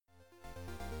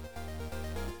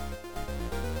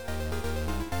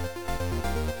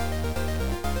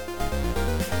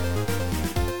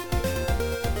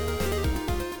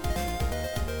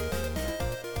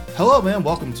Hello, man.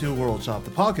 Welcome to World Shop,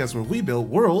 the podcast where we build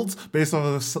worlds based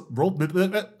off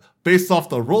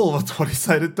the roll of a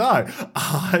 20-sided die.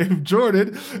 I'm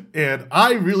Jordan, and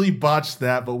I really botched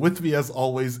that, but with me, as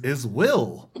always, is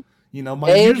Will. You know,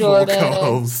 my usual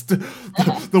co-host.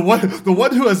 the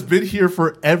one who has been here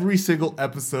for every single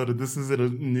episode, and this isn't a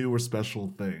new or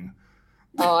special thing.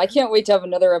 Oh, I can't wait to have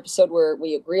another episode where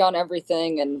we agree on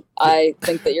everything, and I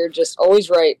think that you're just always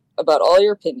right about all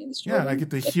your opinions, Jordan. Yeah, and I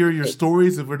get to hear your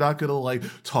stories, and we're not gonna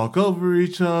talk over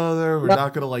each other. We're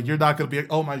not gonna you're not gonna be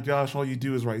like, oh my gosh, all you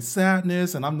do is write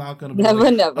sadness, and I'm not gonna be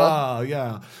never. Oh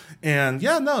yeah. And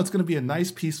yeah, no, it's gonna be a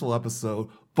nice, peaceful episode.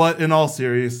 But in all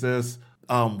seriousness,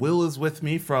 Will is with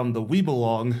me from the We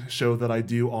Belong show that I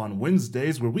do on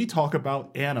Wednesdays, where we talk about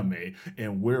anime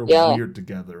and we're weird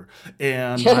together.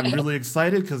 And I'm really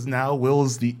excited because now Will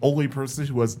is the only person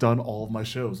who has done all of my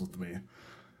shows with me.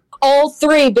 All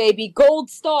three, baby.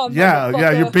 Gold star.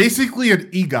 Yeah, you're basically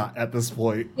an EGOT at this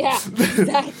point. Yeah,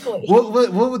 exactly.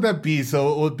 What would that be?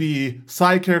 So it would be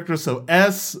side characters, so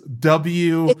S,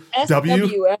 W,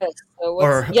 W?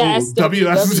 SWS.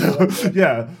 WS.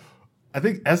 Yeah. I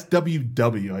think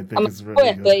SWW, I'm is really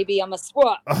swat, good. Baby. I'm a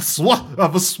swat.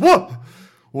 I'm a swat.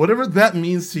 Whatever that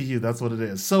means to you, that's what it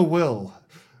is. So, Will,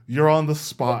 you're on the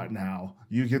spot now.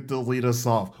 You get to lead us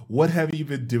off. What have you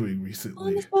been doing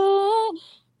recently?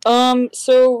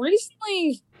 So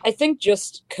recently, I think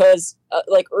just because,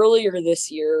 earlier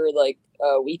this year,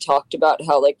 we talked about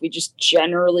how, we just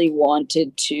generally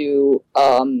wanted to,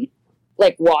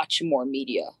 watch more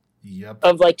media. Yep.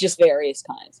 Of, just various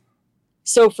kinds.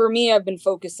 So for me, I've been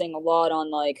focusing a lot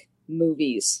on,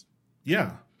 movies.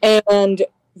 Yeah. And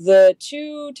the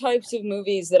two types of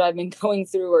movies that I've been going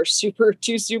through are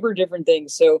two super different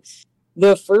things. So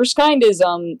the first kind is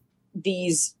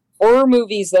these horror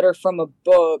movies that are from a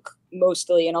book,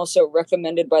 mostly, and also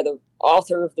recommended by the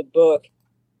author of the book,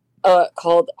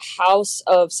 called House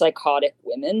of Psychotic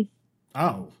Women.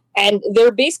 Oh. And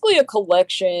they're basically a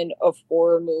collection of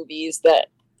horror movies that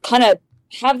kind of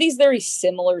have these very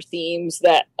similar themes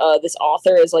that this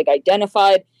author has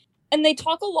identified, and they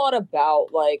talk a lot about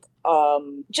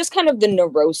just kind of the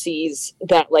neuroses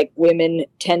that women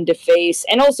tend to face,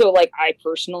 and also I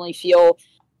personally feel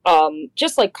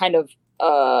just kind of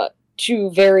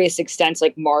to various extents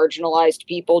marginalized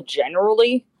people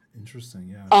generally. Interesting,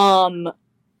 yeah.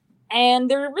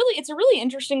 And it's a really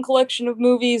interesting collection of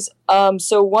movies.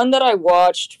 So one that I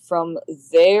watched from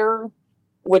there,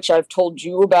 which I've told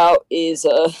you about, is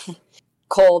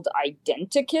called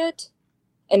Identikit,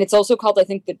 and it's also called, I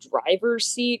think, The Driver's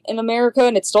Seat in America,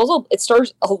 and it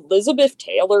stars Elizabeth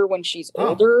Taylor when she's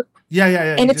older. Yeah.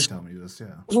 And you it's did tell me this,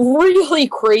 yeah. Really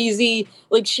crazy.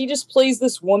 she just plays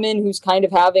this woman who's kind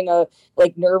of having a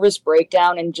nervous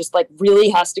breakdown and just really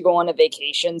has to go on a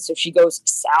vacation, so she goes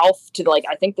south to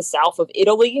I think the south of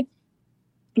Italy,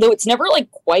 though it's never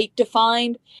quite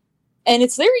defined. And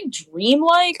it's very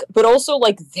dreamlike, but also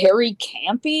very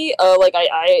campy.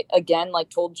 I again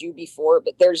told you before,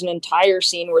 but there's an entire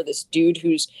scene where this dude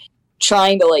who's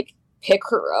trying to pick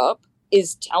her up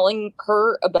is telling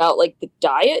her about the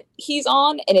diet he's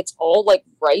on, and it's all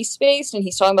rice based, and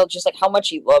he's talking about just how much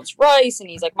he loves rice, and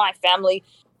he's my family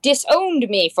disowned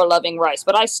me for loving rice,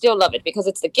 but I still love it because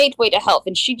it's the gateway to health.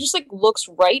 And she just looks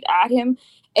right at him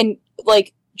and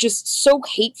just so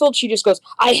hateful. She just goes,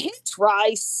 "I hate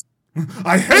rice."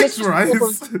 I hate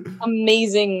rice.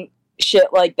 Amazing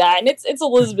shit like that, and it's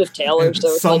Elizabeth Taylor.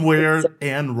 So it's somewhere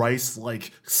Anne Rice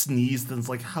sneezed, and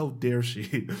it's how dare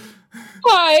she?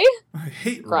 Hi. I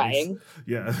hate crying. Rice.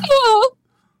 Yeah. Oh,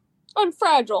 I'm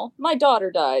fragile. My daughter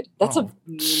died. That's a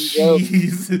mean joke.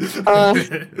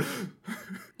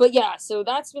 But yeah, so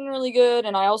that's been really good,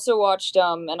 and I also watched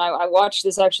and I watched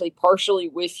this actually partially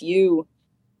with you.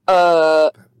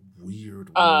 That weird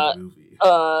movie.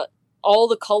 All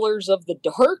the Colors of the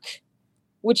Dark,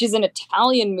 which is an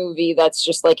Italian movie that's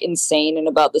just insane and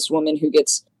about this woman who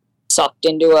gets sucked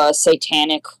into a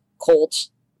satanic cult.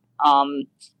 And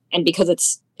because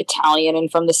it's Italian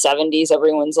and from the 70s,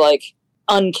 everyone's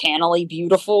uncannily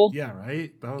beautiful. Yeah,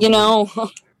 right?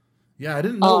 Yeah, I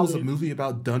didn't know it was a movie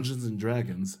about Dungeons and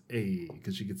Dragons.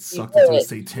 Because she gets sucked into a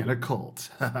satanic cult.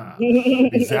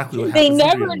 Exactly what happened. They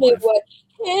never knew what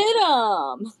hit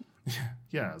them.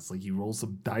 Yeah, it's you roll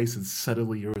some dice and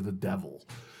suddenly you're the devil.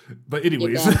 But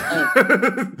anyways.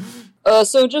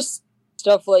 So just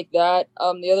stuff like that.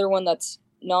 The other one that's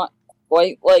not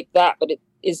quite like that, but it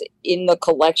is in the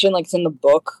collection, it's in the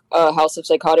book, House of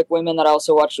Psychotic Women, that I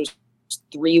also watched, was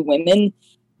Three Women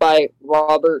by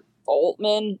Robert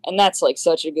Altman. And that's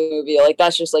such a good movie.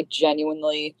 That's just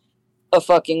genuinely a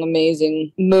fucking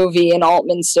amazing movie, and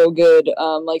Altman's so good.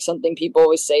 Something people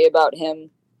always say about him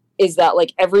is that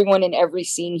like everyone in every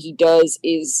scene he does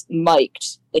is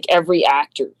mic'd, like every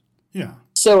actor. Yeah.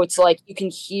 So it's like you can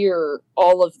hear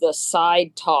all of the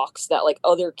side talks that like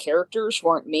other characters who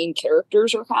aren't main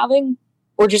characters are having,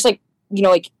 or just like, you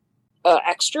know, like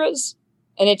extras.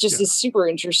 And it just is super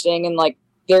interesting and like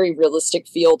very realistic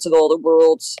feel to all the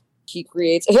worlds he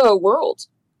creates. World.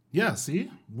 Yeah, see?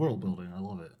 World building. I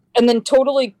love it. And then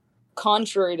totally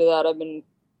contrary to that, I've been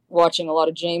watching a lot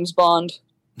of James Bond.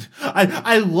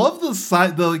 I love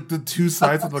the two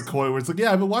sides of the coin where it's like,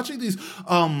 yeah, I've been watching these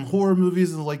horror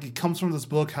movies and like it comes from this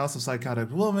book, House of Psychotic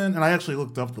Woman, and I actually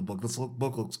looked up the book. This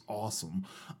book looks awesome.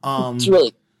 It's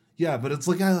really yeah, but it's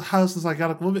like House of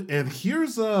Psychotic Woman, and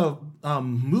here's a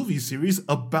movie series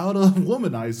about a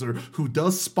womanizer who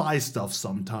does spy stuff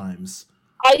sometimes.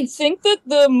 I think that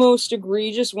the most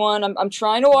egregious one, I'm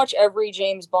trying to watch every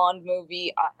James Bond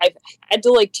movie. I've had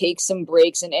to like take some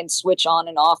breaks and switch on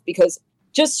and off because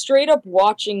just straight up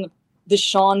watching the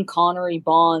Sean Connery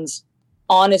Bonds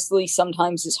honestly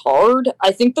sometimes is hard.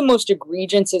 I think the most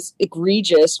egregious is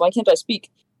egregious. Why can't I speak?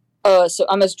 So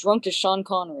I'm as drunk as Sean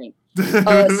Connery.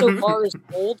 So far as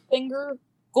Goldfinger.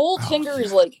 Goldfinger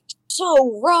is like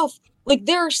so rough. Like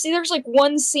there's like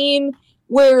one scene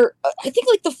where I think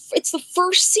like it's the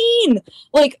first scene.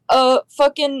 Like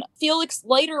fucking Felix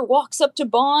Leiter walks up to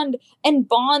Bond and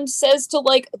Bond says to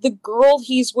like the girl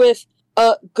he's with,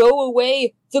 go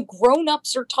away, the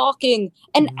grown-ups are talking,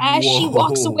 and as she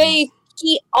walks away,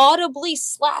 he audibly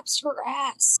slaps her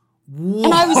ass. Whoa.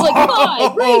 And I was like,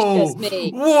 my gracious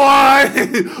me. Why?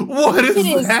 What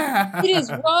is that? It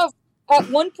is rough. At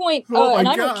one point, and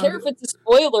I don't care if it's a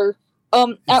spoiler,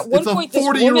 at one point this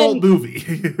 40-year-old movie.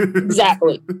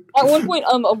 Exactly. At one point,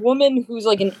 a woman who's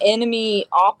like an enemy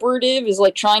operative is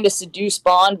like trying to seduce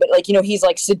Bond, but like, you know, he's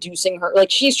like seducing her. Like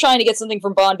she's trying to get something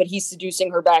from Bond, but he's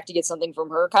seducing her back to get something from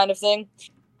her kind of thing.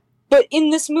 But in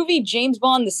this movie, James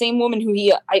Bond, the same woman who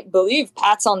he, I believe,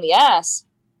 pats on the ass,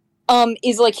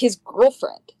 is like his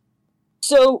girlfriend.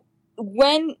 So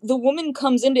when the woman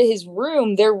comes into his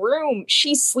room, their room,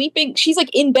 she's sleeping, she's like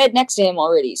in bed next to him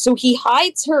already. So he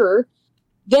hides her,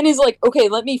 then is like, okay,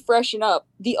 let me freshen up.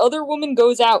 The other woman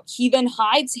goes out. He then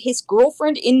hides his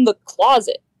girlfriend in the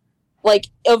closet, like,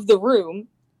 of the room,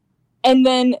 and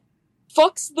then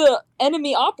fucks the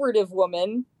enemy operative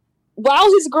woman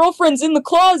while his girlfriend's in the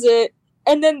closet,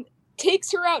 and then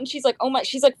takes her out, and she's like, oh my,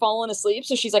 she's like falling asleep.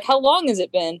 So she's like, how long has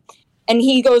it been? And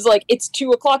he goes like, it's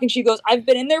 2:00. And she goes, I've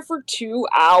been in there for 2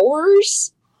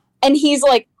 hours. And he's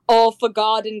like, all for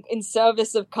God in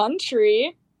service of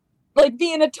country. Like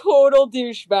being a total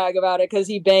douchebag about it because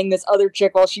he banged this other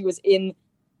chick while she was in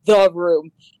the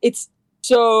room. It's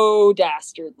so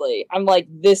dastardly. I'm like,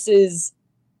 this is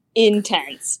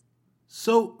intense.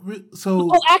 So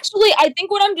well, actually, I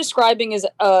think what I'm describing is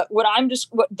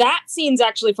that scene's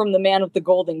actually from The Man with the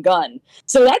Golden Gun.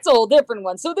 So that's a whole different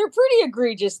one. So they're pretty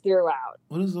egregious throughout.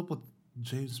 What is up with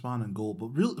James Bond and Gold?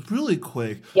 But really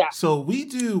quick. Yeah. So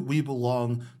We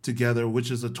Belong Together, which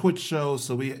is a Twitch show.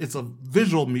 So it's a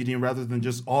visual medium rather than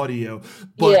just audio.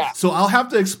 But yeah. So I'll have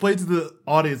to explain to the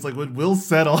audience, like when Will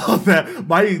said all of that,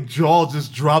 my jaw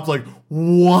just dropped like,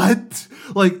 what?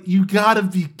 Like, you gotta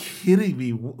be kidding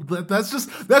me. That's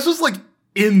just like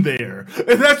in there.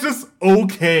 And that's just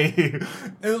okay.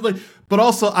 And like, but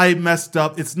also I messed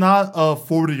up. It's not a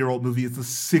 40-year-old movie, it's a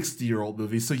 60-year-old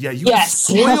movie. So yeah, you can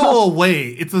spoil away.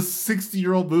 It's a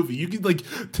 60-year-old movie. You can like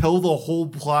tell the whole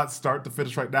plot start to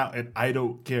finish right now, and I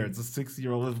don't care. It's a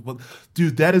 60-year-old movie. But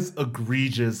dude, that is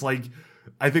egregious. Like,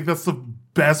 I think that's the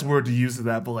best word to use in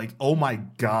that, but like, oh my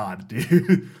God,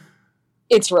 dude.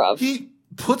 It's rough. He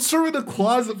puts her in a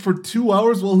closet for 2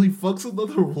 hours while he fucks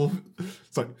another woman.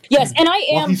 Sorry. Yes, and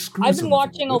I've been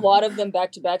watching a lot of them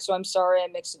back to back, so I'm sorry I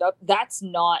mixed it up. That's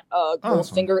not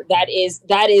Goldfinger.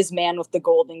 That is Man with the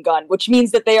Golden Gun, which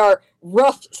means that they are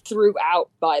rough throughout,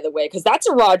 by the way, because that's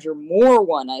a Roger Moore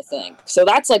one, I think. So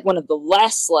that's like one of the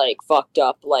less like fucked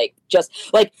up, like just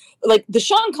like the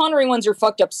Sean Connery ones are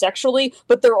fucked up sexually,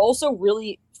 but they're also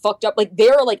really fucked up. Like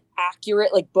they're like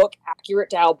accurate, like book accurate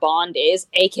to how Bond is,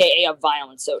 aka a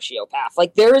violent sociopath.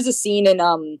 Like there is a scene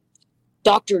in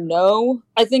Dr. No,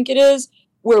 I think it is,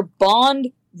 where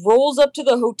Bond rolls up to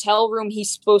the hotel room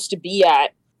he's supposed to be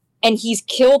at, and he's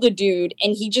killed a dude,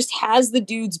 and he just has the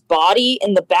dude's body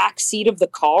in the back seat of the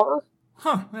car.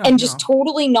 And just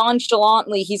totally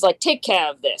nonchalantly, he's like, take care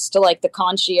of this, to like the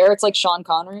concierge. It's like Sean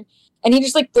Connery. And he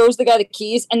just like throws the guy the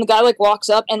keys, and the guy like walks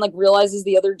up and like realizes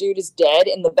the other dude is dead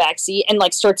in the backseat, and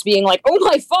like starts being like, oh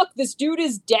my fuck, this dude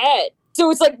is dead. So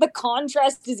it's like the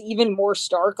contrast is even more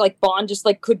stark. Like Bond just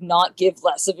like could not give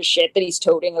less of a shit that he's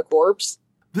toting a corpse.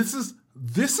 This is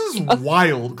This is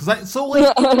wild because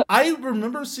I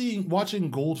remember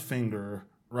watching Goldfinger,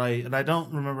 right? And I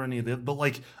don't remember any of it, but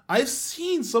like I've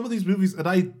seen some of these movies and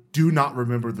I do not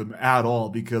remember them at all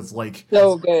because like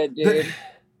so good, dude.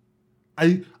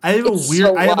 I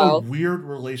have a weird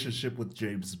relationship with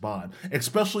James Bond,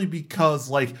 especially because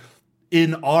like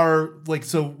in our like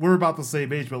so we're about the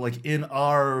same age, but like in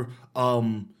our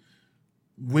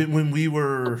when we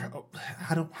were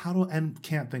I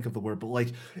can't think of the word, but like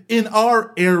in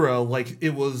our era, like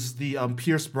it was the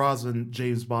Pierce Brosnan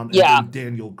James Bond and then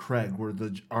Daniel Craig were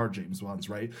our James Bonds,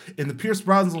 right? And the Pierce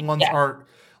Brosnan ones are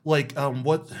like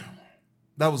what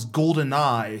that was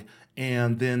GoldenEye,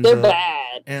 and then they're bad.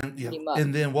 And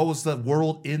then what was the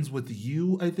World Ends With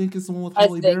You? I think is the one with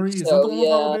Halle Berry. So, is that the one with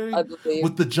Halle Berry? I believe.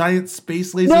 With the giant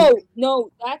space laser?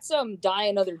 No, that's Die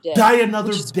Another Day. Die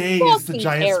Another Day is the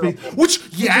giant terrible. space. Which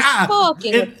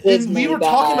and we were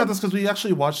talking about this because we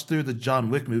actually watched through the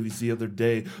John Wick movies the other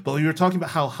day. But we were talking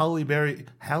about how Halle,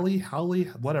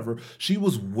 whatever, she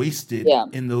was wasted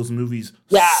in those movies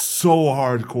so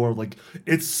hardcore. Like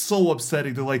it's so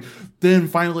upsetting to like then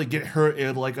finally get her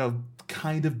in like a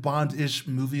kind of Bond-ish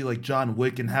movie like John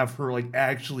Wick and have her like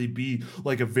actually be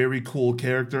like a very cool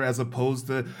character as opposed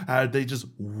to how they just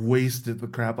wasted the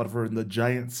crap out of her in the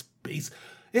giant space.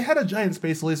 It had a giant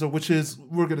space laser, which is,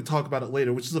 we're going to talk about it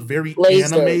later, which is a very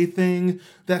anime thing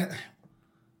that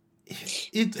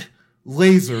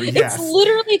laser, yes. It's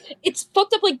literally, it's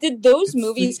fucked up. Like, did those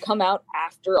movies come out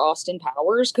after Austin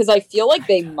Powers? Because I feel like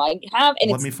they might have,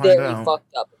 and it's very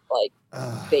fucked up. Like,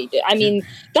 they did. I mean,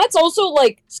 that's also,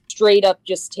 like, straight up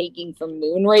just taking from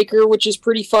Moonraker, which is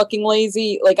pretty fucking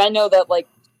lazy. Like, I know that, like,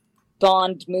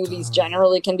 Bond movies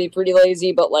generally can be pretty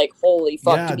lazy, but, like, holy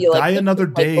fuck, to be like... Die Another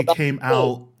Day came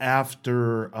out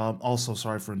after... also,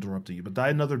 sorry for interrupting you, but Die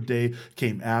Another Day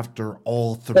came after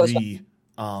all three...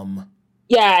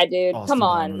 yeah, dude, come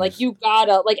on. Like, you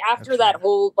gotta... Like, after that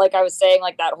whole... Like, I was saying,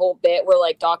 like, that whole bit where,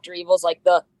 like, Dr. Evil's, like,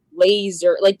 the...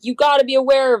 laser, like you gotta be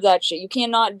aware of that shit. You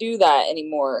cannot do that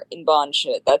anymore in Bond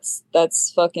shit.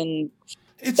 That's fucking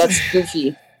that's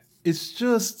goofy. It's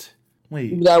just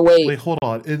wait, hold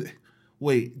on.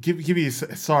 Give me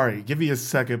a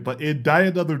second. But in Die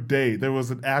Another Day, there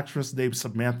was an actress named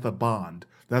Samantha Bond.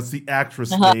 That's the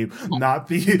actress name, not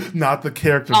the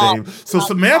character name. So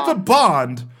Samantha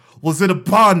Bond was in a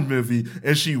Bond movie,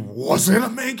 and she wasn't a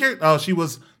main character. Oh, she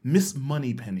was Miss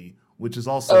Moneypenny, which is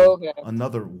also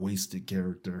another wasted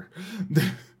character.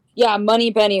 Yeah,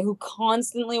 Moneypenny, who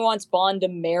constantly wants Bond to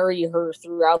marry her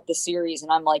throughout the series,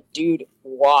 and I'm like, dude,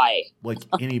 why? Like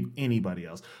anybody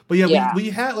else. But yeah,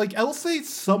 we had, like, I'll say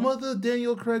some of the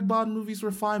Daniel Craig Bond movies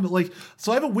were fine, but like,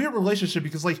 so I have a weird relationship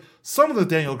because like some of the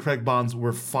Daniel Craig Bonds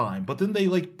were fine, but then they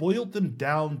like boiled them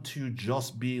down to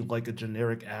just being like a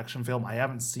generic action film. I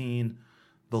haven't seen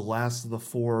the last of the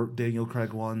 4 Daniel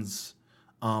Craig ones.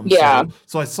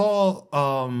 So I saw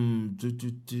I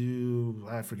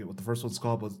forget what the first one's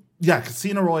called, but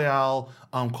Casino Royale,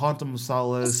 Quantum of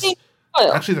Solace.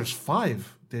 Actually, there's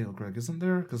 5 Daniel Craig, isn't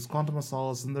there? Because Quantum of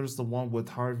Solace, and there's the one with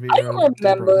Harvey. I don't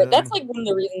remember. That's like one of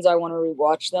the reasons I want to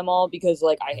rewatch them all, because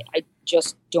like I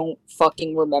just don't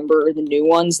fucking remember the new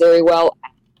ones very well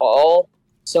at all.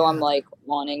 So I'm like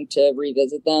wanting to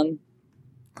revisit them.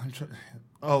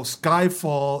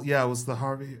 Skyfall. Yeah, it was the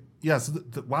Harvey. Yes,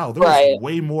 wow, there was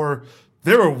way more.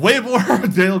 There were way more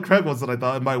Daniel Craig ones than I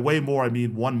thought, and by way more I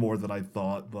mean one more than I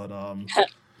thought. But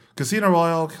Casino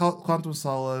Royale, Quantum of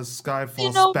Solace,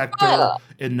 Skyfall, Spectre,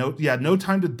 and No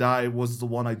Time to Die was the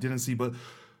one I didn't see. But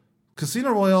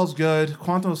Casino Royale's good,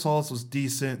 Quantum of Solace was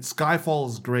decent, Skyfall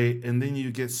is great, and then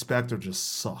you get Spectre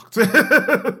just sucked.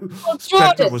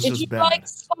 Spectre was just bad. Did you like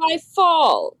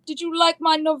Skyfall? Did you like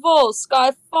my novel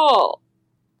Skyfall?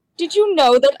 Did you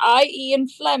know that I, Ian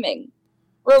Fleming,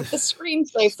 wrote the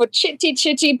screenplay for Chitty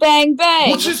Chitty Bang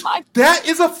Bang? That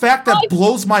is a fact that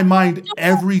blows my mind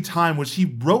every time, which he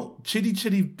wrote Chitty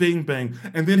Chitty Bang Bang,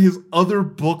 and then his other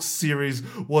book series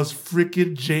was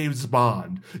freaking James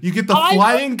Bond. You get the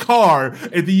flying car,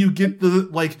 and then you get the,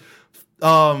 like,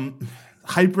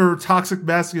 hyper toxic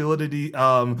masculinity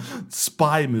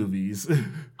spy movies.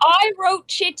 I wrote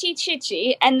Chitty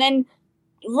Chitty, and then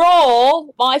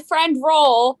Roll, my friend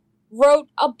Roll, wrote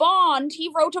a Bond. He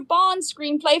wrote a Bond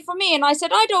screenplay for me, and I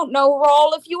said, I don't know,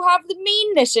 Roll, if you have the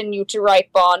meanness in you to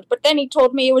write Bond. But then he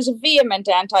told me he was a vehement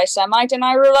anti-Semite, and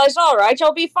I realized, all right,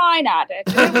 I'll be fine at it.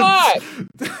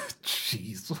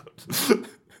 Jeez.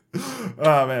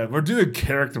 Oh man, we're doing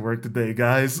character work today,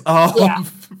 guys.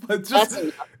 But just,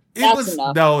 That's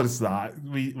enough. No, it's not.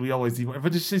 We always do,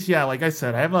 but it's just like I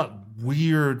said, I have a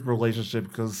weird relationship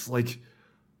because like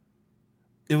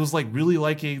it was like really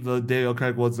liking the Daniel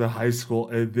Craig ones in high school,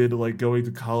 and then like going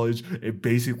to college and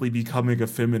basically becoming a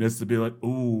feminist to be like,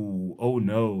 ooh, oh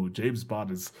no, James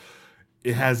Bond is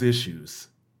it has issues.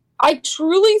 I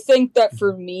truly think that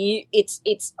for me, it's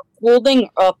holding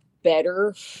up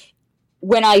better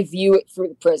when I view it through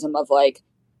the prism of like,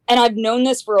 and I've known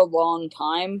this for a long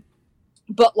time,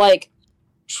 but like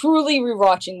truly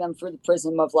rewatching them through the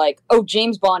prism of like, oh,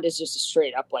 James Bond is just a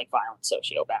straight up like violent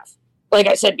sociopath. Like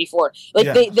I said before, like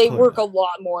Yeah, they totally. work a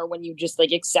lot more when you just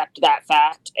like accept that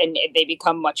fact, and they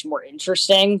become much more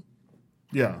interesting.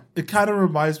 Yeah, it kind of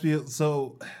reminds me of,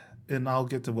 so, and I'll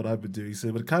get to what I've been doing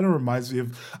soon, but it kind of reminds me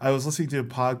of, I was listening to a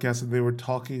podcast and they were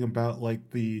talking about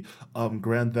like the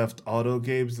Grand Theft Auto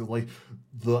games, and like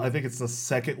I think it's the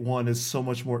second one is so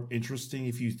much more interesting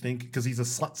if you think, because he's a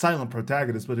silent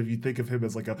protagonist, but if you think of him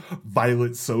as like a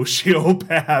violent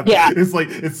sociopath, Yeah. it's like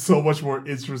it's so much more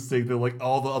interesting than like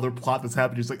all the other plot that's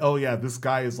happening. It's like, oh yeah, this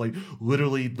guy is like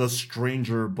literally the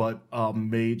stranger, but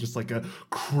made just like a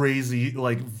crazy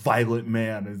like violent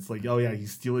man. And it's like, oh yeah,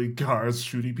 he's stealing cars,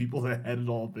 shooting people in the head, and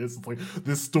all this. It's like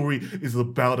this story is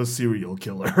about a serial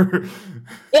killer.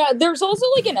 Yeah, there's also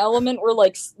like an element where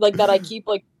like that I keep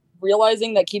like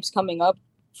realizing that keeps coming up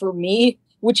for me,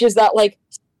 which is that like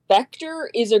Spectre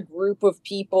is a group of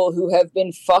people who have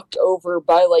been fucked over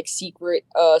by like secret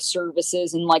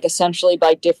services and like essentially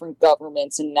by different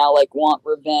governments, and now like want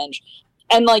revenge.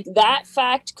 And like that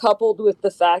fact coupled with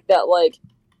the fact that like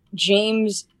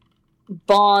James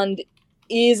Bond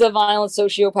is a violent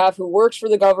sociopath who works for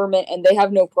the government and they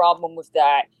have no problem with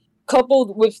that,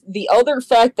 coupled with the other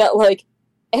fact that like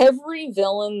every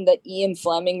villain that Ian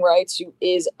Fleming writes who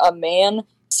is a man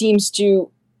seems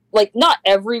to, like, not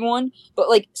everyone, but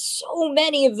like so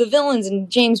many of the villains in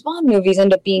James Bond movies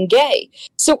end up being gay.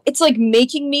 So it's like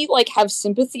making me like have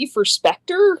sympathy for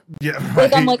Spectre. Yeah,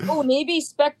 Like right. I'm like, oh, maybe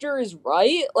Spectre is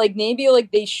right. Like maybe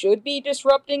like they should be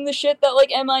disrupting the shit that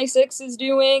like MI6 is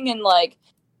doing and like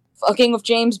fucking with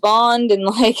James Bond and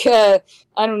like I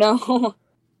don't know.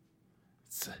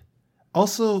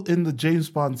 Also, in the James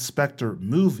Bond Spectre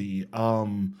movie,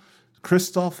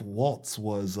 Christoph Waltz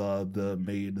was the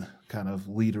main kind of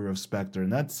leader of Spectre,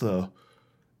 and that's a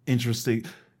interesting,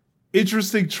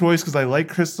 interesting choice because I like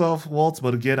Christoph Waltz,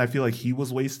 but again, I feel like he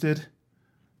was wasted.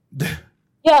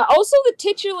 Yeah, also the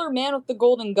titular man with the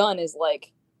golden gun is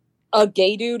like a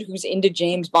gay dude who's into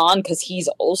James Bond because he's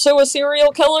also a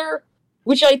serial killer,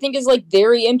 which I think is like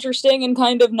very interesting and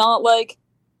kind of not like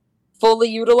fully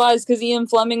utilized because Ian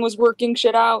Fleming was working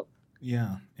shit out.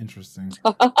 Yeah, interesting.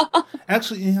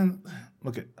 Actually, Ian,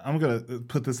 okay, I'm gonna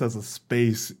put this as a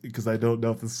space because I don't know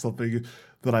if this is something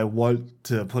that I want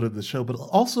to put in the show, but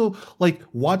also like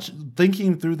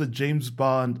thinking through the James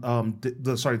Bond,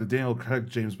 the Daniel Craig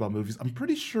James Bond movies. I'm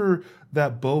pretty sure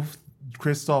that both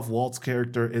Christoph Waltz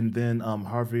character and then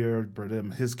Javier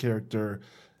Bardem, his character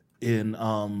in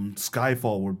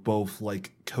Skyfall, were both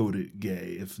like coded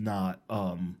gay, if not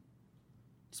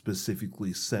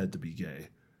specifically said to be gay.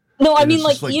 No, I And mean it's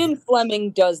like just, like- Ian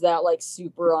Fleming does that like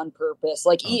super on purpose.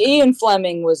 Like Okay. Ian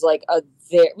Fleming was like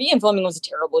Ian Fleming was a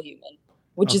terrible human,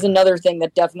 which is Okay. another thing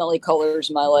that definitely colors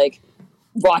my like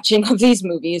watching of these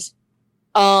movies.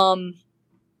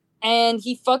 And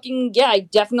he fucking, yeah, he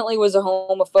definitely was a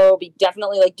homophobe. He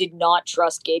definitely like did not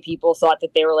trust gay people, thought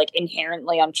that they were like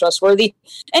inherently untrustworthy.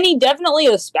 And he definitely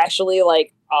especially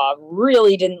like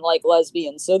really didn't like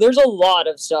lesbians. So there's a lot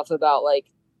of stuff about like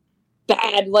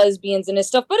bad lesbians and his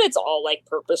stuff, but it's all like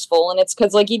purposeful, and it's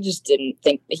because like he just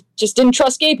didn't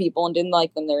trust gay people and didn't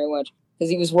like them very much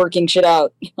because he was working shit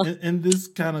out. and this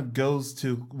kind of goes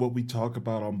to what we talk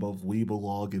about on both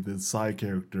Weebelog and then side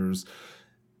characters.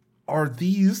 Are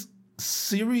these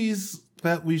series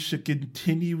that we should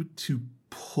continue to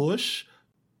push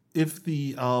if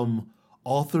the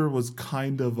author was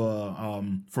kind of a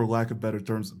for lack of better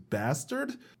terms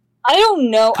bastard? I don't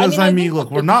know. Because I mean, think look,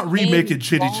 that we're the not remaking James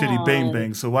Chitty Chitty Bang Bond-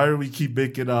 Bang, so why do we keep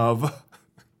making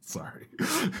sorry.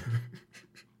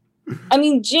 I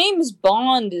mean, James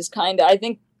Bond is kind of, I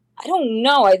don't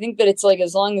know. I think that it's like,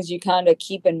 as long as you kind of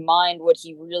keep in mind what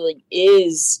he really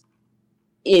is,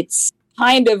 it's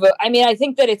kind of, I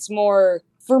think that it's more,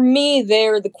 for me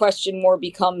there, the question more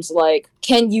becomes like,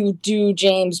 can you do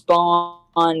James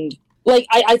Bond? Like,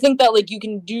 I think that like you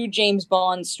can do James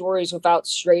Bond stories without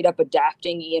straight up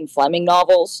adapting Ian Fleming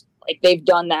novels. Like, they've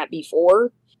done that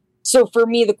before. So for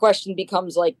me, the question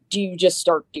becomes like, do you just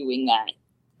start doing that?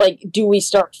 Like, do we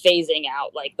start phasing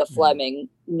out like the Fleming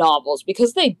novels,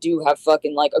 because they do have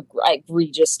fucking like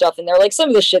egregious stuff in there. Like, some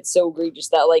of the shit's so egregious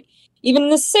that like even in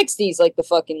the 60s, like the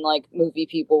fucking like movie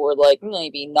people were like,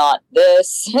 maybe not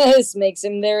this. This makes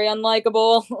him very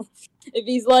unlikable. if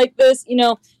he's like this,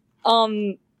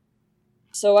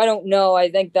 so I don't know. I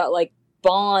think that like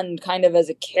Bond kind of as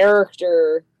a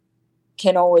character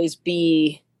can always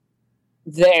be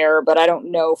there, but I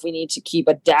don't know if we need to keep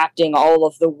adapting all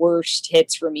of the worst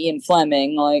hits from Ian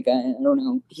Fleming. Like, I don't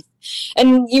know.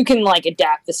 And you can like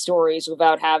adapt the stories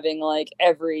without having like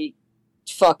every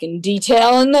fucking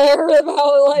detail in there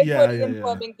about like what Ian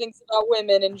Fleming thinks about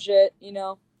women and shit,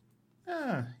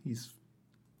 Yeah, he's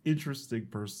interesting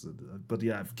person, but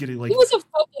yeah, getting like he was a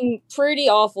fucking pretty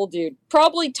awful dude.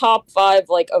 Probably top 5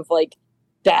 of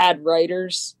bad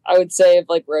writers, I would say, of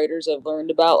like writers I've learned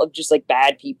about, of just like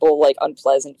bad people, like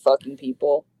unpleasant fucking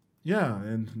people. Yeah,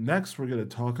 and next we're gonna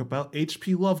talk about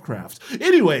H.P. Lovecraft.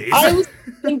 Anyways, I was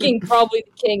thinking probably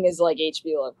the king is like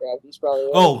H.P. Lovecraft. He's probably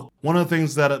right. Oh, one of the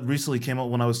things that recently came up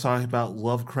when I was talking about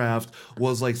Lovecraft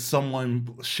was like someone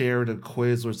shared a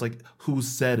quiz where it's like, who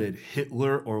said it,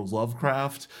 Hitler or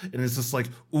Lovecraft? And it's just like,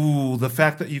 ooh, the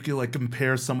fact that you can like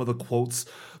compare some of the quotes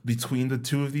between the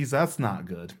two of these, that's not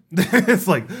good. It's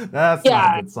like, that's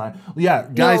not a good sign. Yeah,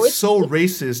 guy's so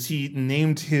racist, he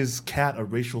named his cat a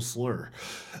racial slur.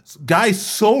 Guy's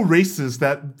so racist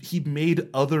that he made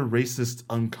other racists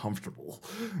uncomfortable.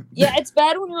 Yeah, it's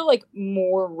bad when you're like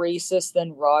more racist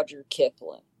than Roger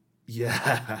Kipling.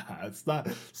 Yeah, it's not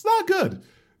good.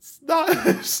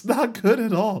 It's not good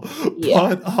at all.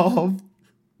 Yeah. But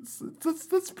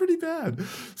that's pretty bad.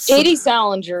 J.D.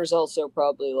 Salinger is also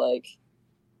probably like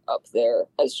up there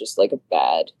as just like a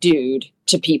bad dude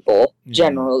to people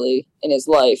generally in his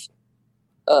life.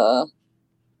 Though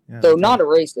not a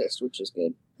racist, which is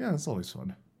good. Yeah, it's always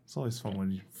fun. It's always fun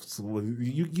when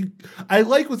you I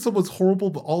like when someone's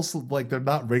horrible, but also like they're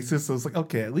not racist. So it's like,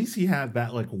 okay, at least he had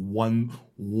that like one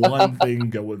thing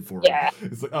going for him.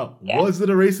 It's like, was it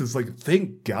a racist? Like,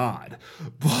 thank God.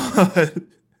 But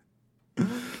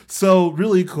so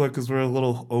really quick, because we're a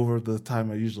little over the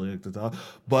time I usually like to talk.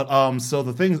 But so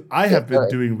the things I have been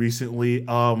doing recently,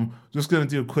 just gonna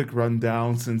do a quick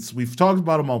rundown since we've talked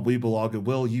about them on Weebelog, and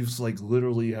Will, you've like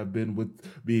literally have been with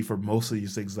me for most of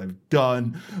these things I've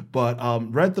done. But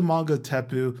read the manga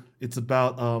Tepu. It's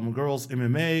about girls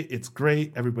MMA. It's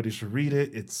great. Everybody should read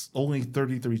it. It's only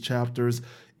 33 chapters.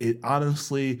 It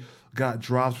honestly got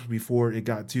dropped before it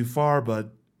got too far,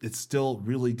 but it's still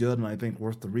really good, and I think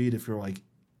worth the read if you're like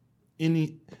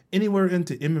anywhere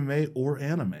into MMA or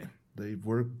anime. They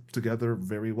work together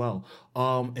very well.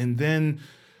 And then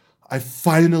I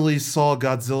finally saw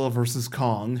Godzilla vs.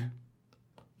 Kong.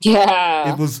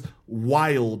 Yeah. It was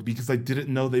wild because I didn't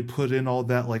know they put in all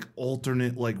that like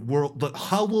alternate like world, the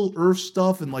hollow earth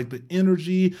stuff, and like the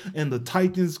energy and the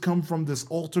Titans come from this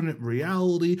alternate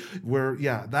reality where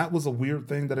that was a weird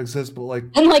thing that exists, but like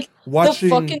and like watching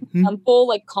the fucking temple,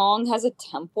 like Kong has a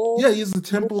temple. Yeah, he has a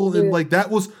temple, and like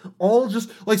that was all just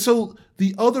like, so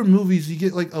the other movies you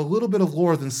get like a little bit of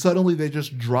lore, then suddenly they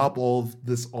just drop all of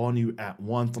this on you at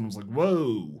once, and I was like,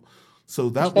 whoa. So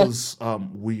that was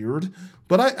weird,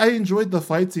 but I enjoyed the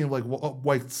fight scene,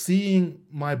 like seeing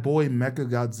my boy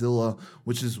Mechagodzilla,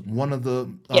 which is one of the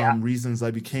reasons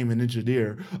I became an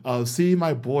engineer. Seeing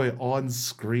my boy on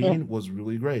screen was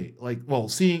really great. Like, well,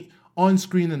 seeing on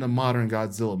screen in a modern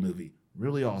Godzilla movie,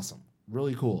 really awesome,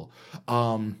 really cool.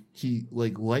 He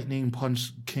like lightning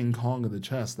punched King Kong in the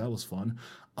chest. That was fun.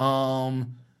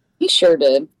 He sure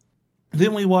did.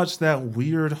 Then we watched that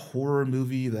weird horror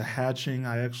movie, The Hatching.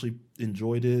 I actually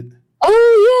enjoyed it.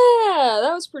 Oh, yeah.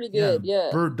 That was pretty good. Yeah.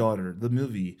 Bird Daughter, the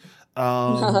movie.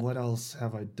 What else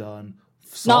have I done?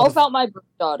 Not without my bird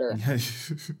daughter.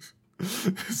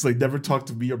 It's like, never talk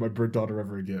to me or my bird daughter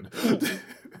ever again.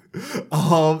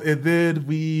 And then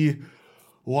we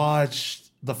watched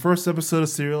the first episode of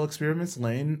Serial Experiments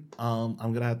Lain. I'm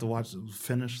going to have to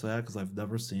finish that because I've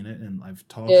never seen it, and I've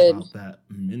talked about that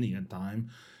many a time.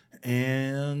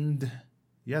 And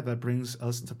that brings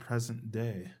us to present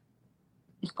day.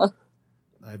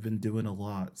 I've been doing a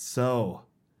lot. So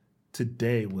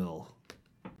today, Will,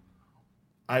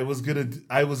 I was going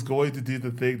to do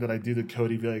the thing that I do to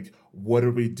Cody, be like, what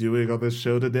are we doing on this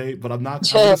show today? But I'm going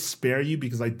to spare you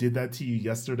because I did that to you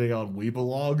yesterday on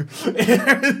Weebelog.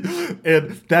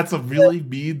 And that's a really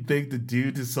mean thing to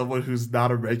do to someone who's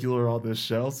not a regular on this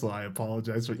show. So I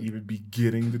apologize for even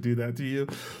beginning to do that to you.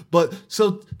 But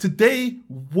so today,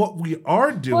 what we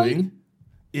are doing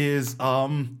is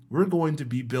we're going to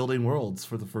be building worlds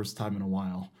for the first time in a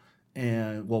while.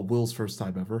 And Will's first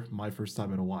time ever, my first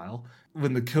time in a while.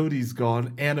 When the Cody's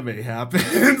gone, anime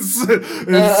happens.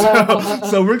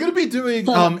 so we're gonna be doing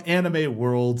anime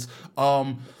worlds.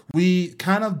 We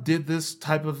kind of did this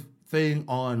type of thing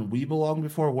on We Belong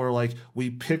before where like we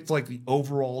picked like the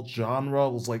overall genre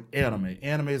was like anime.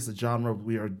 Anime is the genre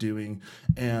we are doing,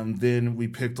 and then we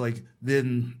picked like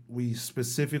then we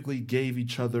specifically gave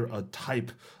each other a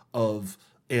type of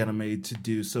anime to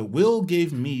do. So Will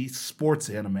gave me sports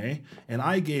anime, and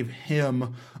I gave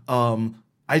him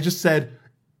I just said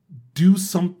do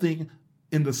something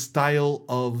in the style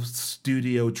of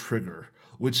Studio Trigger,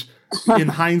 which in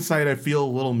hindsight I feel a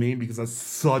little mean because that's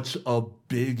such a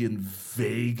big and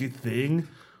vague thing,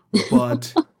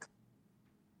 but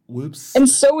whoops. And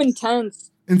so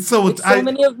intense. And so like, so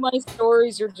many of my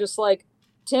stories are just like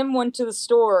Tim went to the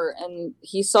store and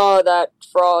he saw that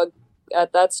frog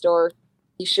at that store.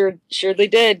 He surely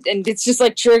did, and it's just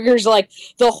like triggers like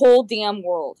the whole damn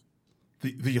world.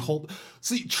 The whole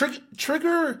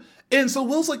trigger, and so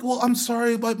Will's like, well, I'm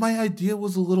sorry, but my idea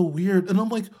was a little weird, and I'm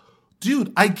like,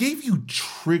 dude, I gave you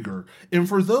Trigger, and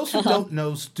for those who don't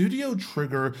know, Studio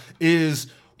Trigger is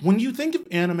when you think of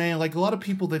anime, like a lot of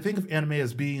people, they think of anime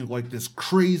as being like this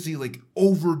crazy, like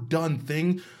overdone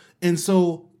thing, and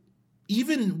so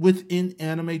even within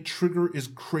anime, Trigger is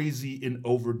crazy and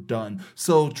overdone.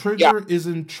 So Trigger is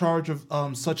in charge of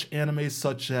such animes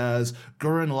such as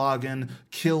Gurren Lagann,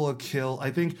 Kill la Kill. I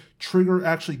think Trigger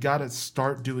actually got its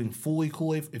start doing Fooly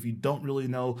Cool. If you don't really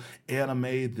know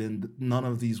anime, then none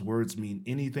of these words mean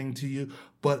anything to you.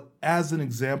 But as an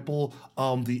example,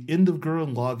 the end of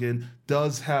Gurren Lagann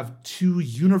does have two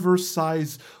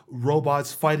universe-sized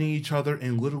robots fighting each other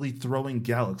and literally throwing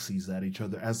galaxies at each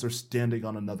other as they're standing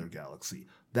on another galaxy.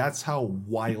 That's how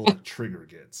wild Trigger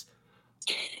gets.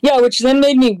 Yeah, which then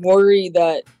made me worry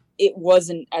that it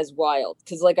wasn't as wild.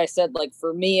 Because like I said, like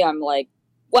for me, I'm like,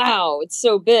 wow, it's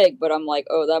so big. But I'm like,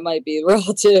 oh, that might be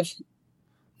relative.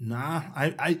 Nah,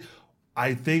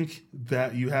 I think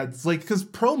that you had like because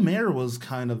Promare was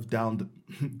kind of down to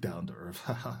earth.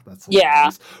 That's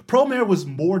hilarious. Promare was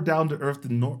more down to earth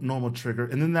than normal Trigger,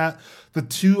 and then the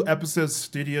 2 episodes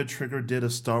Studio Trigger did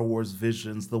of Star Wars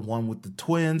Visions, the one with the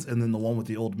twins, and then the one with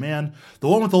the old man. The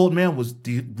one with the old man was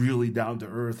really down to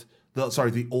earth.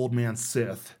 The old man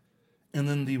Sith. And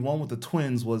then the one with the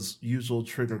twins was usual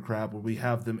Trigger crap, where we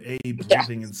have them A,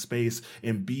 breathing in space,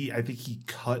 and B, I think he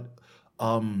cut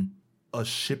a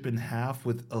ship in half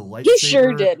with a lightsaber. He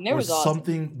sure did, and it was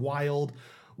something awesome. Wild.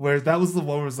 Where that was the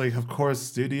one where it's like, of course,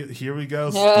 Studio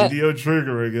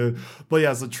Trigger again. But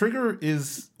yeah, so Trigger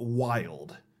is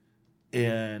wild,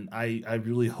 and I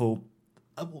really hope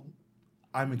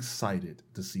I'm excited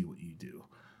to see what you do.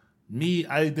 Me,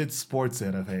 I did sports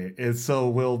anime, and so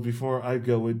Will, before I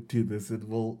go into this, and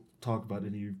we'll talk about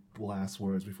any last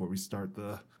words before we start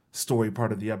the story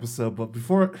part of the episode. But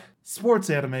before, sports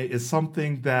anime is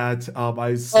something that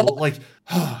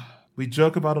we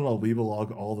joke about it on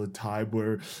Weebelog all the time,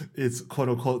 where it's quote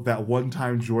unquote that one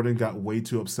time Jordan got way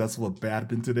too obsessed with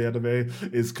badminton anime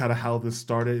is kind of how this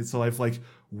started. So I've like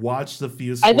watched a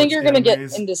few sports I think you're gonna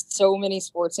animes. get into so many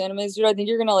sports animes, dude. I think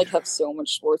you're gonna like have so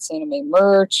much sports anime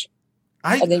merch.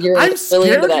 I think I'm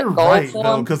scared you're right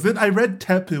though, because then I read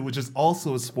Teppu, which is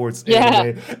also a sports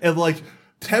anime, and like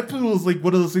Teppu was like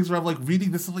one of those things where I'm like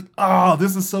reading this, I'm like, oh,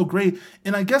 this is so great.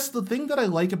 And I guess the thing that I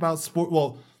like about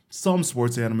some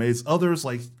sports animes, others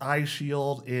like Eye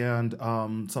Shield and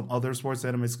some other sports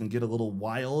animes can get a little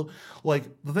wild. Like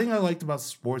the thing I liked about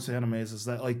sports animes is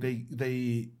that like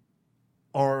they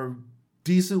are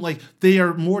decent, like they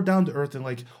are more down to earth and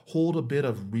like hold a bit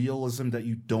of realism that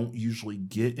you don't usually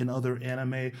get in other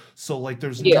anime. So like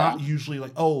there's not usually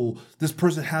like, oh, this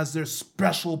person has their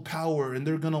special power and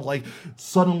they're gonna like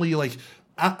suddenly like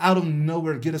out of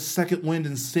nowhere get a second wind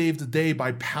and save the day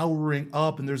by powering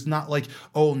up, and there's not like,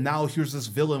 oh, now here's this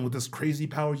villain with this crazy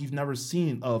power you've never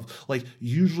seen of. Like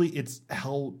usually it's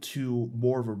held to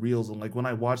more of a realism. Like when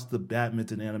I watched the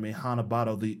badminton anime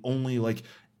Hanabata, the only like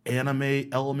anime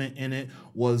element in it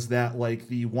was that like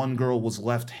the one girl was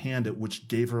left-handed, which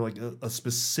gave her like a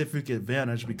specific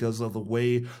advantage because of the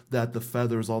way that the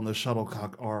feathers on the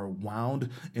shuttlecock are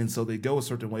wound, and so they go a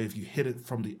certain way. If you hit it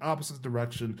from the opposite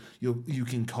direction, you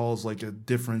can cause like a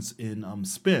difference in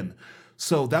spin.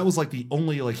 So that was like the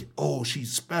only like, oh,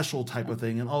 she's special type of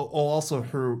thing. And also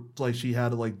her, like she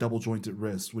had a like double jointed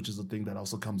wrist, which is a thing that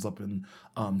also comes up in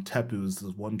Teppu, is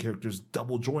the one character's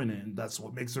double jointed, and that's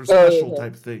what makes her special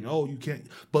type thing. Oh, you can't,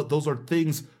 but those are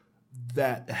things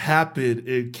that happen.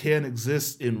 It can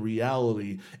exist in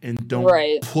reality, and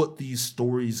don't put these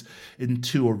stories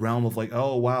into a realm of like,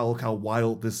 oh wow, look how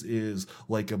wild this is,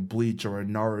 like a Bleach or a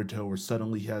Naruto, where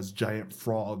suddenly he has giant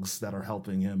frogs that are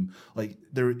helping him. Like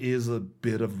there is a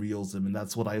bit of realism, and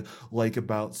that's what I like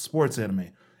about sports anime.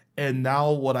 And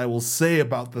now what I will say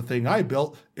about the thing I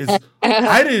built is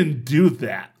I didn't do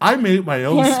that. I made my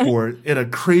own sport in a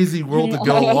crazy world to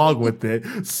go along with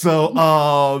it. So,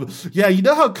 yeah, you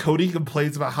know how Cody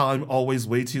complains about how I'm always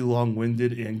way too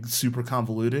long-winded and super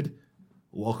convoluted?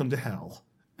 Welcome to hell.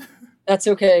 That's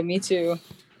okay. Me too.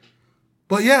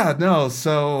 But yeah, no,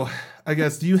 so I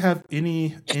guess, do you have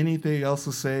anything else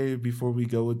to say before we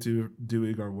go into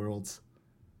doing our worlds?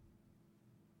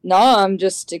 No, I'm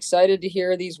just excited to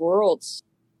hear these worlds.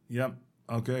 Yep.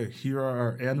 Okay, here are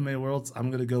our anime worlds. I'm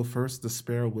gonna go first to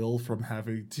spare Will from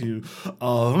having to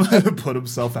put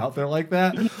himself out there like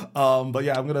that. But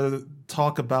yeah, I'm gonna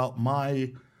talk about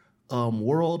my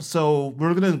world. So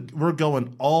we're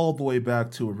going all the way back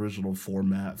to original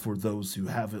format for those who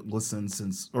haven't listened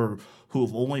since, or who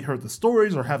have only heard the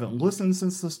stories or haven't listened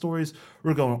since the stories.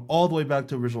 We're going all the way back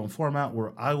to original format,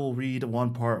 where I will read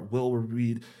one part, Will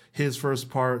read his first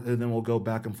part, and then we'll go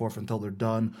back and forth until they're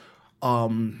done.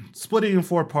 Splitting in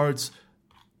 4 parts.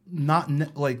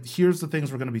 Like, here's the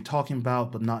things we're going to be talking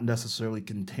about, but not necessarily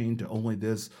contained to only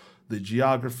this: the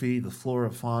geography, the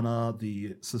flora, fauna,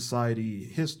 the society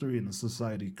history, and the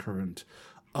society current.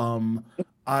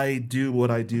 I do what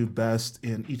I do best,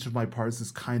 and each of my parts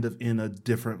is kind of in a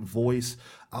different voice.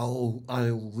 I'll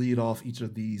lead off each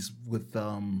of these with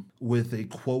a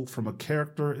quote from a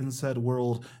character in said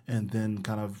world, and then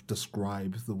kind of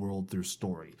describe the world through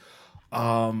story.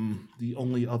 The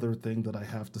only other thing that I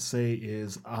have to say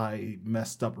is I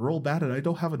messed up real bad, and I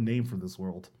don't have a name for this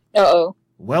world. Uh-oh.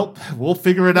 Well, we'll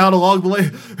figure it out along the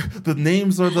way. The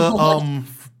names are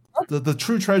the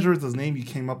true treasure is the name you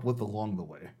came up with along the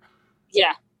way.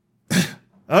 Yeah.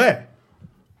 Okay.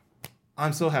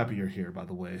 I'm so happy you're here, by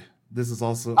the way. This is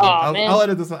also I'll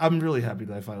edit this. I'm really happy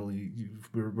that I finally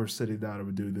we're sitting down and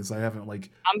we're doing this. I haven't I'm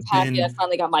happy I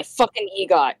finally got my fucking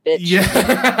EGOT, bitch. Yeah.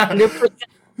 100%.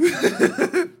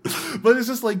 But it's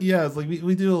just it's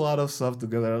we do a lot of stuff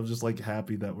together. I'm just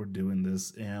happy that we're doing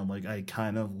this, and I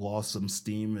kind of lost some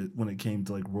steam when it came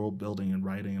to world building and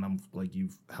writing, and I'm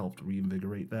you've helped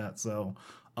reinvigorate that. So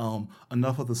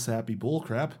enough of the sappy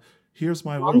bullcrap. Here's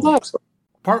my world.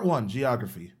 Part 1,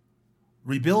 geography.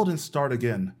 Rebuild and start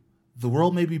again. The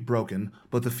world may be broken,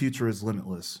 but the future is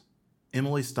limitless.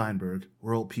 Emily Steinberg,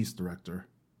 World Peace Director.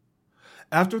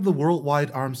 After the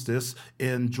worldwide armistice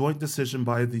and joint decision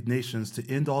by the nations to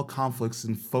end all conflicts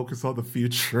and focus on the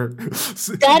future.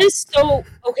 That is so...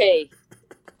 Okay.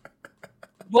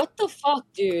 What the fuck,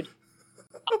 dude?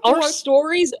 Our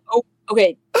stories...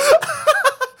 Okay.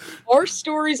 Our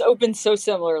stories open so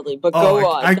similarly, but go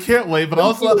on. I can't wait, but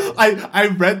also I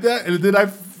read that and then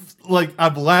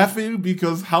I'm laughing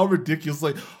because how ridiculous.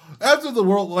 After the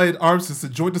worldwide armistice, the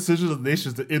joint decision of the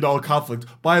nations to end all conflict.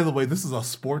 By the way, this is a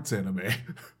sports anime.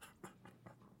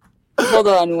 Hold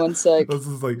on one sec. This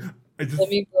is I just let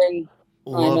me bring.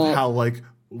 Love how left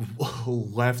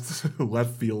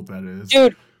field that is.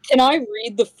 Dude, can I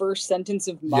read the first sentence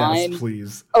of mine? Yes,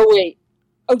 please. Oh wait.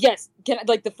 Oh yes. Can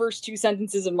I, the first 2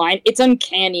 sentences of mine? It's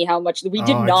uncanny how much we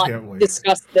did not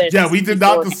discuss this. Yeah, we did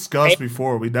not discuss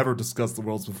before. We never discussed the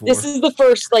worlds before. This is the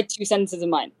first 2 sentences of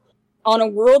mine. On a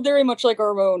world very much like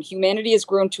our own, humanity has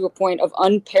grown to a point of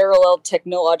unparalleled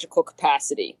technological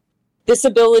capacity. This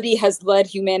ability has led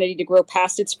humanity to grow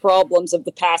past its problems of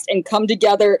the past and come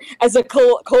together as a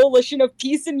coalition of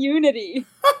peace and unity.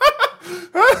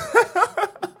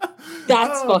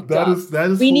 That's fucked up. That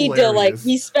is we hilarious. Need to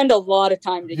we spend a lot of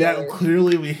time together. Yeah,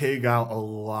 clearly we hang out a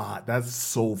lot. That's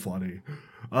so funny.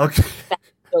 Okay.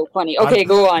 So funny. Okay,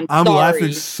 go on. I'm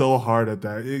laughing so hard at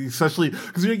that, especially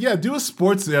because do a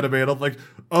sports anime. And I'm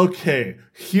okay,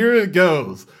 here it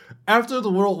goes. After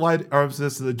the worldwide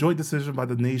armistice and the joint decision by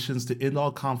the nations to end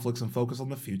all conflicts and focus on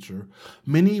the future,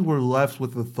 many were left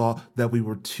with the thought that we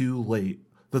were too late.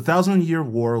 The 1,000-year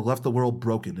war left the world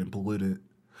broken and polluted.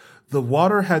 The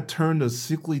water had turned a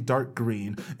sickly dark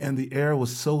green, and the air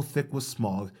was so thick with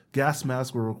smog, gas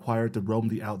masks were required to roam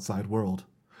the outside world.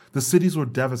 The cities were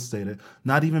devastated,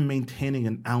 not even maintaining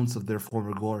an ounce of their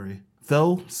former glory,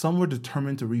 though some were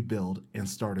determined to rebuild and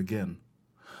start again.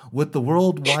 With the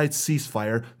worldwide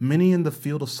ceasefire, many in the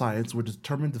field of science were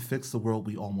determined to fix the world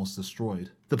we almost destroyed.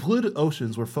 The polluted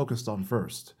oceans were focused on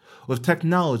first. With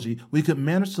technology, we could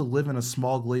manage to live in a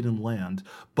smog-laden land,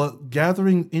 but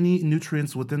gathering any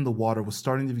nutrients within the water was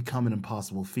starting to become an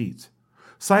impossible feat.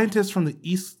 Scientists from the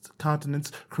east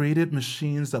continents created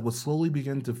machines that would slowly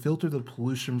begin to filter the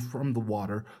pollution from the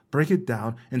water, break it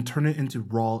down, and turn it into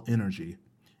raw energy.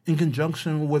 In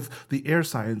conjunction with the Air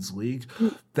Science League,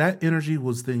 that energy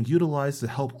was then utilized to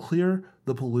help clear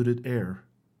the polluted air.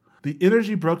 The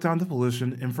energy broke down to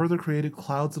pollution and further created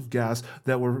clouds of gas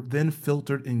that were then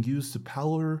filtered and used to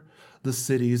power the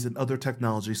cities and other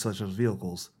technologies such as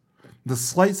vehicles. The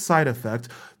slight side effect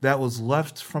that was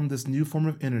left from this new form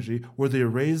of energy were the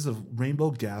arrays of rainbow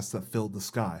gas that filled the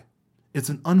sky. It's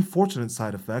an unfortunate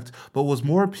side effect, but was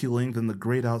more appealing than the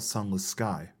grayed out sunless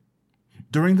sky.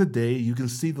 During the day, you can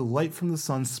see the light from the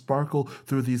sun sparkle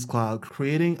through these clouds,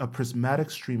 creating a prismatic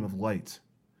stream of light.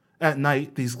 At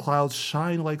night, these clouds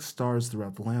shine like stars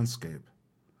throughout the landscape.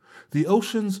 The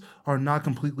oceans are not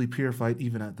completely purified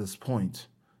even at this point.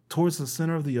 Towards the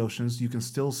center of the oceans, you can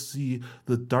still see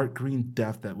the dark green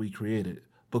depth that we created.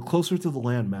 But closer to the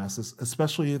land masses,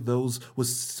 especially those with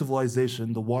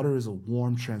civilization, the water is a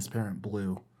warm, transparent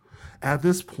blue. At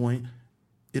this point,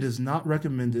 it is not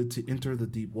recommended to enter the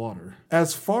deep water.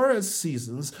 As far as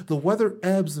seasons, the weather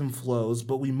ebbs and flows,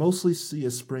 but we mostly see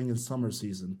a spring and summer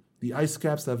season. The ice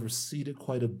caps have receded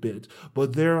quite a bit,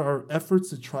 but there are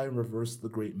efforts to try and reverse the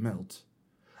great melt.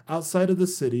 Outside of the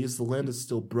cities, the land is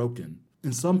still broken.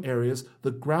 In some areas,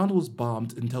 the ground was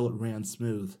bombed until it ran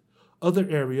smooth. Other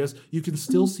areas, you can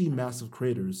still see massive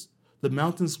craters. The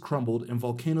mountains crumbled and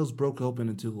volcanoes broke open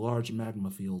into large magma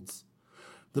fields.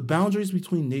 The boundaries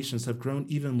between nations have grown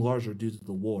even larger due to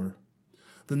the war.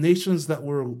 The nations that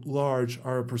were large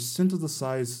are a percent of the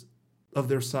size of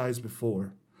their size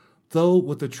before. Though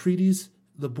with the treaties,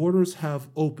 the borders have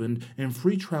opened and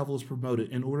free travel is promoted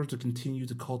in order to continue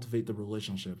to cultivate the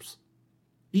relationships.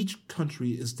 Each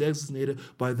country is designated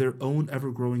by their own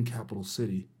ever-growing capital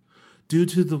city. Due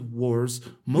to the wars,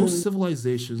 most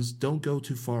civilizations don't go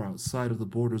too far outside of the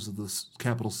borders of the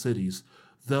capital cities,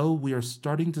 though we are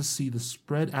starting to see the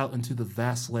spread out into the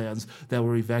vast lands that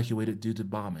were evacuated due to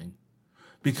bombing.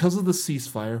 Because of the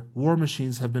ceasefire, war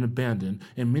machines have been abandoned,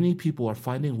 and many people are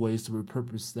finding ways to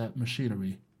repurpose that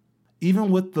machinery.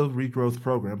 Even with the regrowth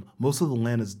program, most of the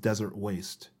land is desert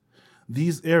waste.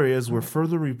 These areas were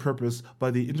further repurposed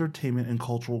by the entertainment and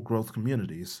cultural growth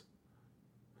communities.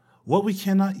 What we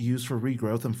cannot use for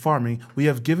regrowth and farming, we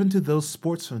have given to those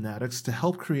sports fanatics to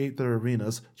help create their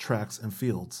arenas, tracks, and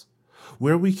fields.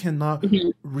 Where we cannot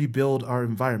rebuild our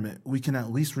environment, we can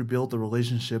at least rebuild the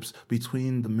relationships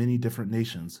between the many different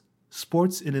nations.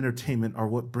 Sports and entertainment are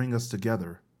what bring us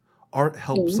together. Art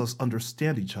helps us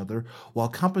understand each other, while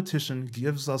competition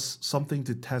gives us something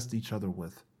to test each other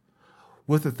with.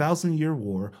 With the 1,000-Year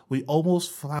War, we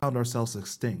almost found ourselves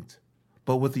extinct.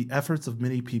 But with the efforts of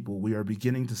many people, we are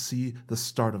beginning to see the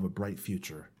start of a bright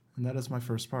future. And that is my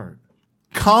first part.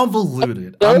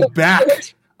 Convoluted. I'm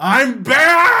back. I'm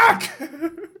back!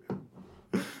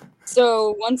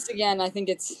 So, once again, I think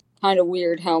it's kind of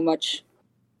weird how much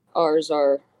ours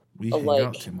are we alike. Hang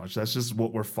out too much. That's just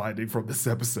what we're finding from this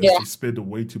episode. Yeah. We spend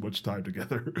way too much time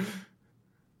together.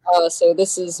 So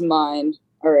this is mine.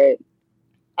 All right.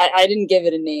 I didn't give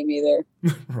it a name either.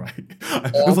 Right.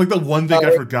 It was like the one thing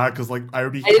I forgot because like I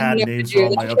already had names for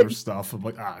all my other stuff. I'm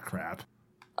like, crap.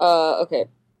 Okay.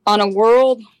 On a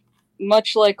world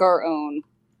much like our own,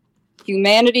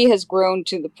 humanity has grown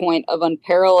to the point of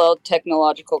unparalleled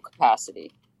technological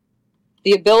capacity.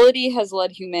 The ability has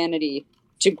led humanity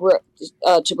to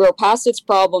grow past its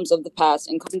problems of the past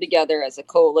and come together as a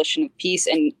coalition of peace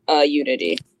and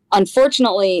unity.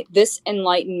 Unfortunately, this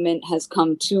enlightenment has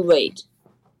come too late,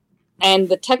 and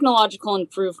the technological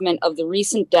improvement of the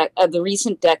recent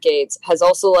decades has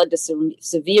also led to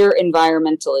severe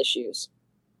environmental issues.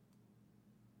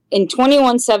 In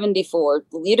 2174,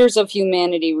 the leaders of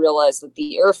humanity realized that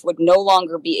the Earth would no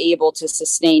longer be able to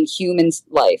sustain human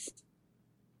life.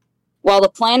 While the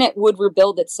planet would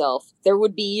rebuild itself, there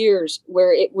would be years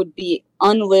where it would be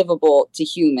unlivable to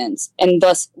humans, and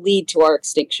thus lead to our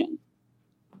extinction.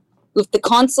 With the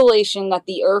consolation that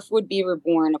the Earth would be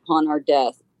reborn upon our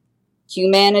death,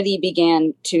 humanity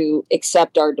began to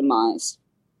accept our demise.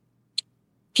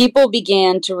 People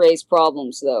began to raise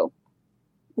problems, though.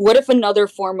 What if another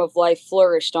form of life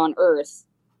flourished on Earth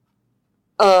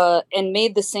and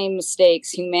made the same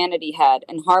mistakes humanity had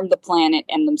and harmed the planet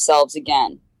and themselves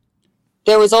again?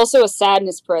 There was also a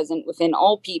sadness present within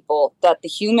all people that the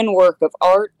human work of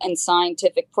art and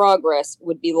scientific progress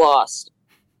would be lost.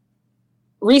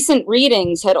 Recent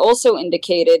readings had also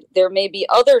indicated there may be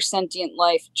other sentient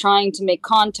life trying to make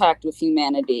contact with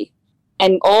humanity,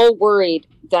 and all worried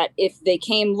that if they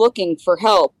came looking for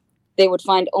help, they would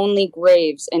find only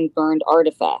graves and burned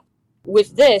artifacts.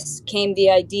 With this came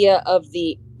the idea of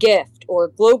the GIFT, or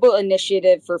Global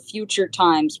Initiative for Future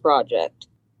Times project.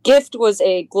 GIFT was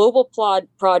a global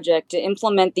project to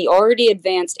implement the already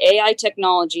advanced AI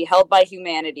technology held by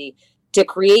humanity to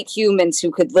create humans who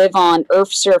could live on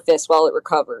Earth's surface while it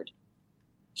recovered.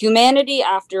 Humanity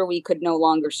after we could no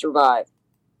longer survive.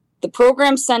 The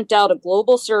program sent out a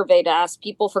global survey to ask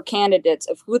people for candidates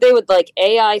of who they would like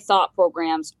AI thought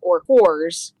programs, or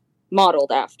cores,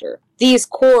 modeled after. These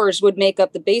cores would make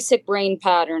up the basic brain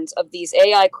patterns of these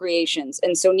AI creations,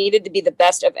 and so needed to be the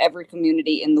best of every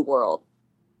community in the world.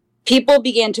 People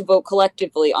began to vote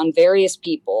collectively on various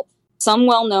people, some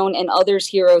well-known and others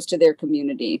heroes to their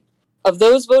community. Of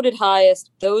those voted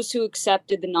highest, those who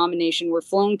accepted the nomination were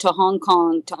flown to Hong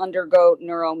Kong to undergo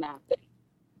neuromapping.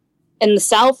 In the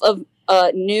south of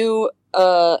the new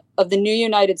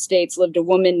United States lived a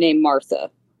woman named Martha.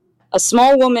 A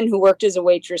small woman who worked as a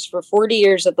waitress for 40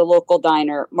 years at the local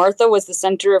diner, Martha was the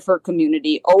center of her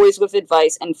community, always with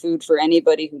advice and food for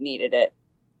anybody who needed it.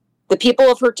 The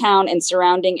people of her town and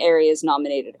surrounding areas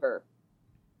nominated her.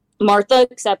 Martha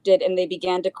accepted, and they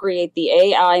began to create the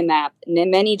AI map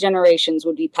many generations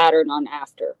would be patterned on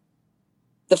after.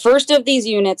 The first of these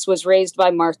units was raised by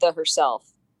Martha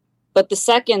herself, but the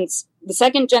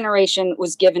second generation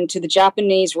was given to the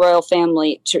Japanese royal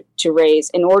family to raise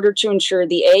in order to ensure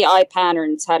the AI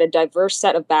patterns had a diverse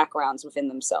set of backgrounds within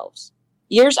themselves.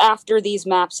 Years after these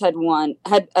maps had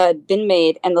been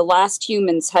made and the last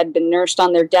humans had been nursed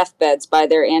on their deathbeds by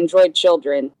their android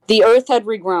children, the Earth had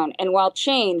regrown, and while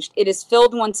changed, it is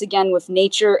filled once again with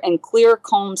nature and clear,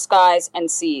 calm skies and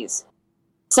seas.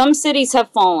 Some cities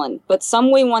have fallen, but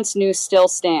some we once knew still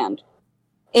stand.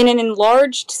 In an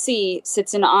enlarged sea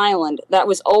sits an island that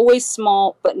was always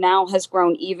small but now has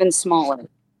grown even smaller.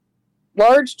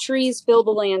 Large trees fill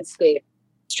the landscape,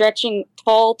 stretching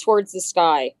tall towards the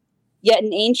sky. Yet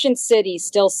an ancient city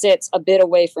still sits a bit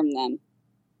away from them.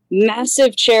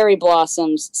 Massive cherry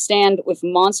blossoms stand with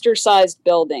monster-sized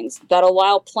buildings that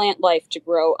allow plant life to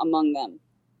grow among them.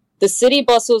 The city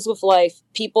bustles with life,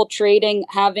 people trading,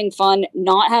 having fun,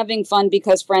 not having fun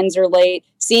because friends are late,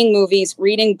 seeing movies,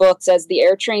 reading books as the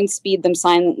air trains speed them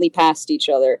silently past each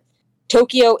other.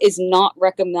 Tokyo is not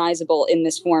recognizable in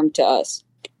this form to us,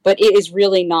 but it is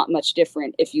really not much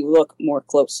different if you look more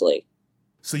closely.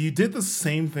 So you did the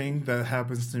same thing that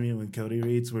happens to me when Cody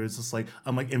reads, where it's just like,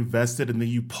 I'm like invested and then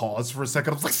you pause for a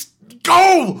second. I was like,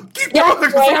 go! Keep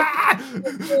going! Right. I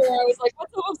was like,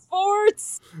 what's up with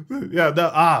sports? Yeah,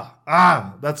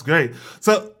 no, that's great.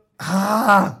 So,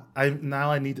 I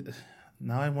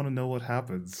want to know what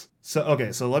happens. So,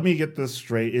 okay, so let me get this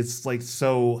straight. It's like,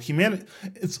 so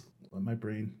let my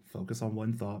brain focus on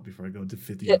one thought before I go to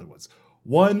 50 other ones.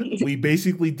 One, we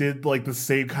basically did like the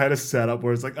same kind of setup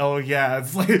where it's like, oh yeah,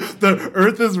 it's like the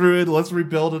Earth is ruined, let's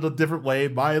rebuild it a different way.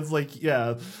 Mine's like,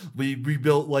 yeah, we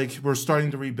rebuilt, like we're starting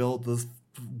to rebuild this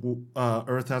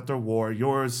Earth after war.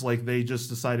 Yours, like they just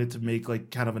decided to make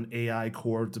like kind of an AI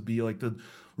core to be like the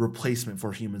replacement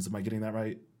for humans. Am I getting that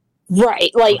right? Right.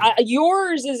 Like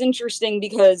yours is interesting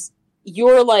because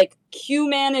you're like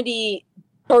humanity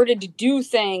started to do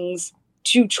things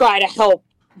to try to help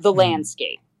the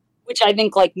landscape, which I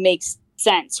think like makes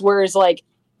sense. Whereas like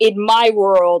in my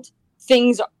world,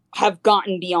 things have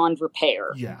gotten beyond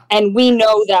repair. Yeah. And we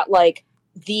know that like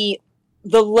the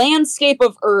landscape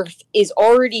of Earth is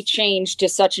already changed to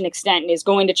such an extent and is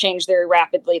going to change very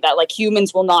rapidly that like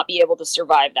humans will not be able to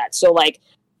survive that. So like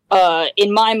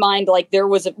in my mind, like there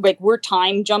was we're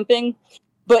time jumping,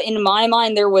 but in my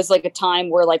mind there was like a time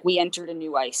where like we entered a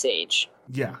new ice age.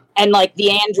 Yeah. And like the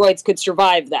androids could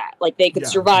survive that. Like they could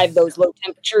survive those low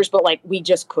temperatures, but like we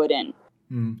just couldn't.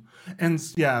 And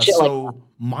yeah, shit, so like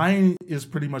mine is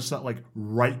pretty much that like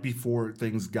right before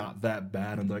things got that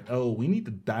bad and like, oh, we need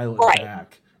to dial it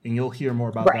back. And you'll hear more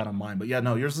about that on mine. But yeah,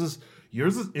 no, yours is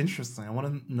interesting. I want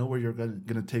to know where you're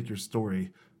gonna take your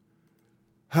story.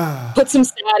 Put some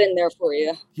sad in there for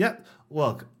you. Yeah,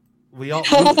 look,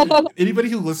 anybody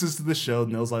who listens to the show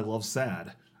knows I love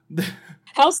sad.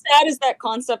 How sad is that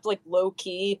concept, like low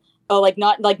key?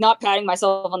 Not patting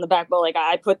myself on the back, but like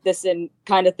I put this in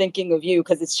kind of thinking of you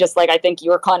because it's just like I think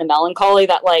you're kind of melancholy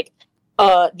that like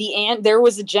there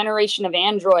was a generation of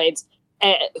androids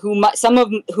some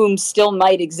of whom still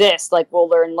might exist, like we'll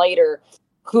learn later,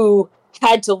 who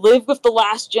had to live with the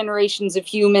last generations of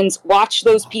humans, watch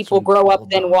those people grow up,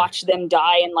 then watch them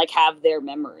die and like have their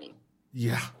memory.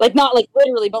 Yeah. Like not like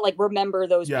literally, but like remember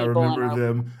those people. Yeah, remember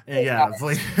them. And yeah, it's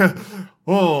like,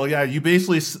 oh yeah, you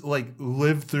basically like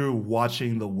live through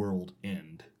watching the world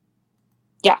end.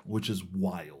 Yeah. Which is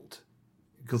wild.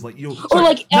 Because like you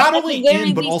not only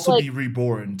end but also like, be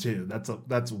reborn too. That's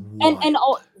wild. And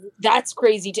that's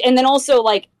crazy too. And then also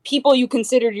like people you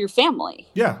considered your family.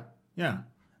 Yeah. Yeah.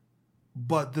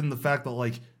 But then the fact that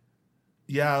like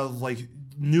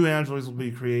new androids will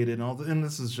be created and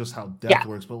this is just how death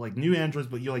works, but like new androids,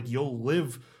 but you'll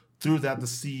live through that to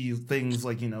see things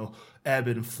like, ebb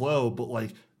and flow, but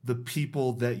like the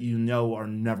people that you know are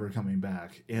never coming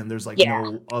back, and there's like Yeah.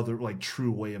 no other like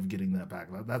true way of getting that back.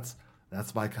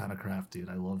 That's my kind of craft, dude.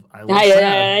 I love I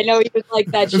sad. know you would like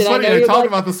that shit. It's I funny. know I you talk like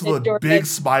about this with a Jordan. big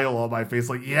smile on my face,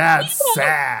 like, yeah, it's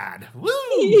sad. Woo!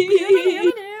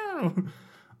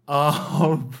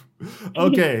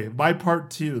 Okay, my part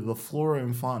 2, the flora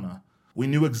and fauna. We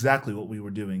knew exactly what we were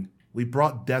doing. We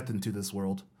brought death into this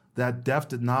world. That death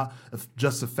did not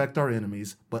just affect our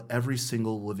enemies, but every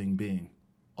single living being.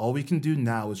 All we can do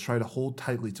now is try to hold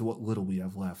tightly to what little we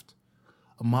have left.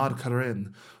 Ahmad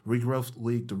Karim, Regrowth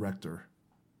League Director.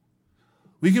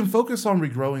 We can focus on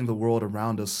regrowing the world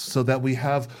around us so that we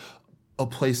have a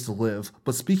place to live,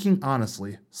 but speaking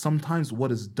honestly, sometimes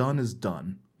what is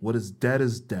done, what is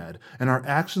dead, and our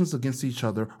actions against each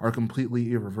other are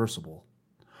completely irreversible.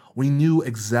 We knew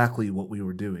exactly what we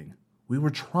were doing. We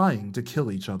were trying to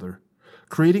kill each other,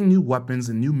 creating new weapons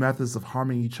and new methods of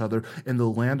harming each other in the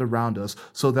land around us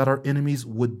so that our enemies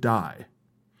would die.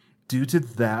 Due to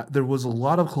that, there was a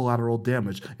lot of collateral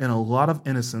damage and a lot of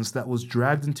innocence that was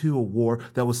dragged into a war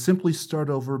that was simply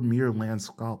started over mere land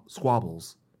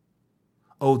squabbles.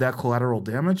 Oh, that collateral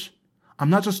damage? I'm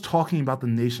not just talking about the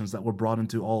nations that were brought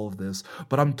into all of this,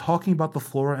 but I'm talking about the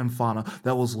flora and fauna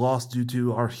that was lost due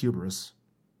to our hubris.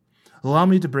 Allow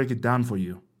me to break it down for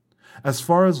you. As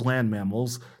far as land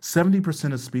mammals,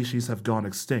 70% of species have gone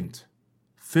extinct.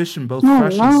 Fish in both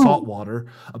fresh and salt water,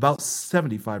 about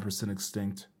 75%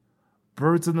 extinct.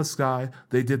 Birds in the sky,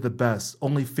 they did the best,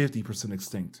 only 50%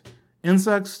 extinct.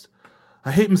 Insects,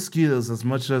 I hate mosquitoes as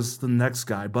much as the next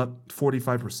guy, but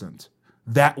 45%.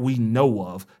 That we know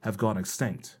of have gone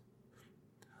extinct.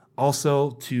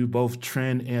 Also, to both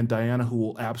Trin and Diana, who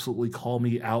will absolutely call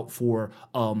me out for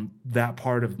that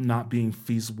part of not being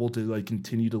feasible to like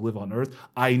continue to live on Earth.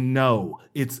 I know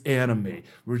it's anime.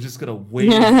 We're just gonna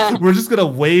wave. We're just gonna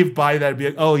wave by that and be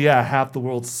like, oh yeah, half the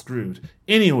world's screwed.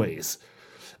 Anyways,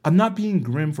 I'm not being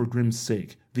grim for grim's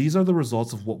sake. These are the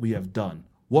results of what we have done.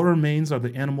 What remains are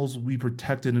the animals we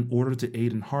protected in order to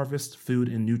aid in harvest, food,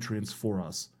 and nutrients for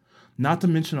us. Not to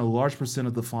mention a large percent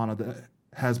of the fauna that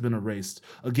has been erased.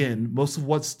 Again, most of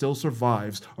what still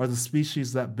survives are the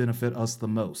species that benefit us the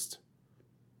most.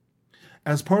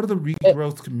 As part of the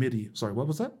regrowth committee, sorry, what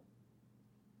was that?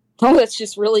 Oh, that's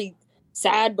just really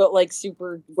sad, but like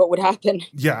super what would happen.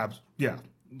 Yeah.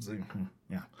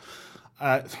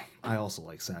 I also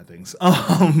like sad things.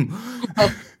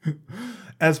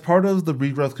 As part of the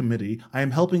regrowth committee, I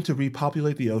am helping to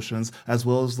repopulate the oceans as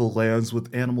well as the lands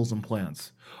with animals and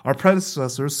plants. Our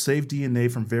predecessors saved DNA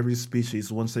from various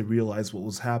species once they realized what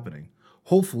was happening.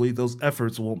 Hopefully, those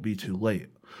efforts won't be too late.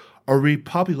 Our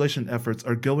repopulation efforts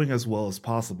are going as well as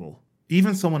possible.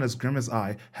 Even someone as grim as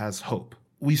I has hope.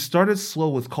 We started slow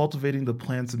with cultivating the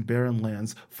plants in barren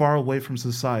lands far away from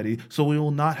society so we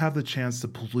will not have the chance to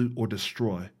pollute or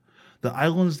destroy. The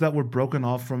islands that were broken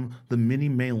off from the many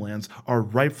mainlands are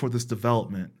ripe for this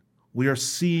development. We are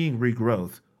seeing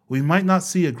regrowth. We might not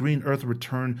see a green earth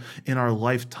return in our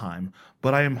lifetime,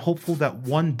 but I am hopeful that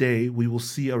one day we will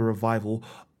see a revival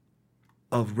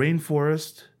of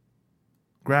rainforest,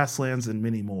 grasslands, and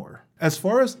many more. As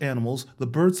far as animals, the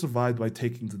birds survived by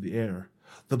taking to the air.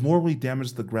 The more we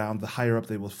damaged the ground, the higher up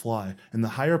they would fly, and the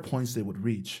higher points they would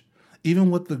reach.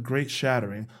 Even with the great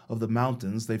shattering of the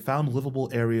mountains, they found livable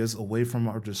areas away from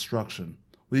our destruction.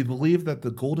 We believe that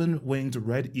the golden-winged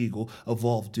red eagle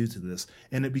evolved due to this,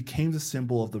 and it became the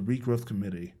symbol of the regrowth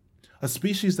committee. A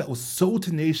species that was so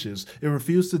tenacious, it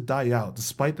refused to die out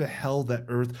despite the hell that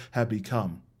Earth had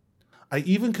become. I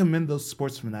even commend those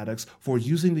sports fanatics for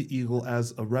using the eagle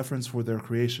as a reference for their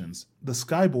creations. The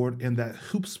skyboard and that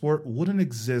hoop sport wouldn't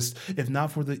exist if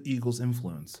not for the eagle's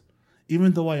influence.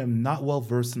 Even though I am not well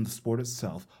versed in the sport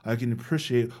itself, I can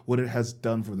appreciate what it has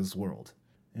done for this world.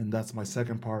 And that's my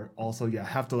second part. Also, I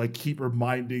have to keep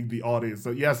reminding the audience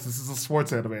that yes, this is a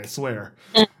sports anime, I swear.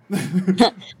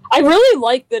 I really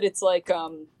like that it's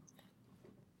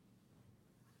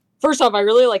first off, I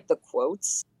really like the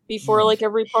quotes before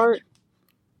every part.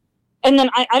 And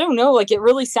then I don't know, it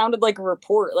really sounded like a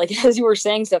report. As you were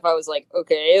saying stuff, I was like,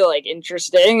 okay,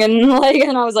 interesting, and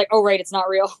and I was like, oh right, it's not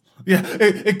real. Yeah,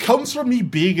 it comes from me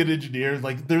being an engineer.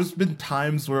 There's been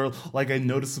times where I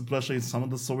notice, especially in some of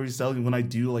the storytelling, when I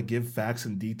do give facts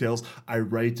and details, I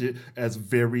write it as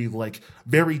very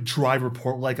very dry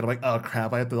report and I'm like, oh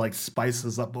crap, I have to spice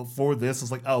this up. Before this,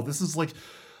 it's oh, this is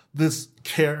this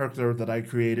character that I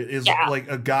created is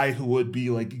a guy who would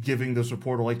be giving this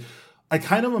report, or I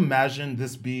kind of imagine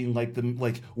this being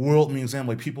the World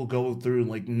Museum, people go through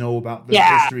and know about their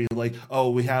history.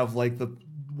 Oh, we have the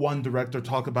one director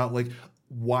talk about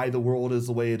why the world is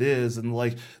the way it is, and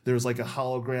like there's like a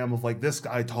hologram of like this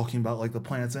guy talking about like the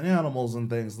plants and animals and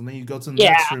things, and then you go to the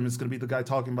next room, it's going to be the guy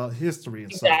talking about history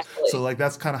and stuff. So like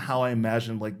that's kind of how I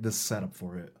imagined like this setup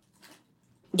for it.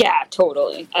 Yeah,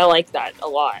 totally. I like that a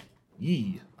lot.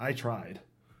 I tried.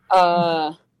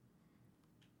 All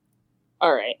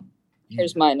right.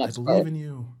 Here's my next I believe in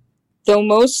you. Though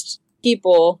most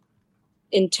people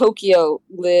in Tokyo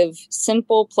live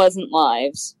simple, pleasant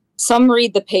lives, some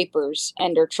read the papers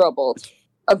and are troubled.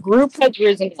 A group has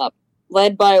risen up,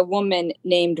 led by a woman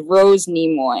named Rose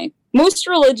Nimoy. Most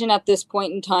religion at this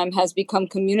point in time has become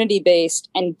community-based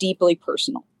and deeply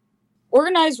personal.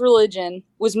 Organized religion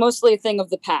was mostly a thing of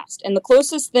the past, and the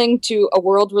closest thing to a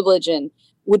world religion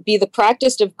would be the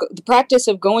practice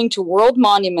of going to world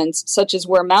monuments such as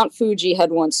where Mount Fuji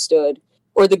had once stood,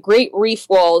 or the Great Reef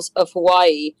Walls of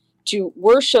Hawaii, to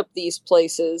worship these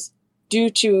places due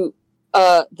to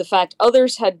the fact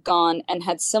others had gone and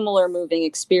had similar moving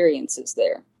experiences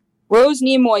there. Rose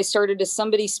Nimoy started as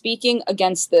somebody speaking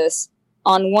against this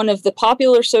on one of the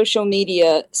popular social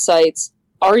media sites,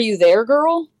 Are You There,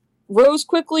 Girl? Rose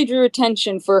quickly drew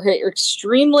attention for her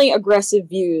extremely aggressive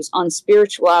views on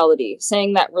spirituality,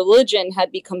 saying that religion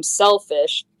had become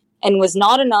selfish and was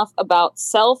not enough about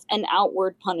self and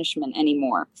outward punishment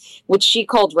anymore, which she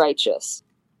called righteous.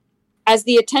 As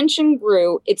the attention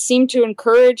grew, it seemed to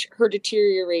encourage her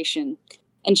deterioration,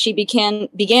 and she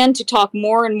began to talk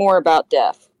more and more about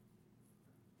death.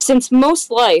 Since all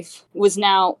life was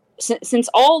now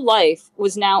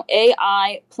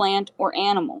AI, plant, or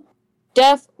animal,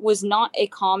 death was not a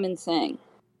common thing.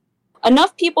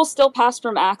 Enough people still passed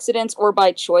from accidents or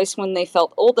by choice when they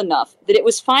felt old enough that it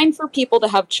was fine for people to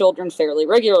have children fairly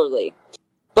regularly.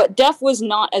 But death was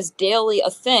not as daily a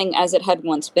thing as it had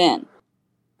once been.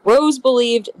 Rose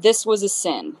believed this was a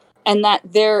sin, and that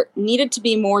there needed to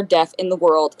be more death in the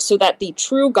world so that the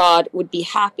true God would be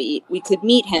happy we could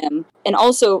meet him, and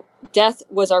also death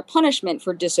was our punishment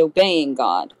for disobeying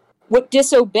God. What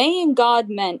disobeying God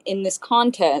meant in this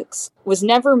context was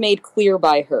never made clear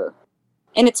by her.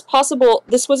 And it's possible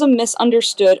this was a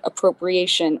misunderstood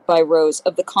appropriation by Rose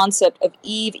of the concept of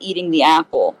Eve eating the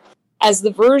apple, as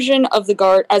this version of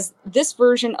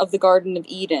the Garden of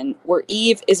Eden, where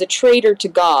Eve is a traitor to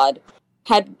God,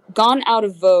 had gone out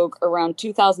of vogue around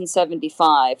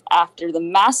 2075 after the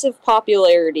massive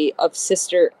popularity of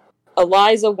Sister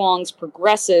Eliza Wong's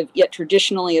progressive yet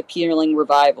traditionally appealing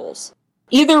revivals.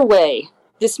 Either way,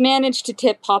 this managed to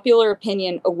tip popular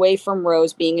opinion away from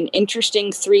Rose being an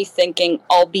interesting, free-thinking,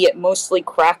 albeit mostly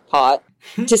crackpot,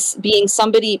 to being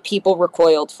somebody people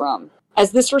recoiled from.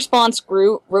 As this response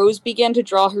grew, Rose began to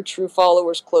draw her true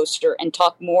followers closer and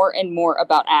talk more and more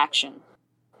about action.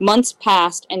 Months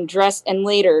passed, and dressed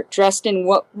in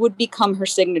what would become her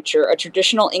signature, a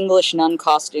traditional English nun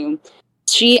costume,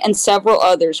 she and several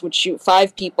others would shoot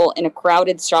 5 people in a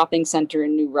crowded shopping center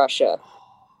in New Russia,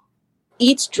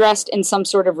 each dressed in some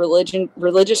sort of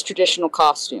religious traditional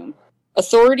costume.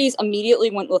 Authorities immediately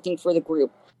went looking for the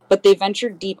group, but they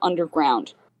ventured deep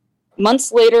underground.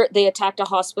 Months later, they attacked a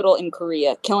hospital in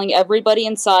Korea, killing everybody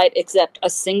inside except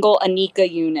a single Anika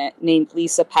unit named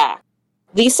Lisa Pak.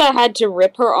 Lisa had to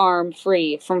rip her arm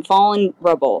free from fallen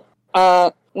rubble.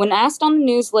 When asked on the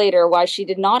news later why she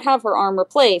did not have her arm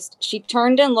replaced, she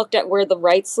turned and looked at where the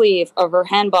right sleeve of her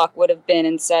hanbok would have been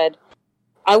and said,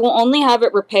 "I will only have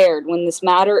it repaired when this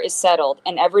matter is settled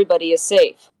and everybody is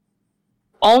safe.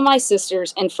 All my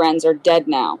sisters and friends are dead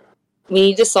now. We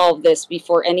need to solve this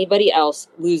before anybody else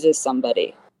loses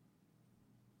somebody."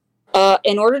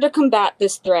 In order to combat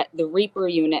this threat, the Reaper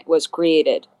unit was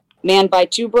created, manned by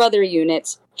 2 brother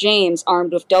units, James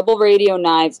armed with double radio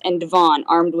knives and Devon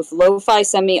armed with lo-fi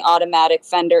semi-automatic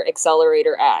Fender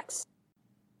accelerator axe.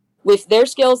 With their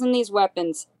skills in these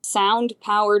weapons,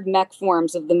 sound-powered mech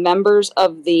forms of the members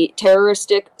of the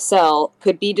terroristic cell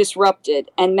could be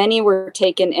disrupted, and many were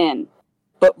taken in.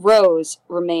 But Rose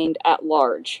remained at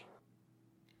large.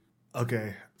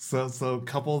 Okay, so a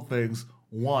couple of things.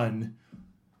 One,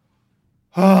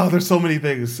 there's so many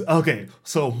things. Okay,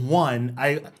 so one,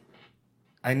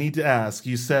 I need to ask,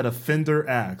 you said a Fender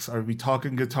axe. Are we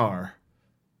talking guitar?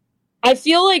 I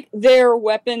feel like their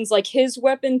weapons, like his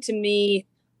weapon to me,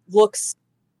 looks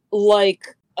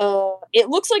like a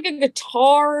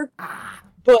guitar,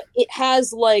 but it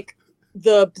has like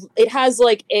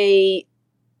a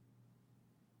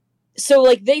so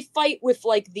like they fight with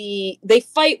the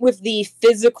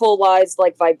physicalized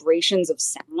like vibrations of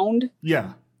sound.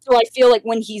 Yeah. So I feel like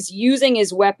when he's using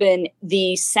his weapon,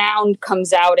 the sound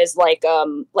comes out as like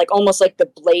almost like the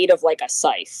blade of like a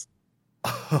scythe.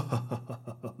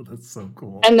 That's so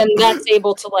cool. And then that's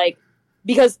able to like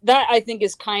because that I think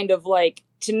is kind of like,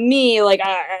 to me, like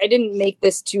I didn't make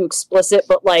this too explicit,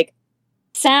 but like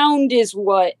sound is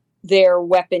what their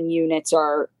weapon units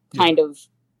are kind of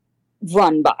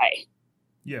run by.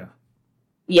 Yeah.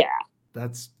 Yeah.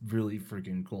 That's really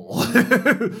freaking cool.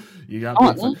 You got me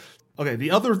excited. Okay,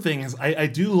 the other thing is I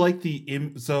do like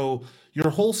so your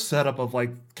whole setup of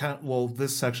like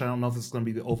this section, I don't know if it's going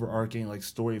to be the overarching like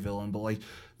story villain, but like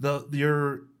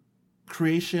your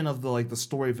creation of the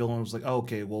story villain was like, oh,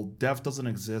 okay, well, death doesn't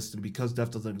exist, and because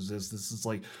death doesn't exist, this is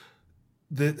like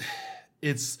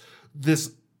it's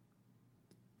this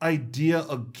idea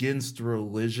against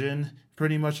religion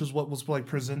pretty much is what was like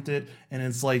presented, and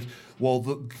it's like,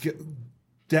 well,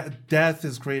 death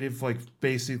is created like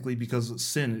basically because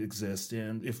sin exists,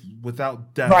 and if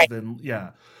without death, then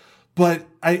yeah. But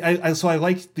so I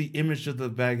like the image of the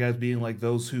bad guys being like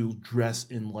those who dress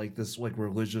in like this like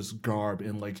religious garb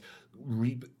and like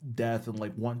reap death and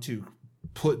like want to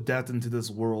put death into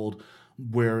this world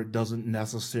where it doesn't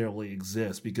necessarily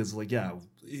exist, because like, yeah,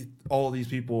 all these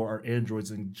people are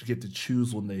androids and get to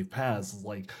choose when they pass.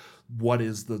 Like, what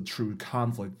is the true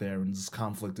conflict there? And this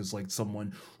conflict is like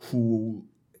someone who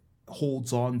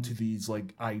holds on to these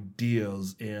like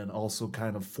ideas and also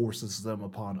kind of forces them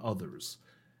upon others,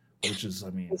 which is,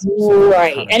 I mean,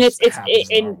 right. And it's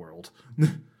in our world.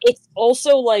 It's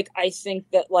also like, I think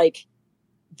that like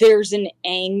there's an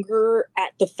anger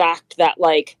at the fact that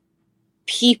like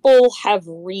people have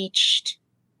reached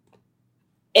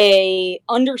a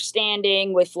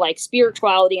understanding with like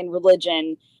spirituality and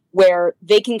religion where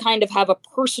they can kind of have a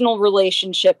personal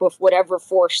relationship with whatever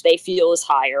force they feel is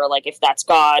higher, like if that's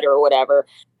God or whatever.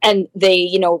 And they,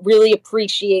 you know, really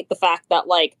appreciate the fact that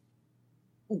like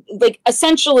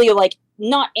essentially like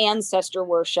not ancestor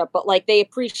worship, but like they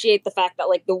appreciate the fact that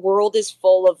like the world is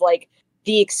full of like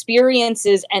the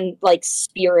experiences and like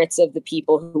spirits of the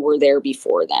people who were there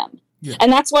before them. Yeah.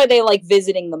 And that's why they like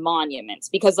visiting the monuments,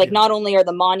 because like not only are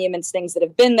the monuments things that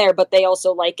have been there, but they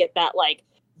also like it that like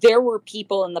there were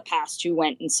people in the past who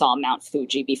went and saw Mount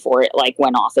Fuji before it like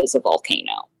went off as a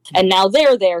volcano. And now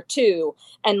they're there too.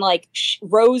 And like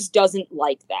Rose doesn't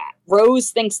like that.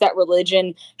 Rose thinks that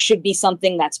religion should be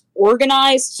something that's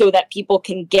organized so that people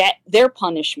can get their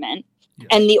punishment. Yes.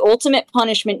 And the ultimate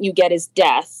punishment you get is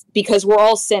death, because we're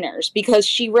all sinners. Because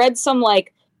she read some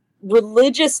like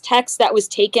religious text that was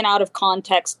taken out of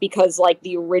context because like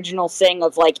the original thing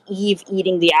of like Eve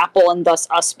eating the apple and thus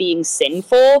us being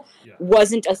sinful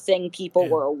wasn't a thing people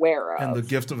were aware of. And the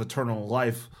gift of eternal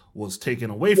life was taken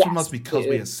away from us because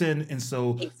we had sinned. And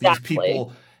so these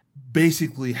people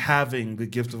basically having the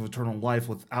gift of eternal life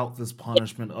without this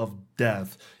punishment of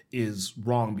death is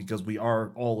wrong, because we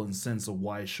are all in sin. So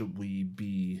why should we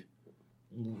be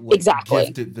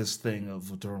gifted this thing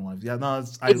of eternal life? Yeah, no,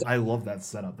 I love that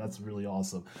setup. That's really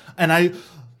awesome. And I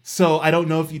don't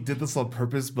know if you did this on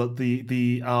purpose, but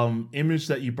the image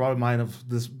that you brought in mind of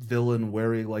this villain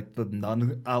wearing like the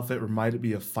nun outfit reminded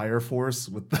me of Fire Force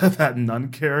with that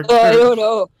nun character. I don't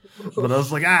know. But I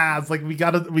was like, it's like we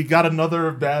got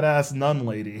another badass nun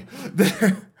lady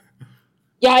there.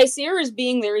 Yeah, I see her as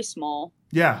being very small.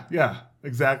 Yeah,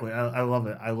 exactly. I love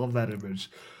it. I love that image.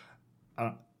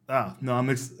 No, I'm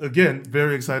again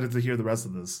very excited to hear the rest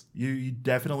of this. You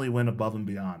definitely went above and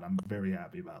beyond. I'm very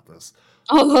happy about this.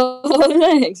 Oh,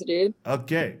 thanks, dude.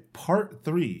 Okay, part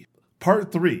 3.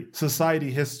 Part 3,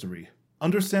 Society History.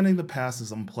 Understanding the past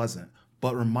is unpleasant,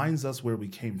 but reminds us where we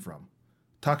came from.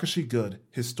 Takashi Good,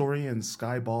 historian and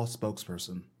Skyball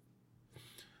spokesperson.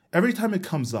 Every time it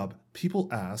comes up, people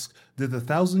ask, did the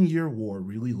 1,000-Year War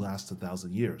really last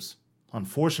 1,000 years?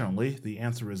 Unfortunately, the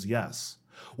answer is yes.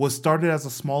 What started as a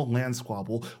small land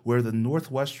squabble where the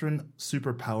Northwestern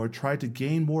superpower tried to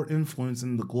gain more influence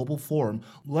in the global forum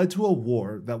led to a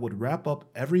war that would wrap up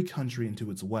every country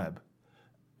into its web.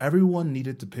 Everyone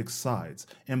needed to pick sides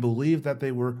and believe that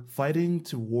they were fighting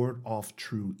to ward off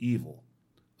true evil.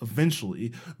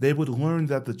 Eventually, they would learn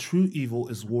that the true evil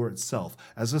is war itself,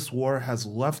 as this war has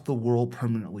left the world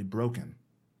permanently broken.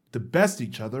 To best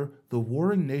each other, the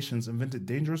warring nations invented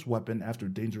dangerous weapon after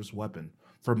dangerous weapon,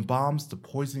 from bombs to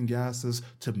poison gases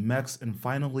to mechs and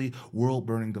finally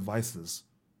world-burning devices.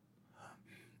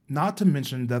 Not to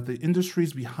mention that the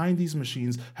industries behind these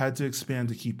machines had to expand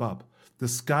to keep up. The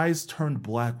skies turned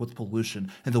black with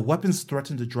pollution, and the weapons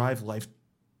threatened to drive life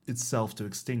itself to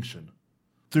extinction.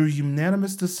 Through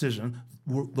unanimous decision,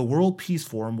 the World Peace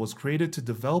Forum was created to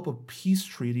develop a peace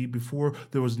treaty before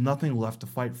there was nothing left to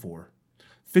fight for.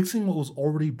 Fixing what was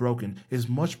already broken is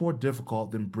much more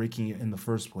difficult than breaking it in the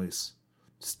first place.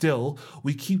 Still,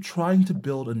 we keep trying to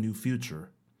build a new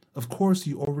future. Of course,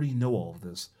 you already know all of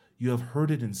this. You have heard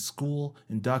it in school,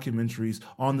 in documentaries,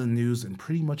 on the news, and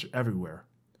pretty much everywhere.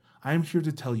 I am here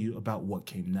to tell you about what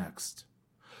came next.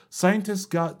 Scientists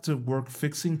got to work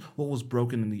fixing what was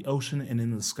broken in the ocean and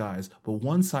in the skies, but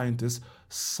one scientist,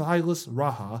 Silas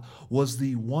Raha, was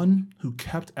the one who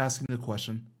kept asking the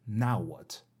question, now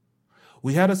what?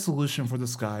 We had a solution for the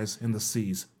skies and the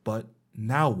seas, but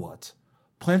now what?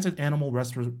 Plant and animal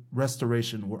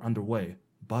restoration were underway,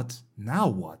 but now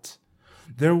what?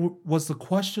 There was the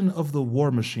question of the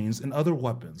war machines and other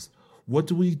weapons. What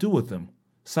do we do with them?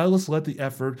 Silas led the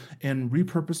effort and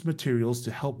repurposed materials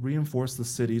to help reinforce the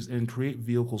cities and create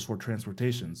vehicles for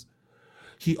transportations.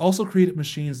 He also created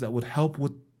machines that would help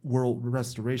with world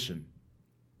restoration.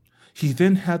 He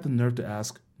then had the nerve to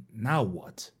ask, now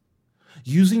what?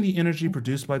 Using the energy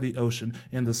produced by the ocean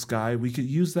and the sky, we could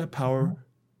use that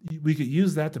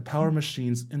to power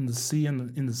machines in the sea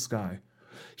and in the sky.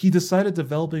 He decided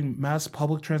developing mass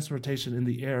public transportation in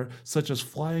the air, such as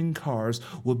flying cars,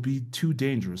 would be too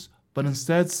dangerous. But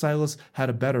instead, Silas had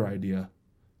a better idea.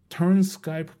 Turn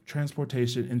sky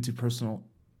transportation into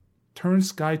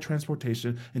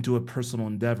a personal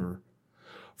endeavor.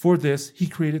 For this, he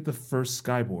created the first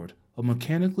skyboard, a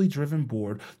mechanically driven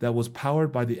board that was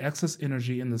powered by the excess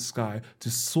energy in the sky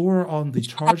to soar on the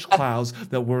charged clouds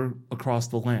that were across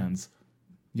the lands.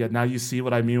 Yeah, now you see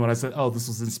what I mean when I said, oh, this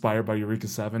was inspired by Eureka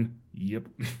 7? Yep.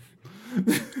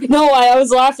 No, I was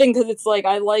laughing because it's like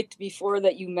I liked before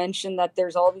that you mentioned that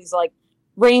there's all these like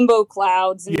rainbow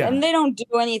clouds and they don't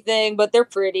do anything, but they're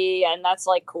pretty and that's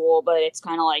like cool. But it's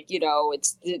kind of like,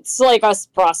 it's like us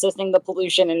processing the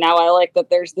pollution. And now I like that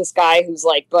there's this guy who's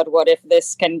like, but what if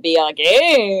this can be a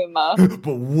game?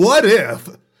 But what if?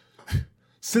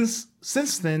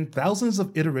 Since then, thousands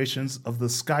of iterations of the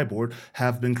skyboard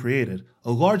have been created,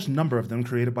 a large number of them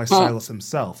created by Silas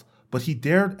himself. But he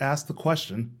dared ask the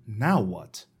question, now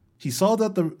what? He saw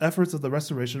that the efforts of the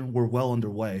restoration were well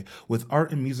underway, with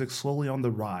art and music slowly on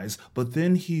the rise, but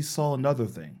then he saw another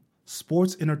thing.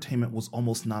 Sports entertainment was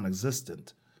almost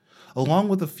non-existent. Along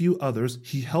with a few others,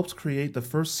 he helped create the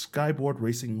first skyboard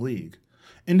racing league.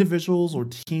 Individuals or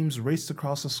teams raced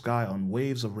across the sky on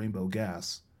waves of rainbow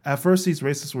gas. At first, these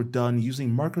races were done using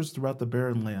markers throughout the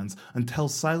barren lands until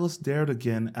Silas dared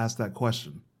again ask that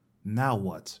question. Now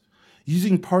what?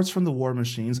 Using parts from the war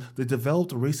machines, they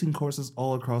developed racing courses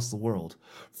all across the world.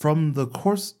 From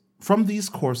these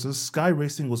courses, sky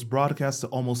racing was broadcast to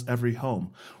almost every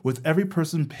home, with every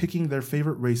person picking their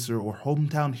favorite racer or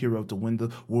hometown hero to win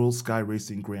the World Sky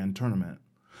Racing Grand Tournament.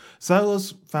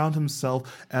 Silas found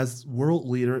himself as world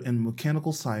leader in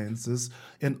mechanical sciences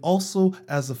and also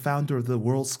as the founder of the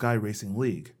World Sky Racing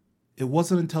League. It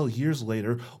wasn't until years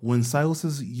later when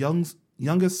Silas's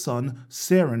youngest son,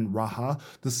 Saren Raha,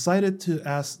 decided to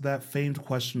ask that famed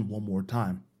question one more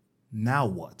time. Now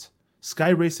what? Sky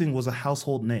racing was a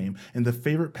household name and the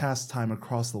favorite pastime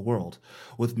across the world,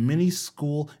 with many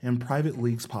school and private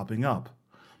leagues popping up.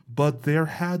 But there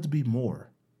had to be more.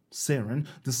 Saren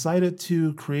decided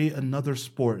to create another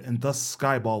sport, and thus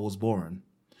Skyball was born.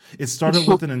 It started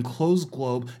with an enclosed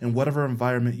globe in whatever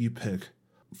environment you pick.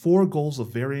 4 goals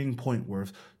of varying point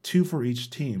worth, 2 for each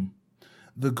team.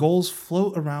 The goals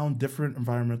float around different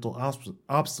environmental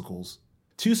obstacles.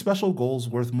 2 special goals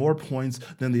worth more points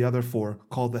than the other 4,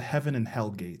 called the Heaven and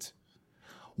Hell Gate.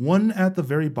 1 at the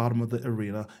very bottom of the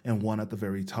arena and 1 at the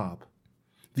very top.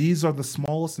 These are the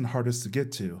smallest and hardest to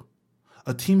get to.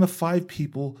 A team of 5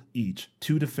 people each,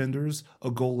 2 defenders,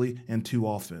 a goalie, and 2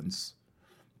 offense.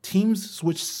 Teams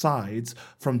switch sides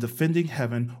from defending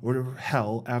heaven or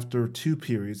hell after 2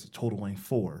 periods, totaling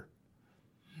 4.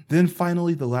 Then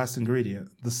finally the last ingredient,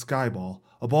 the sky ball,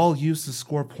 a ball used to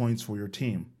score points for your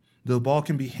team. The ball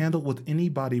can be handled with any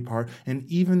body part and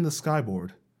even the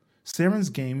skyboard. Saren's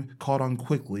game caught on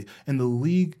quickly, and a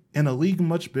league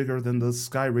much bigger than the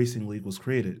Sky Racing League was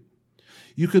created.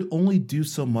 You could only do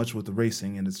so much with the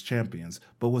racing and its champions,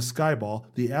 but with Skyball,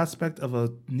 the aspect of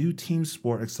a new team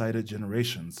sport excited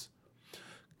generations.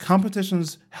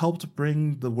 Competitions helped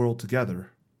bring the world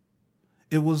together.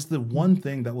 It was the one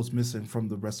thing that was missing from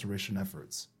the restoration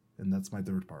efforts, and that's my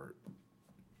third part.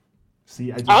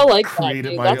 See, I like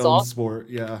created that, my that's own awesome. sport.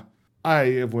 Yeah,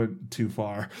 I went too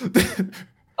far.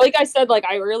 Like I said,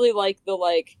 I really like the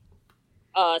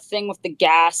thing with the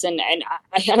gas, and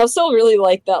I also really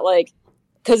like that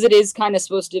because it is kind of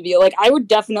supposed to be I would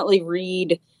definitely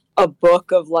read a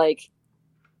book of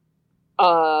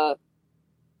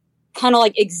kind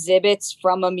of exhibits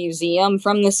from a museum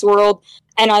from this world,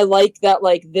 and I like that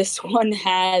this one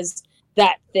has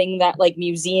that thing that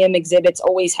museum exhibits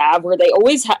always have, where they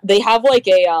always they have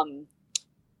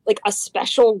a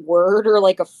special word or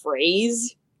a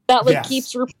phrase that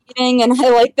keeps repeating reading, and I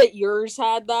like that yours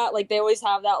had that. Like, they always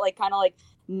have that, like, kind of like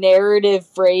narrative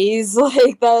phrase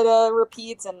like that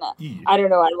repeats, and Yeah. I don't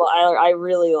know. I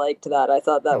really liked that. I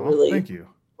thought that Oh, really thank you.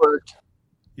 worked.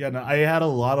 Yeah, no, I had a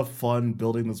lot of fun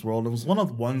building this world. It was one of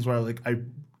the ones where I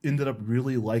ended up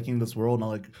really liking this world,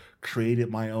 and I created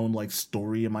my own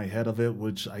story in my head of it,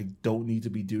 which I don't need to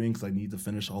be doing because I need to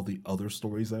finish all the other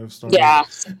stories that I've started. Yeah.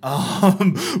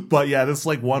 But yeah, this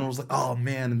one was like, oh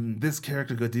man, this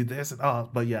character could do this,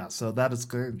 and but yeah, so that is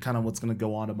kind of what's gonna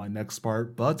go on in my next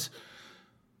part. But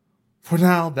for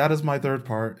now, that is my third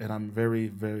part, and I'm very,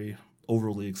 very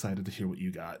overly excited to hear what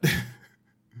you got.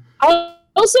 I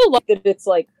also like that it's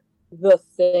like the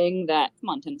thing that, come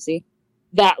on, Tennessee,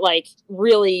 that like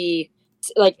really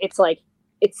like it's like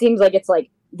it seems like it's like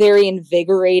very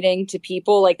invigorating to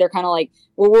people. Like they're kind of like,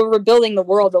 well, we're rebuilding the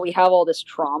world, but we have all this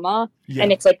trauma, Yeah.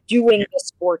 and it's like doing the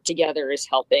sport together is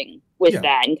helping with Yeah.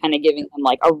 that and kind of giving them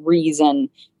like a reason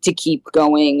to keep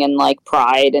going and like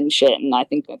pride and shit. And I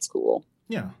think that's cool.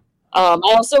 Yeah. I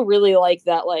also really like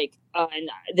that, like, and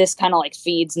this kind of like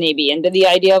feeds maybe into the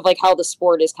idea of like how the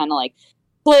sport is kind of like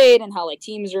played and how like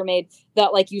teams are made.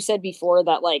 That, like you said before,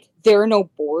 that like there are no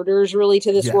borders really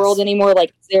to this Yes. world anymore.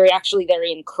 Like they're actually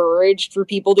very encouraged for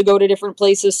people to go to different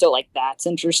places. So like that's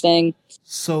interesting.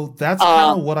 So that's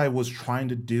kind of what I was trying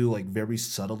to do, like very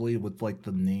subtly with like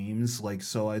the names. Like,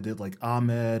 so I did like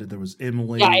Ahmed, there was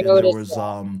Emily, Yeah, I and there noticed was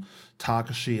that.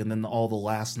 Takashi, and then all the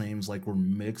last names like were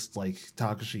mixed, like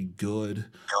Takashi Good.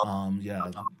 Yeah,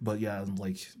 but yeah,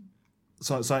 like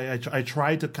so I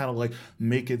tried to kind of like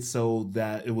make it so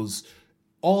that it was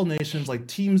all nations, like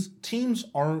teams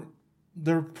aren't,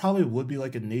 there probably would be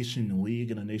like a nation league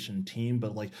and a nation team,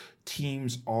 but like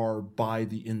teams are by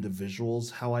the individuals,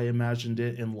 how I imagined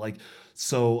it. And like,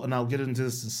 so, and I'll get into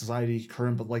this in Society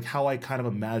Current, but like how I kind of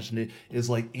imagined it is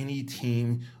like any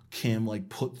team can like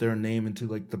put their name into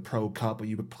like the pro cup, but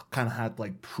you kind of had to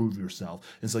like prove yourself.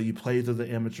 And so you play to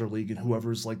the amateur league, and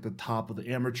whoever's like the top of the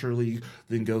amateur league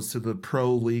then goes to the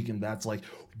pro league, and that's like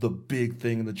the big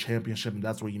thing in the championship, and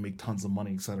that's where you make tons of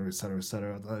money, et cetera, et cetera, et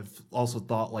cetera. I've also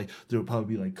thought like there would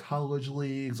probably be like college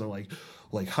leagues or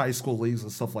like high school leagues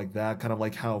and stuff like that, kind of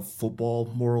like how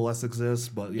football more or less exists.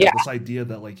 But yeah, Yeah. this idea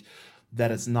that like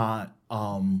that it's not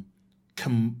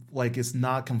it's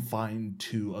not confined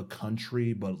to a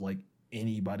country, but like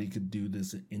anybody could do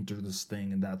this and enter this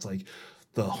thing, and that's like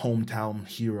the hometown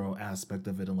hero aspect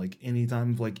of it. And like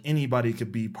anytime, like anybody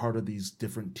could be part of these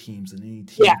different teams, and any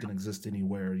team Yeah. can exist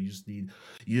anywhere. You just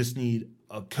need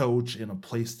a coach and a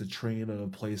place to train and a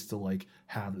place to like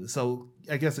have it. So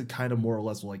I guess it kind of more or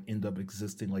less will like end up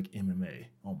existing like MMA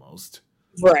almost.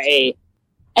 Right.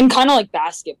 And kind of like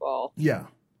basketball. Yeah,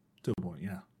 to a point.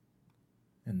 Yeah,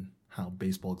 and how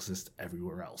baseball exists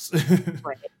everywhere else.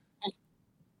 Right.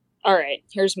 All right.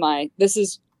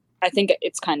 I think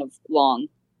it's kind of long.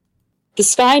 The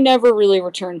sky never really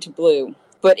returned to blue,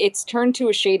 but it's turned to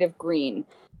a shade of green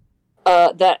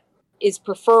that is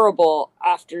preferable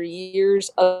after years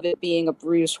of it being a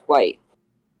bruised white.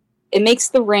 It makes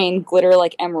the rain glitter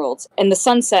like emeralds, and the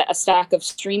sunset a stack of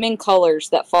streaming colors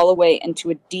that fall away into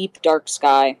a deep, dark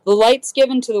sky. The lights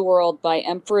given to the world by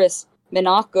Empress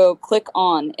Minako click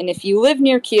on, and if you live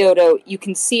near Kyoto, you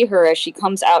can see her as she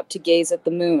comes out to gaze at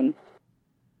the moon.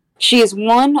 She is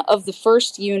one of the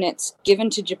first units given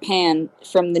to Japan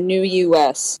from the new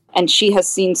US, and she has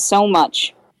seen so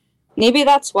much. Maybe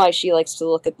that's why she likes to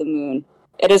look at the moon.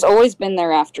 It has always been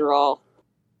there after all.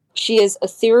 She is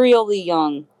ethereally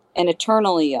young and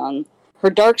eternally young, her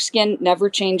dark skin never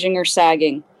changing or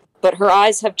sagging, but her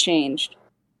eyes have changed.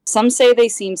 Some say they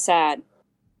seem sad.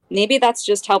 Maybe that's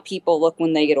just how people look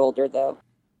when they get older, though.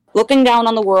 Looking down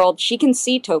on the world, she can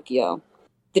see Tokyo.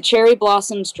 The cherry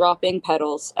blossoms dropping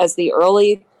petals as the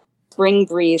early spring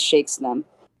breeze shakes them.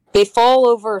 They fall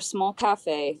over a small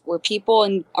cafe where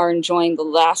people are enjoying the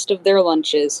last of their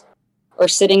lunches or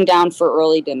sitting down for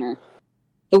early dinner.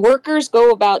 The workers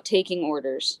go about taking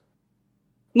orders.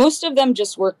 Most of them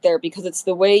just work there because it's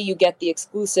the way you get the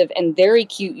exclusive and very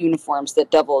cute uniforms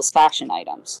that double as fashion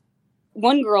items.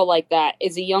 One girl like that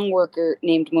is a young worker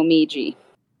named Momiji.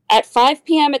 At 5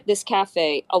 p.m. at this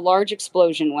cafe, a large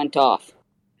explosion went off.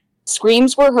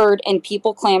 Screams were heard and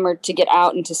people clamored to get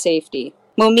out into safety.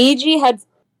 Momiji had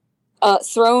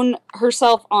thrown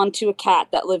herself onto a cat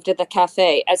that lived at the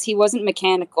cafe, as he wasn't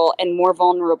mechanical and more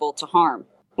vulnerable to harm.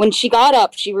 When she got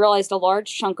up, she realized a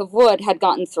large chunk of wood had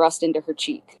gotten thrust into her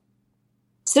cheek.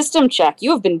 "System check,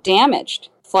 you have been damaged,"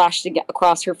 flashed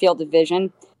across her field of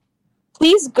vision.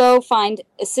 "Please go find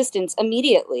assistance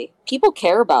immediately. People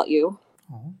care about you."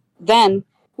 Then,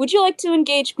 "Would you like to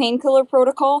engage painkiller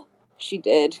protocol?" She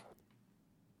did.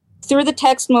 Through the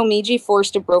text, Momiji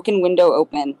forced a broken window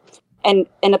open and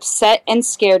upset and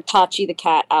scared Tachi the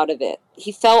cat out of it.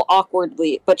 He fell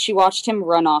awkwardly, but she watched him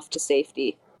run off to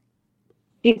safety.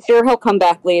 She's sure he'll come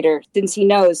back later, since he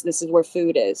knows this is where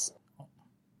food is.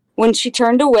 When she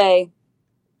turned away,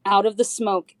 out of the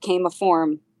smoke came a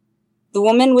form. The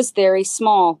woman was very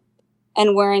small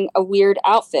and wearing a weird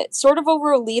outfit, sort of a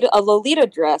Lolita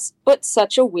dress, but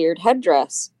such a weird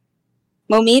headdress.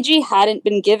 Momiji hadn't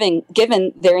been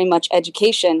given very much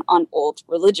education on old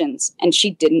religions, and she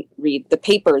didn't read the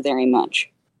paper very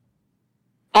much.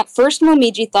 At first,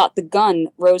 Momiji thought the gun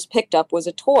Rose picked up was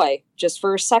a toy, just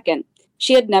for a second.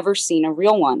 She had never seen a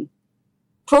real one.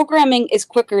 Programming is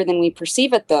quicker than we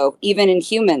perceive it, though, even in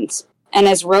humans, and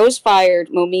as Rose fired,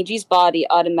 Momiji's body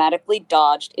automatically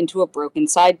dodged into a broken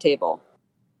side table.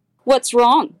 "What's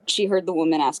wrong?" she heard the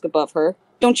woman ask above her.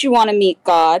 "Don't you want to meet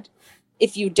God?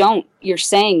 If you don't, you're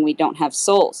saying we don't have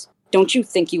souls. Don't you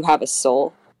think you have a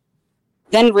soul?"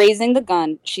 Then, raising the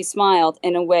gun, she smiled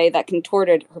in a way that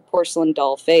contorted her porcelain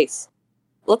doll face.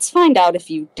 "Let's find out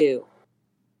if you do."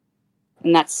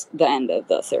 And that's the end of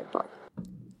the third part.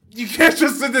 You can't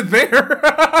just end it there.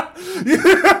 They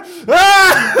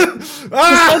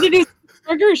started to do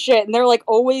trigger shit, and they're like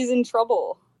always in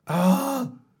trouble. I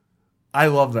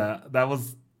love that. That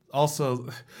was also,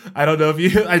 I don't know if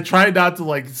you, I tried not to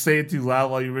like say it too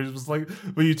loud while you were just like,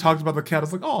 when you talked about the cat, I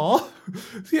was like, oh,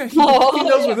 yeah, he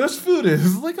knows where this food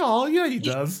is. Like, oh, yeah, he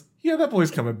does. Yeah, that boy's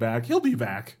coming back. He'll be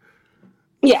back.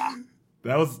 Yeah.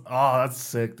 That's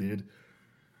sick, dude.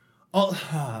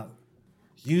 I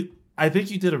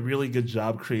think you did a really good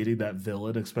job creating that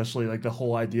villain, especially like the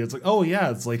whole idea. It's like, oh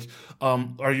yeah, it's like,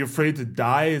 are you afraid to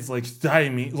die? It's like,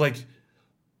 like,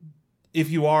 if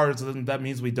you are, then that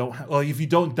means we don't have, well, if you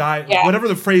don't die, whatever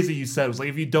the phrase that you said was like,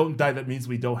 if you don't die, that means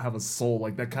we don't have a soul.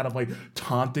 Like that kind of like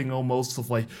taunting almost of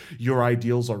like your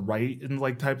ideals are right and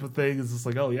like type of thing. It's just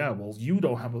like, oh yeah, well, you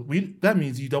don't have that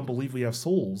means you don't believe we have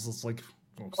souls. It's like,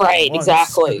 right,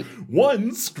 exactly.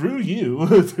 One, screw you.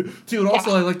 Two, and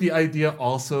also I like the idea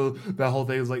also, that whole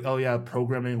thing is like, oh yeah,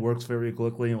 programming works very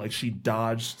quickly, and like she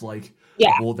dodged like,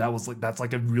 well, that's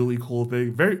like a really cool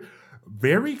thing. Very,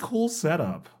 very cool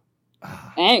setup.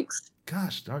 Thanks.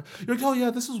 Gosh darn. You're like, oh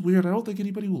yeah, this is weird. I don't think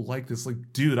anybody will like this.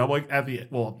 Like, dude, I'm like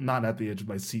not at the edge of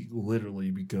my seat literally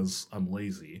because I'm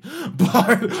lazy.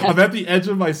 But I'm at the edge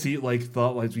of my seat like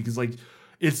thought-wise because like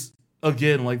it's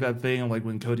again like that thing like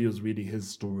when Cody was reading his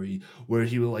story where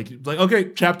he was like, okay,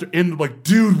 chapter end. I'm like,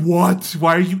 dude, what?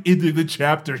 Why are you ending the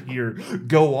chapter here?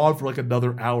 Go on for like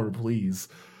another hour, please.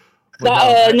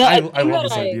 I love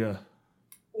this idea.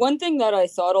 One thing that I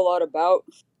thought a lot about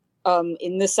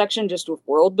in this section, just with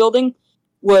world building,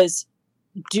 was,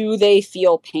 do they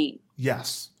feel pain?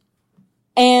 Yes.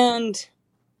 And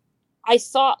I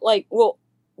thought, like, well,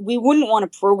 we wouldn't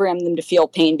want to program them to feel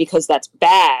pain because that's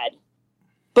bad.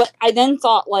 But I then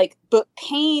thought, like, but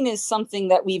pain is something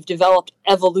that we've developed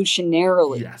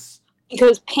evolutionarily. Yes.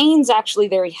 Because pain's actually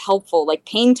very helpful. Like,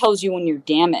 pain tells you when you're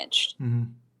damaged.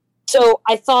 Mm-hmm. So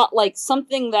I thought, like,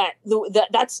 something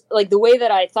that's, like, the way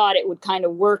that I thought it would kind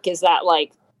of work is that,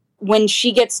 like, when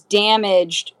she gets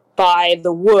damaged by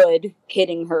the wood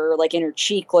hitting her, like in her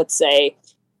cheek, let's say,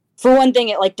 for one thing,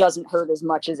 it like doesn't hurt as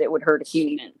much as it would hurt a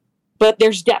human, but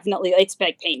there's definitely, it's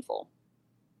like painful.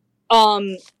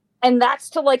 And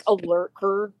that's to like alert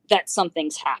her that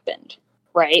something's happened,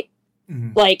 right?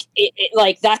 Mm-hmm. Like it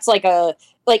like that's like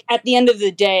like at the end of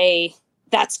the day,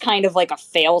 that's kind of like a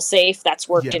fail safe that's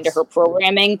worked into her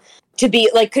programming to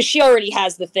be like, because she already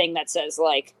has the thing that says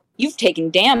like, you've taken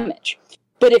damage.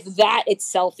 But if that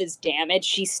itself is damaged,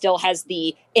 she still has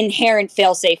the inherent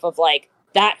failsafe of like,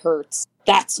 that hurts,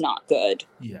 that's not good.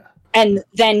 Yeah. And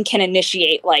then can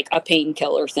initiate like a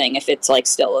painkiller thing if it's like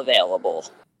still available.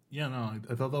 Yeah, no,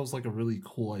 I thought that was like a really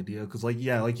cool idea because like,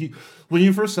 yeah, like when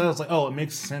you first said it, it's like, oh, it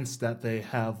makes sense that they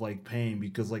have like pain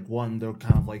because like one, they're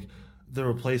kind of like the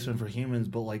replacement for humans,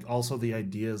 but like also the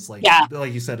idea is like,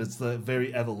 like you said, it's the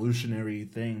very evolutionary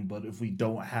thing. But if we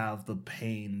don't have the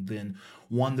pain, then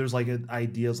one, there's like an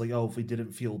idea is like, oh, if we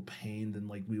didn't feel pain, then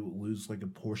like we would lose like a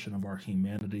portion of our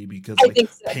humanity because like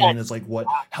pain is like what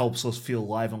helps us feel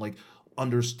alive and like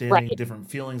understanding different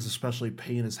feelings, especially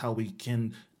pain is how we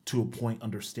can to a point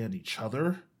understand each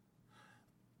other.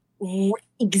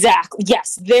 Exactly.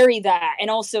 Yes. Very that. And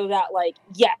also that like,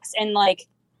 yes. And like,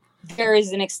 there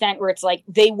is an extent where it's like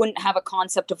they wouldn't have a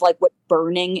concept of like what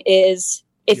burning is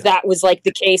if that was like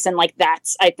the case. And like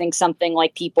that's, I think, something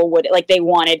like people would like, they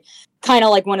wanted kind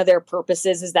of like one of their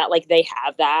purposes is that like they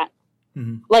have that.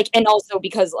 Mm-hmm. Like, and also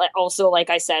because like, also like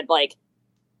I said, like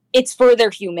it's for their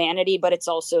humanity, but it's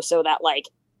also so that like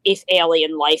if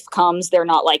alien life comes, they're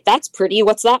not like, that's pretty,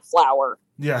 what's that flower?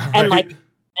 Yeah, right. And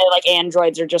like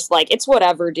androids are just like, it's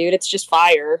whatever, dude, it's just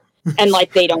fire. And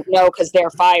like they don't know because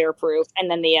they're fireproof, and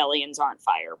then the aliens aren't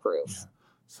fireproof. Yeah.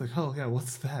 It's like, oh yeah,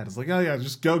 what's that? It's like, oh yeah,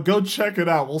 just go check it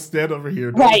out. We'll stand over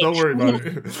here. Right. Don't worry about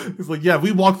it. It's like, yeah,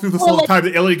 we walk through this all the time.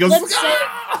 The alien goes,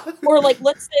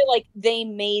 let's say like they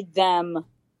made them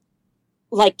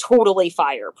like totally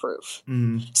fireproof.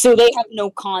 So they have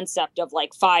no concept of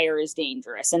like fire is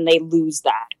dangerous, and they lose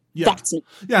that. Yeah, and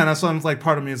that's why I'm like,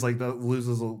 part of me is like that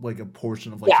loses like a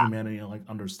portion of like humanity and like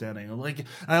understanding. And like,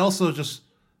 I also just,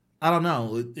 I don't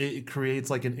know, it creates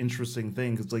like an interesting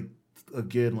thing because like,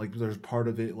 again, like there's part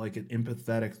of it like an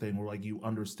empathetic thing where like you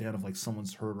understand if like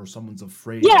someone's hurt or someone's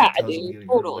afraid. Yeah, dude,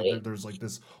 totally. Like, there's like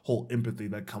this whole empathy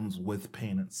that comes with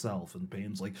pain itself, and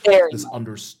pain's like this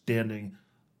understanding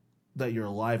that you're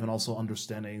alive, and also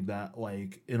understanding that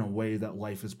like in a way that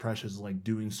life is precious, like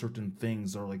doing certain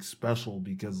things are like special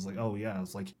because it's like, oh yeah,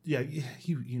 it's like, yeah,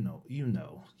 you know.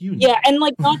 Yeah, and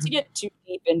like not to get too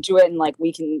deep into it, and like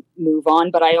we can move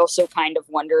on, but I also kind of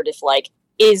wondered if like,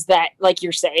 is that, like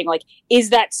you're saying, like,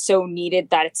 is that so needed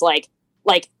that it's like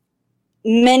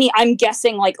many, I'm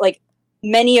guessing like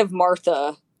many of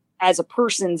Martha as a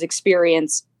person's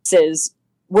experiences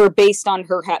were based on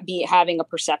her having a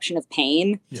perception of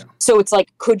pain. Yeah. So it's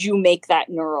like, could you make that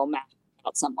neural map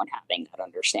about someone having that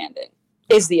understanding?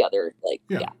 Is the other like,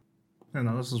 yeah. Yeah,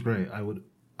 no, this is great.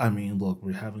 I mean, look,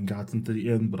 we haven't gotten to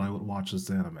the end, but I would watch this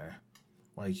anime.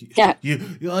 Like, yeah.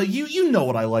 You know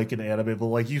what I like in anime, but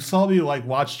like you saw me like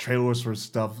watch trailers for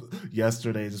stuff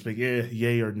yesterday, just like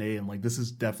yay or nay, and like this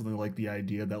is definitely like the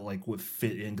idea that like would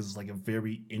fit in because it's like a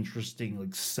very interesting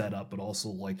like setup, but also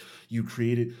like you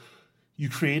created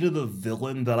a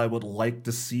villain that I would like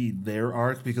to see their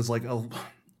arc, because like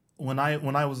when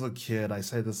I was a kid, I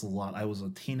say this a lot, I was a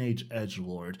teenage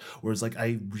edgelord, whereas like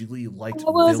I really liked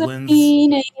villains. A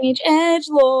teenage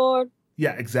edgelord.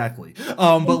 Yeah, exactly.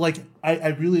 But like I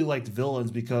really liked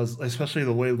villains because, especially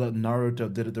the way that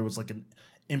Naruto did it, there was like an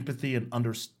empathy and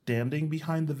understanding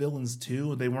behind the villains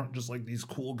too. They weren't just like these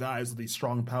cool guys with these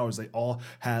strong powers. They all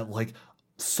had like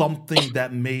something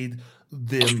that made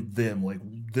them like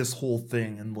this whole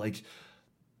thing, and like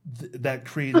that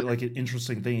created like an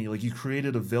interesting thing. Like you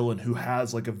created a villain who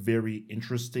has like a very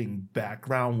interesting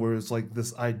background, whereas like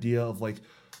this idea of like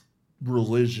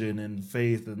religion and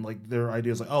faith and like their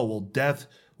ideas like, oh well, death,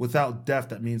 without death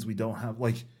that means we don't have,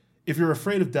 like, if you're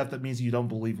afraid of death that means you don't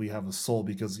believe we have a soul,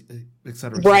 because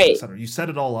etc. Right. etc. You set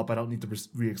it all up. I don't need to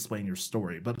re-explain your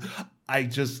story, but I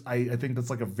think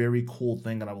that's like a very cool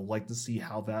thing, and I would like to see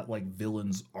how that like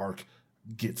villain's arc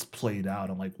gets played out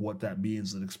and like what that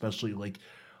means, and especially like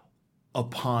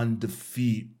upon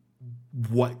defeat,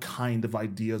 what kind of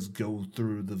ideas go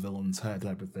through the villain's head,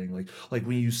 type of thing. Like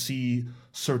when you see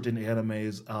certain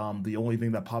animes, the only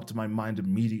thing that popped to my mind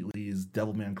immediately is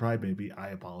Devilman Crybaby. I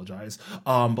apologize.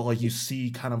 But like you see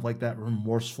kind of like that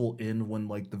remorseful end when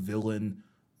like the villain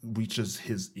reaches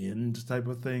his end, type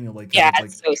of thing. And like, yeah,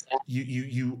 it's like, so sad.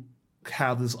 You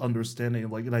have this understanding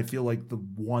of like, and I feel like the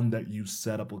one that you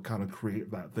set up will kind of create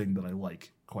that thing that I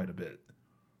like quite a bit.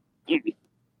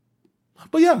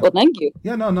 But yeah. Well, thank you.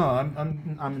 Yeah, no,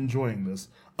 I'm enjoying this.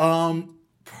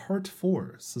 Part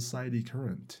 4, Society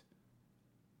Current.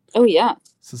 Oh yeah.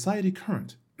 Society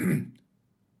Current.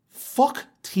 Fuck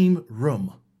Team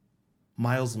Room.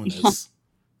 Miles Linus.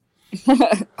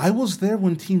 I was there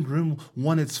when Team Room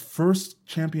won its first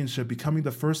championship, becoming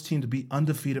the first team to be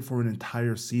undefeated for an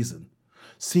entire season.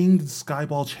 Seeing the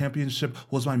Skyball Championship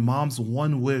was my mom's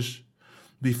one wish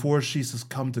before she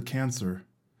succumbed to cancer.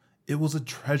 It was a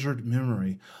treasured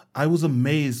memory. I was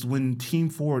amazed when Team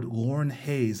Forward Lauren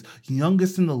Hayes,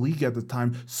 youngest in the league at the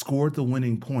time, scored the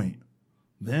winning point.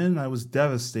 Then I was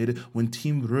devastated when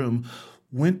Team Room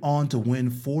went on to win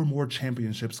 4 more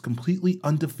championships, completely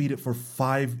undefeated for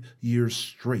 5 years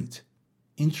straight.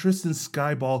 Interest in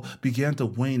Skyball began to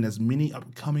wane as many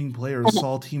upcoming players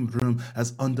saw Team Room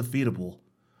as undefeatable.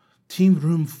 Team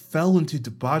Room fell into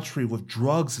debauchery with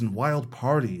drugs and wild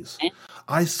parties.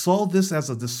 I saw this as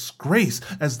a disgrace,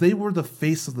 as they were the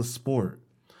face of the sport.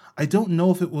 I don't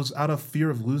know if it was out of fear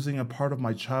of losing a part of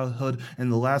my childhood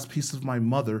and the last piece of my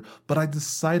mother, but I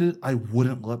decided I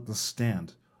wouldn't let this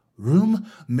stand. Room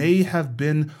may have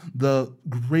been the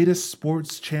greatest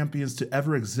sports champions to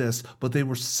ever exist, but they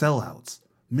were sellouts.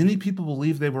 Many people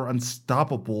believe they were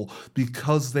unstoppable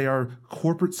because they are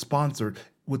corporate sponsored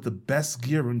with the best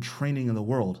gear and training in the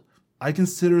world. I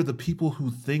consider the people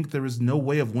who think there is no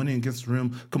way of winning against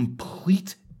Room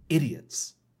complete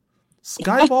idiots.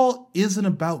 Skyball isn't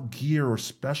about gear or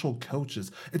special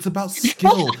coaches. It's about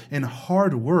skill and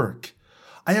hard work.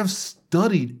 I have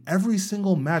studied every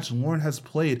single match Lauren has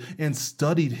played and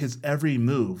studied his every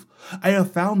move. I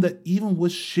have found that even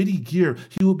with shitty gear,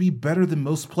 he will be better than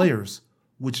most players,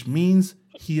 which means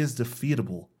he is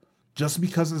defeatable. Just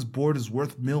because his board is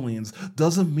worth millions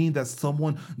doesn't mean that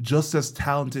someone just as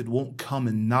talented won't come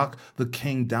and knock the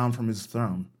king down from his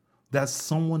throne. That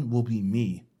someone will be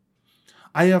me.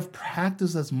 I have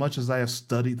practiced as much as I have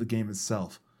studied the game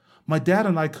itself. My dad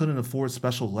and I couldn't afford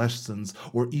special lessons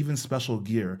or even special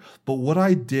gear, but what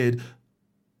I did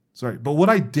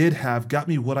have got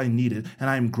me what I needed, and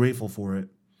I am grateful for it.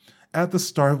 At the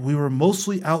start, we were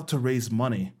mostly out to raise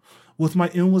money. With my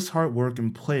endless hard work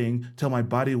and playing till my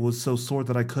body was so sore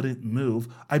that I couldn't move,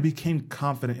 I became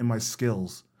confident in my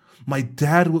skills. My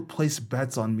dad would place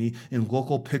bets on me in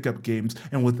local pickup games,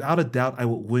 and without a doubt, I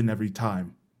would win every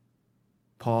time.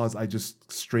 Pause, I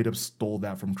just straight up stole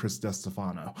that from Chris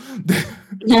DeStefano.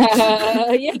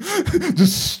 Yeah.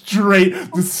 just straight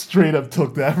up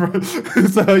took that from.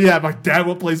 So yeah, my dad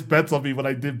would place bets on me when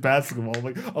I did basketball. I'm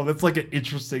like, oh, that's like an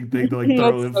interesting thing to like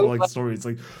throw in for like stories,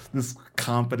 like this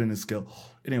confident in skill.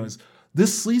 Anyways,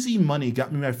 this sleazy money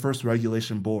got me my first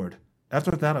regulation board. After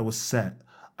that, I was set.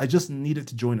 I just needed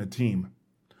to join a team.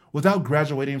 Without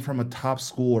graduating from a top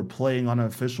school or playing on an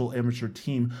official amateur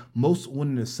team, most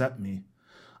wouldn't accept me.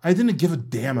 I didn't give a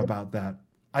damn about that.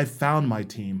 I found my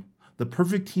team, the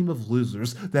perfect team of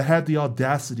losers that had the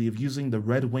audacity of using the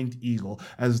red-winged eagle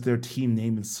as their team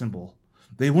name and symbol.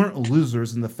 They weren't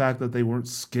losers in the fact that they weren't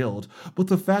skilled, but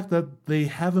the fact that they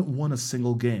haven't won a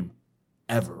single game.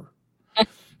 Ever.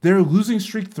 Their losing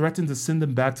streak threatened to send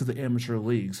them back to the amateur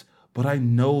leagues, but I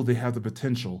know they have the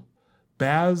potential.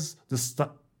 Baz,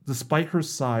 despite her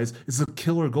size, is a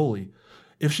killer goalie.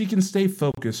 If she can stay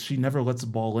focused, she never lets the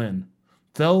ball in.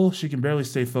 Though she can barely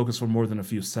stay focused for more than a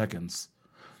few seconds.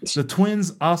 The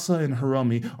twins, Asa and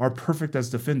Hiromi, are perfect as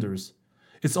defenders.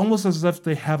 It's almost as if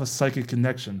they have a psychic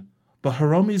connection. But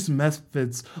Hiromi's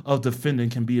methods of defending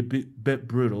can be a bit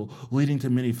brutal, leading to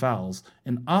many fouls,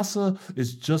 and Asa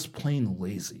is just plain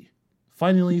lazy.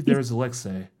 Finally, there is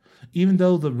Alexei. Even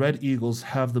though the Red Eagles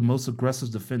have the most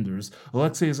aggressive defenders,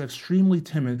 Alexei is an extremely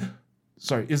timid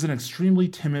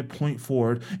point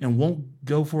forward and won't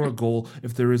go for a goal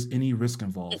if there is any risk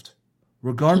involved.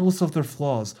 Regardless of their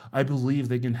flaws, I believe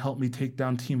they can help me take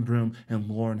down Team Broom and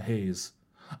Lauren Hayes.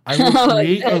 I will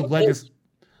create a legacy.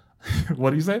 What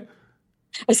do you say?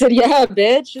 I said, yeah,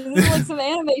 bitch. This is like some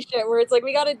anime shit where it's like,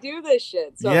 we gotta do this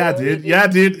shit. So Yeah, dude.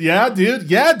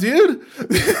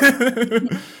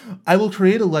 I will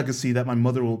create a legacy that my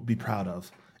mother will be proud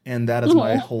of. And that is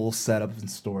my whole setup and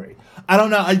story. I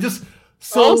don't know.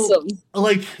 Awesome.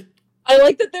 Like, I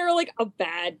like that they're like a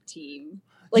bad team.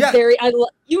 Like I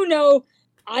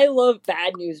love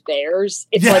Bad News Bears.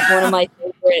 It's like one of my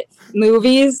favorite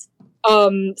movies.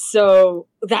 So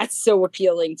that's so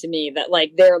appealing to me that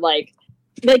like they're like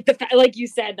you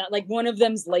said that like one of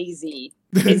them's lazy.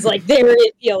 It's like very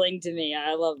appealing to me.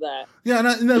 I love that. Yeah,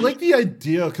 and I like the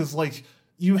idea because like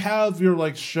you have your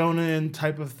like shonen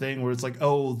type of thing where it's like,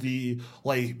 oh, the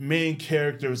like main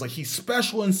character is like he's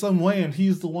special in some way and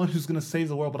he's the one who's gonna save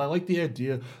the world. But I like the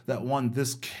idea that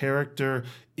this character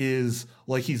is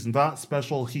like he's not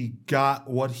special. He got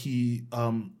what he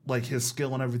like his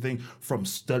skill and everything from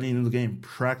studying the game,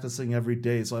 practicing every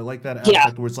day. So I like that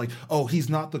aspect where it's like, oh, he's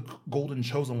not the golden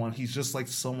chosen one. He's just like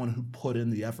someone who put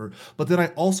in the effort. But then I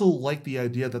also like the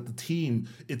idea that the team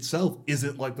itself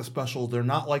isn't like the special. They're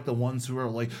not like the ones who are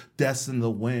like destined to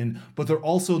win, but they're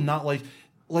also not like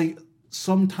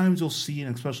sometimes you'll see,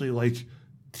 and especially like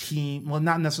team, well,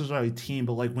 not necessarily team,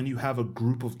 but like when you have a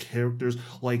group of characters,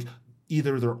 like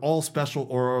either they're all special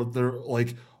or they're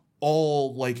like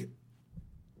all like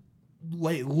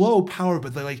low power,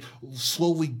 but they like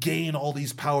slowly gain all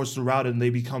these powers throughout it and they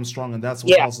become strong, and that's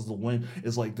what causes the win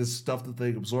is like this stuff that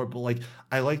they absorb. But like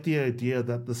I like the idea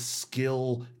that the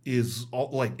skill is all,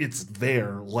 like it's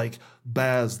there. Like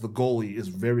Baz, the goalie, is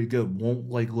very good, won't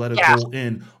like let a goal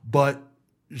in, but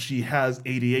she has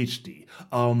ADHD.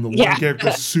 The one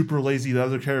character's super lazy, the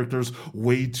other character's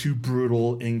way too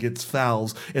brutal and gets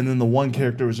fouls, and then the one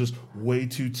character is just way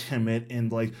too timid,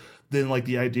 and like then like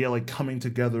the idea like coming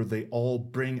together, they all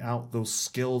bring out those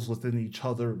skills within each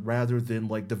other rather than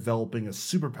like developing a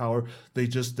superpower. They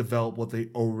just develop what they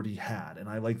already had, and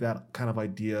I like that kind of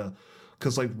idea.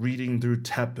 Because like reading through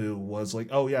Teppu was like,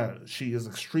 oh yeah, she is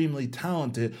extremely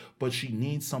talented, but she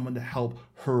needs someone to help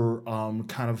her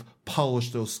kind of polish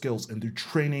those skills. And through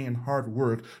training and hard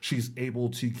work, she's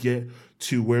able to get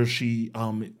to where she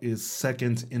is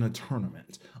second in a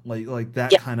tournament. Like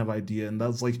that kind of idea. And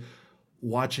that's like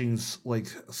watching like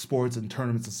sports and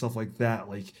tournaments and stuff like that.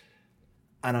 Like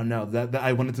I don't know that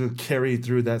I wanted to carry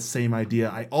through that same idea.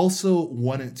 I also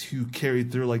wanted to carry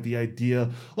through like the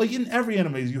idea, like in every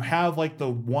anime, you have like the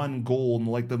one goal and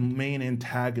like the main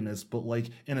antagonist, but like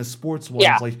in a sports one,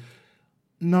 Yeah. it's like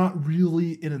not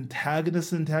really an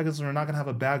antagonist. Antagonists are not gonna have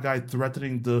a bad guy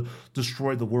threatening to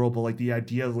destroy the world, but like the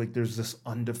idea of like there's this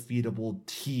undefeatable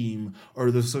team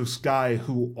or there's this guy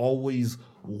who always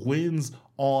wins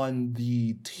on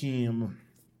the team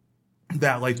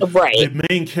that like Right. the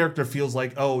main character feels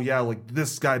like, oh yeah, like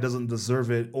this guy doesn't deserve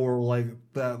it, or like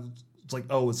that it's like,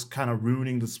 oh, it's kind of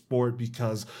ruining the sport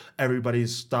because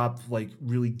everybody's stopped like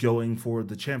really going for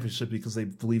the championship because they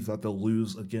believe that they'll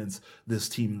lose against this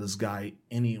team, this guy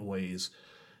anyways.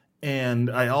 And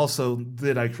I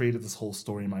created this whole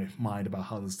story in my mind about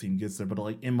how this team gets there, but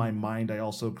like in my mind I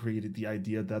also created the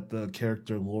idea that the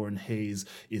character Lauren Hayes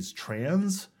is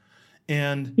trans.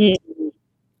 And Mm.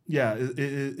 yeah, it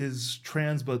is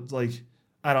trans, but like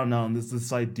I don't know. And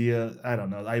this idea, I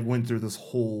don't know. I went through this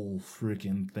whole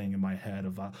freaking thing in my head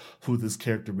about who this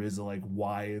character is and like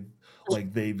why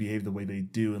like they behave the way they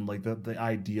do, and like the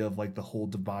idea of like the whole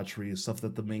debauchery and stuff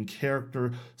that the main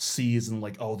character sees and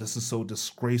like, oh, this is so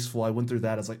disgraceful. I went through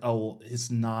that as like, oh, well, it's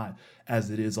not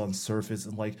as it is on surface,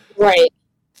 and like Right.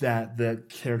 that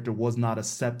character was not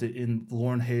accepted in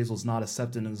Lauren Hayes was not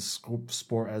accepted in the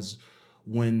sport as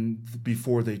when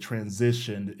before they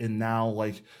transitioned, and now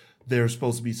like they're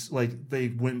supposed to be like they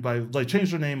went by like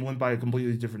changed their name, went by a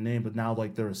completely different name, but now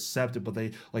like they're accepted, but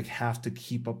they like have to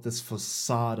keep up this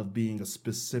facade of being a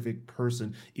specific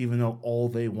person even though all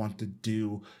they want to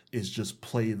do is just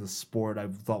play the sport. I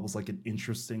thought was like an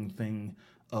interesting thing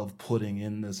of putting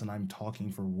in this, and I'm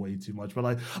talking for way too much,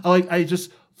 but I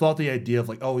just thought the idea of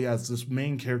like, oh yes, this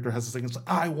main character has this thing. It's like,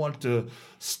 I want to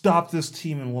stop this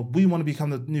team and we want to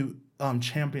become the new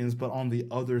champions, but on the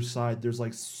other side, there's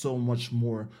like so much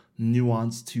more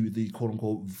nuance to the quote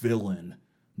unquote villain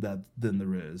that than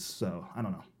there is. So I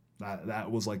don't know. That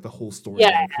was like the whole story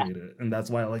that Yeah. I created, and that's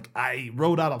why like I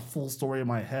wrote out a full story in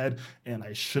my head, and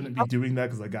I shouldn't be doing that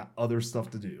because I got other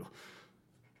stuff to do.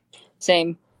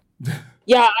 Same.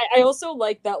 Yeah, I also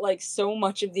like that, like, so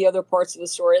much of the other parts of the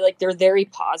story, like, they're very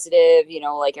positive, you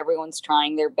know, like, everyone's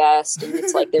trying their best, and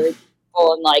it's like they're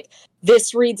and like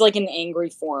this reads like an angry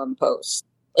forum post.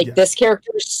 Like, Yeah. this character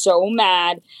is so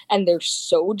mad and they're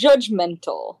so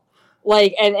judgmental.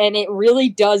 Like, and it really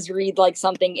does read like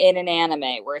something in an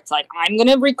anime where it's like, I'm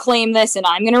gonna reclaim this and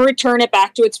I'm gonna return it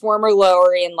back to its former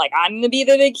glory, and like I'm gonna be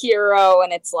the big hero.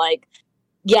 And it's like,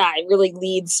 yeah, it really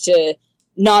leads to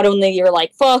not only you're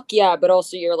like, fuck yeah, but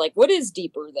also you're like, what is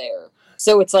deeper there?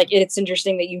 So it's like, it's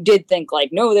interesting that you did think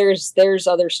like, no, there's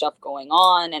other stuff going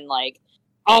on, and like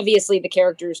obviously the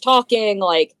characters talking,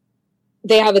 like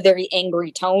they have a very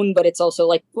angry tone, but it's also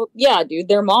like, well, yeah, dude,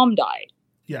 their mom died.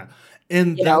 Yeah.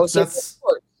 And You know, so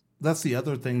that's the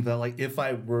other thing that like if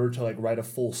I were to like write a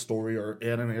full story or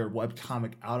anime or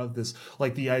webcomic out of this,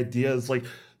 like the idea is like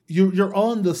you're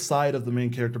on the side of the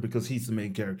main character because he's the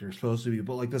main character, you're supposed to be,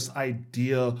 but like this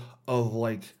idea of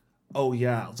like, oh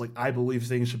yeah, it's like I believe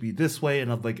things should be this way,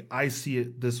 and of like I see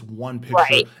it this one picture,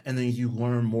 Right. and then you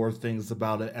learn more things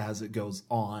about it as it goes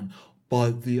on.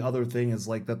 But the other thing is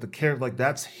like that the character, like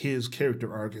that's his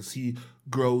character arc, as he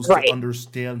grows Right. to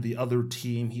understand the other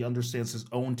team. He understands his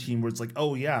own team, where it's like,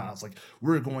 oh yeah, it's like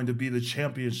we're going to be the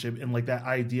championship, and like that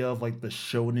idea of like the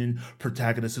shonen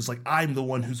protagonist is like, I'm the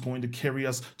one who's going to carry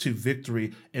us to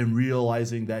victory, and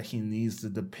realizing that he needs to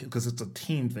because it's a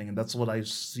team thing, and that's what I've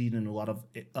seen in a lot of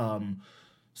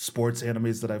sports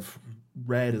animes that I've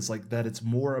read, is like that it's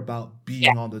more about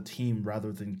being on the team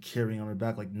rather than carrying on your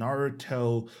back. Like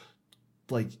Naruto,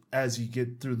 like as you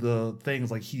get through the things,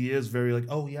 like he is very like,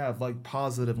 oh yeah, like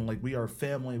positive, and like we are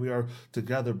family, we are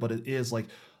together, but it is like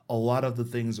a lot of the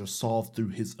things are solved through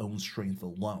his own strength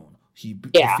alone. He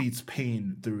defeats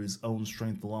pain through his own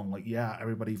strength alone. Like, yeah,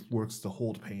 everybody works to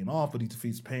hold pain off, but he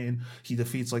defeats pain. He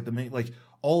defeats like the main, like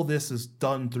all this is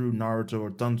done through Naruto or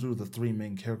done through the three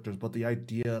main characters. But the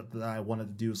idea that I wanted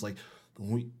to do is like,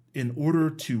 in order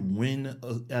to win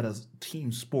at a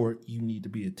team sport, you need to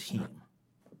be a team.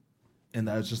 And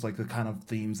that's just like the kind of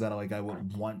themes that like I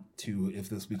would want to if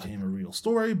this became a real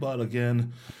story. But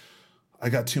again, I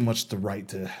got too much to write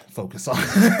to focus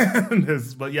on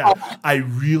this. But yeah, I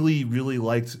really, really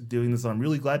liked doing this. I'm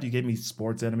really glad you gave me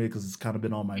sports anime because it's kind of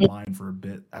been on my mind for a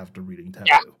bit after reading Taboo.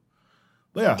 Yeah.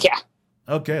 But yeah.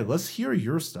 Okay, let's hear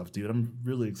your stuff, dude. I'm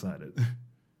really excited.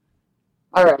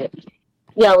 All right.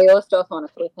 Yeah, we left off on a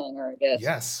cliffhanger, I guess.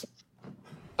 Yes.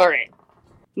 All right.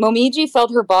 Momiji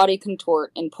felt her body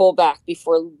contort and pull back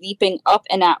before leaping up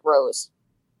and at Rose.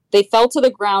 They fell to the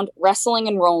ground, wrestling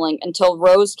and rolling, until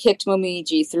Rose kicked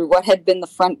Momiji through what had been the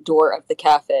front door of the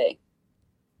cafe.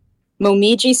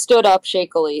 Momiji stood up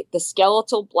shakily, the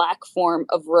skeletal black form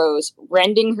of Rose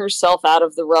rending herself out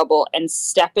of the rubble and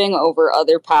stepping over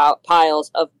other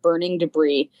piles of burning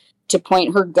debris to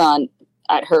point the gun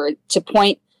at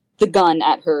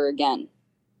her again.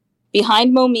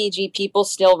 Behind Momiji, people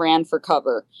still ran for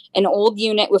cover. An old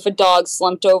unit with a dog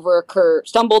stumbled over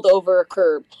a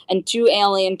curb, and 2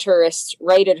 alien tourists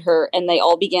righted her, and they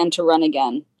all began to run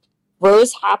again.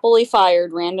 Rose happily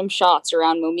fired random shots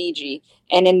around Momiji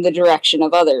and in the direction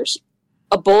of others.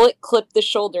 A bullet clipped the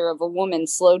shoulder of a woman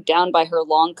slowed down by her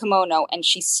long kimono, and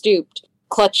she stooped,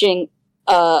 clutching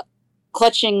it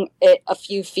a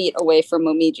few feet away from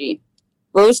Momiji.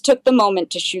 Rose took the moment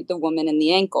to shoot the woman in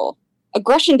the ankle.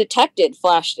 Aggression detected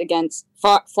flashed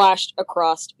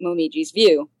across Momiji's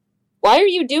view. Why are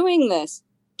you doing this?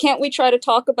 Can't we try to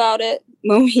talk about it?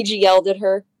 Momiji yelled at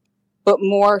her. But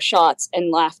more shots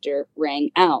and laughter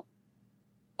rang out.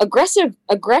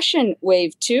 Aggression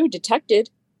wave 2 detected.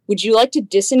 Would you like to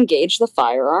disengage the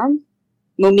firearm?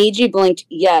 Momiji blinked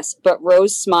yes, but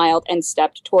Rose smiled and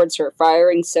stepped towards her,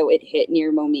 firing so it hit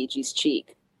near Momiji's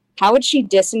cheek. How had she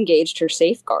disengaged her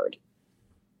safeguard?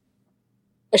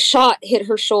 A shot hit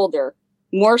her shoulder.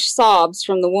 More sobs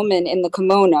from the woman in the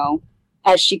kimono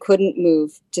as she couldn't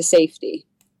move to safety.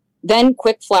 Then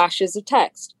quick flashes of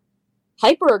text.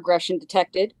 Hyperaggression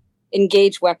detected.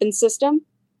 Engage weapon system.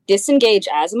 Disengage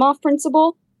Asimov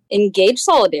principle. Engage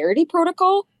solidarity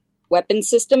protocol. Weapon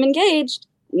system engaged.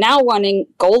 Now running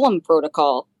Golem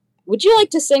protocol. Would you like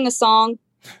to sing a song?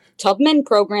 Tubman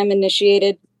program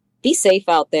initiated. Be safe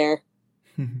out there.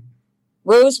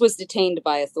 Rose was detained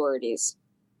by authorities.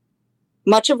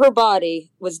 Much of her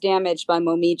body was damaged by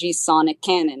Momiji's sonic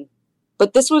cannon,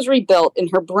 but this was rebuilt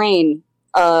and her brain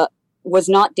was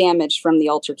not damaged from the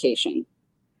altercation.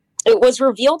 It was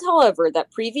revealed, however,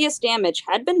 that previous damage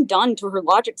had been done to her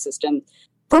logic system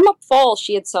from a fall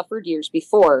she had suffered years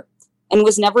before, and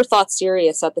was never thought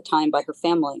serious at the time by her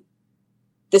family.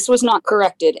 This was not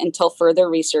corrected until further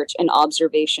research and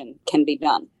observation can be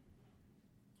done.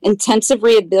 Intensive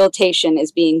rehabilitation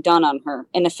is being done on her,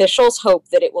 and officials hope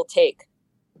that it will take.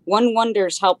 One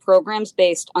wonders how programs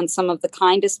based on some of the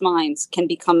kindest minds can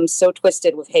become so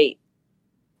twisted with hate.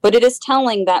 But it is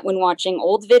telling that when watching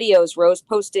old videos Rose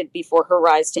posted before her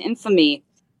rise to infamy,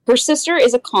 her sister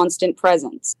is a constant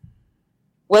presence.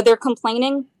 Whether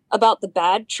complaining about the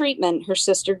bad treatment her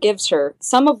sister gives her,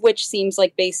 some of which seems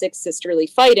like basic sisterly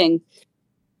fighting,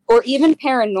 or even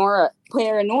paranoia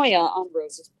on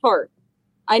Rose's part.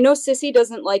 I know Sissy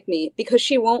doesn't like me because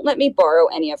she won't let me borrow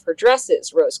any of her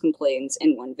dresses, Rose complains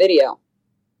in one video.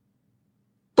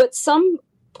 But some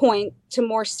point to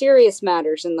more serious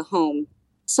matters in the home,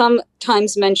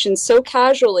 sometimes mentioned so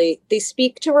casually they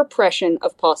speak to repression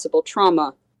of possible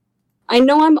trauma. I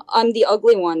know I'm the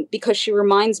ugly one because she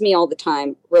reminds me all the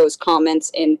time, Rose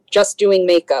comments in Just Doing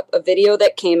Makeup, a video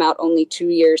that came out only 2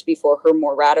 years before her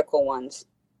more radical ones.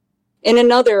 In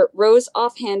another, Rose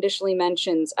offhandishly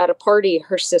mentions at a party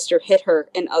her sister hit her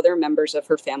and other members of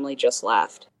her family just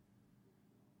laughed.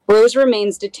 Rose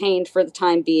remains detained for the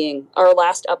time being, our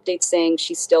last update saying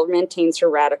she still maintains her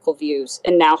radical views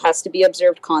and now has to be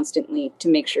observed constantly to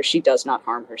make sure she does not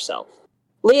harm herself.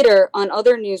 Later, on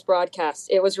other news broadcasts,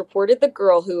 it was reported the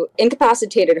girl who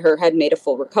incapacitated her had made a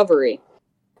full recovery.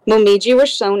 Momiji was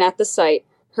shown at the site,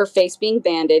 her face being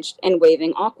bandaged and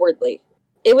waving awkwardly.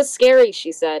 It was scary,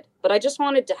 she said, but I just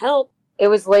wanted to help. It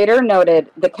was later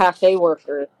noted the cafe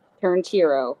worker turned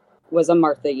hero was a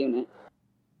Martha unit.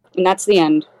 And that's the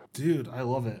end. Dude, I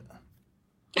love it.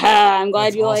 I'm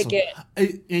glad you awesome. like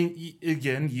it. And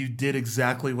again, you did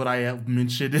exactly what I have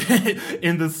mentioned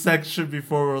in the section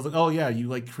before where I was like, oh yeah, you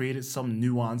like created some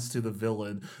nuance to the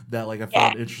villain that like I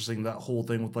found interesting. That whole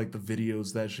thing with like the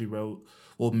videos that she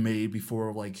made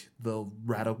before like the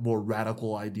more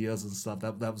radical ideas and stuff.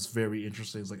 That was very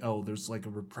interesting. It's like, oh, there's like a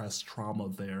repressed trauma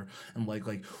there, and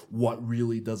like what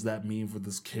really does that mean for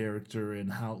this character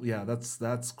and how? Yeah,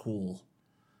 that's cool.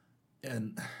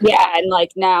 And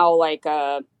like now, like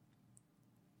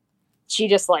she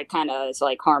just like kind of is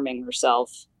like harming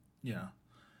herself. Yeah.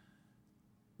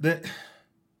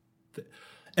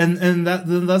 And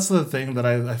that's the thing that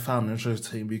I found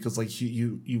interesting, because like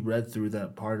you read through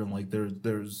that part and like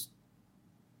there's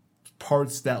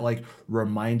parts that like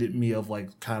reminded me of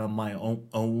like kind of my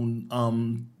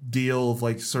own deal of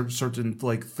like certain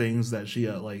like things that she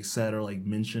like said or like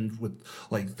mentioned with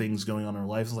like things going on in her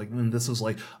life. It's like, and this is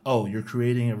like, oh, you're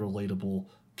creating a relatable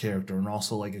character, and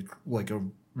also like a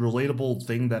relatable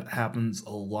thing that happens a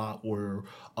lot where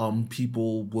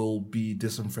people will be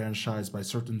disenfranchised by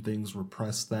certain things,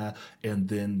 repress that, and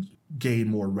then gain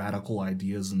more radical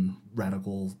ideas and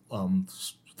radical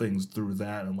things through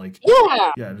that. And like,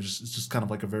 yeah, it's just kind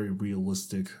of like a very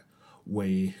realistic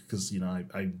way, because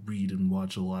I read and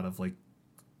watch a lot of like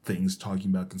things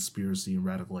talking about conspiracy and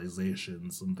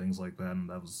radicalizations and things like that, and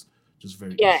that was just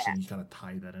very interesting. You kind of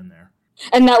tie that in there,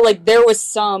 and that like there was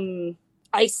some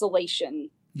isolation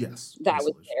that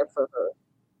was there for her,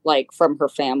 like from her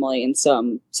family, and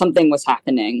something was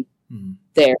happening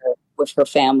there with her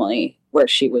family where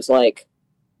she was like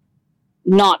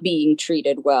not being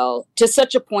treated well, to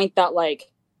such a point that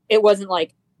like it wasn't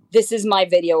like, this is my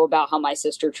video about how my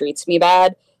sister treats me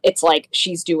bad. It's like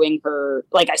she's doing her,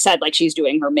 like I said, like she's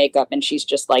doing her makeup, and she's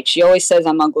just like, she always says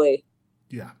I'm ugly.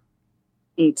 Yeah.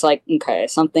 And it's like, okay,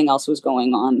 something else was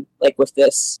going on like with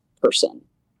this person.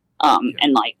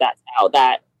 And like that's how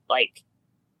that like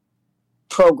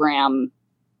program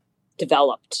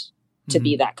developed to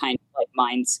be that kind of like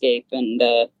mindscape. And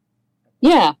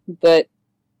but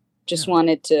just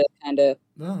wanted to kind of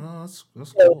that's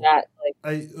cool. That, like,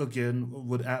 I again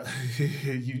would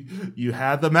you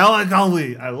had the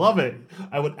melancholy. I love it.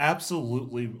 I would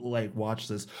absolutely like watch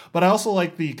this, but I also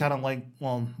like the kind of like,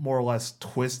 well, more or less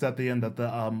twist at the end that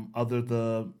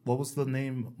the what was the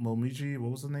name, Momiji?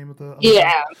 What was the name of the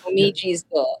Momiji's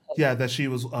that she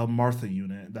was a Martha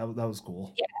unit. That was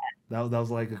cool. Yeah. That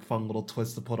was like a fun little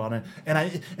twist to put on it, and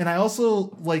I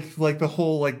also like the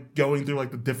whole like going through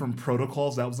like the different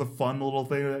protocols. That was a fun little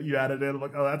thing that you added in. I'm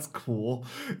like, oh, that's cool.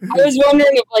 I was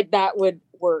wondering if like that would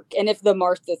work, and if the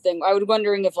Martha thing. I was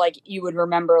wondering if like you would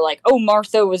remember like, oh,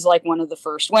 Martha was like one of the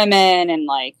first women, and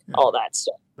like all that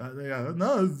stuff.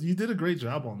 No, you did a great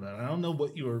job on that. I don't know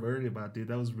what you were worried about, dude.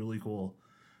 That was really cool.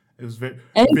 It was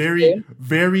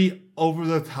very over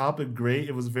the top and great.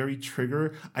 It was very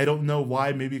trigger. I don't know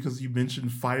why. Maybe because you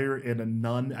mentioned fire and a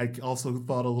nun. I also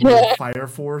thought a little bit of Fire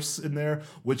Force in there,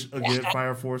 which again,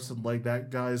 Fire Force and like that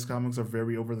guy's comics are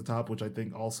very over the top, which I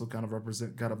think also kind of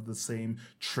represent kind of the same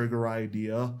trigger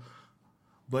idea.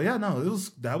 But yeah, no,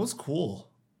 that was cool.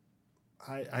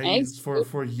 I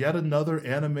for yet another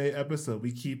anime episode,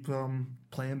 we keep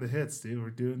playing the hits, dude. We're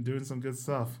doing some good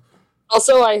stuff.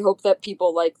 Also, I hope that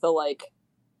people like the like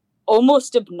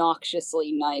almost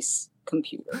obnoxiously nice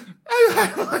computer.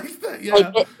 I like that. Yeah,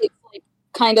 like it's like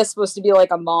kind of supposed to be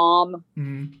like a mom,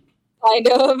 kind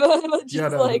of.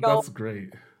 Just that's great.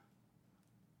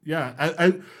 Yeah,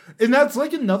 I and that's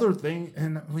like another thing,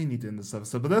 and we need to end this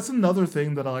episode, but that's another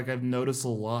thing that I've noticed a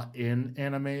lot in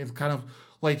anime. It's kind of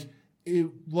like it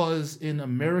was in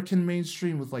American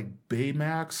mainstream with like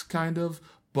Baymax kind of.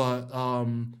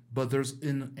 But there's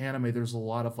in anime, there's a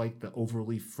lot of like the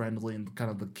overly friendly and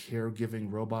kind of the caregiving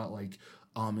robot, like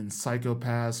in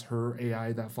Psycho-Pass, her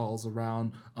AI that follows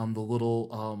around, the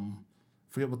little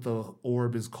forget what the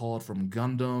orb is called from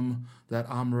Gundam that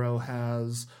Amuro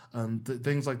has,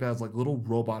 things like that. It's like little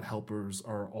robot helpers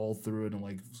are all through it in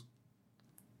like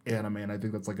anime, and I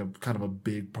think that's like a kind of a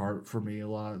big part for me a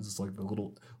lot. It's just like the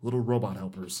little robot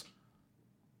helpers.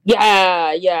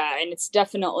 Yeah, and it's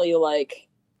definitely like,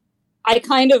 I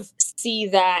kind of see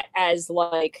that as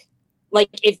like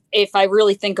if I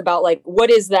really think about like what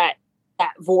is that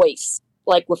voice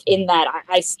like within that,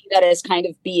 I see that as kind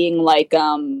of being like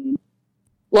the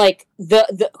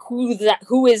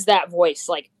who is that voice,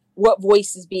 like what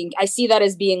voice is being, I see that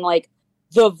as being like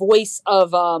the voice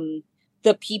of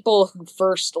the people who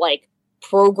first like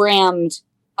programmed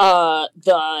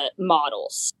the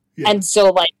models, and so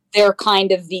like they're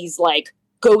kind of these like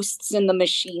ghosts in the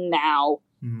machine now.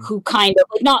 Who kind of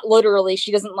like, not literally,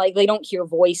 she doesn't like, they don't hear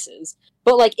voices,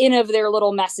 but like in of their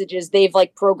little messages, they've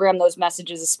like programmed those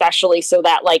messages especially so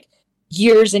that like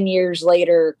years and years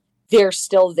later they're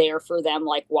still there for them,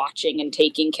 like watching and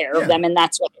taking care of them. And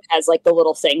that's what it has, like the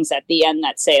little things at the end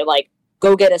that say like,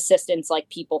 go get assistance, like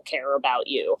people care about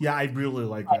you. Yeah, I really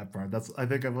like that part. I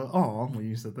think I'm like, oh, when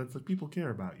you said that's like, people care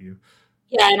about you.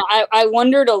 Yeah, and I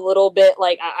wondered a little bit,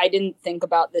 like, I didn't think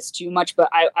about this too much, but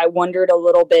I wondered a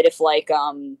little bit if, like,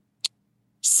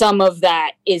 some of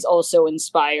that is also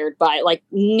inspired by, like,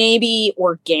 maybe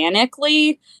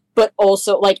organically, but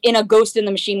also, like, in a Ghost in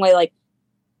the Machine way, like,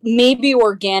 maybe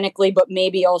organically, but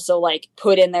maybe also, like,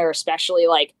 put in there especially,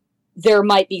 like, there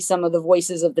might be some of the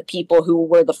voices of the people who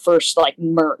were the first, like,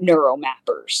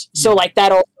 neuromappers. So, like,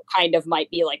 that also kind of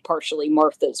might be, like, partially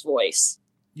Martha's voice.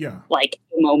 Yeah. Like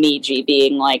Momiji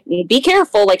being like, be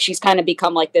careful, like she's kind of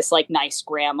become like this like nice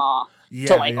grandma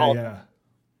to like all.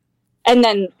 And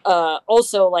then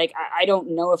also like I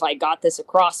don't know if I got this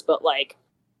across, but like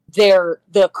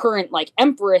the current like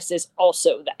empress is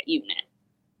also that unit.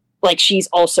 Like she's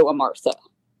also a Martha.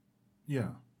 Yeah.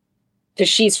 Because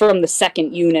she's from the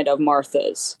second unit of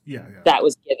Marthas. Yeah. That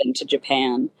was given to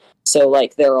Japan. So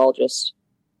like they're all just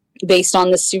based on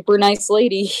this super nice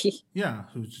lady. Yeah,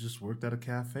 who just worked at a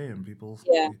cafe and people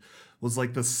was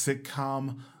like the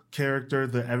sitcom character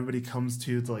that everybody comes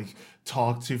to like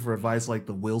talk to for advice, like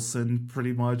the Wilson,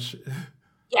 pretty much.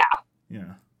 Yeah.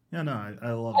 Yeah. Yeah, no,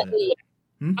 I love it.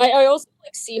 I also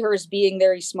like see her as being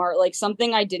very smart. Like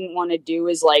something I didn't want to do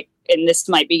is like, and this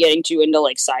might be getting too into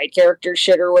like side character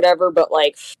shit or whatever, but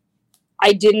like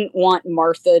I didn't want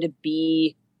Martha to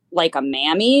be like a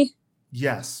mammy.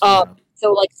 Yes.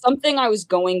 So like something I was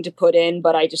going to put in,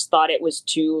 but I just thought it was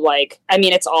too like, I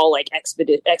mean, it's all like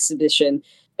exhibition.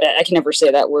 I can never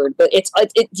say that word, but it's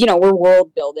you know, we're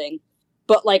world building,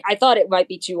 but like I thought it might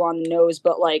be too on the nose,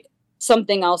 but like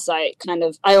something else I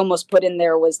almost put in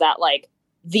there was that like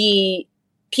the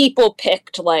people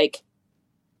picked, like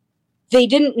they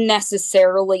didn't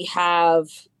necessarily have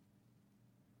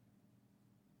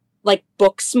like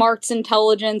book smarts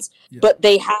intelligence, but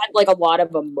they had like a lot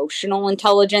of emotional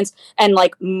intelligence. And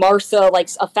like Martha, like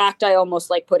a fact I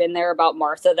almost like put in there about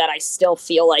Martha that I still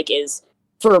feel like is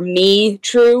for me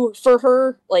true for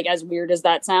her, like as weird as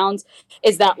that sounds,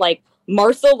 is that like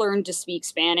Martha learned to speak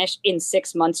Spanish in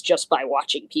 6 months just by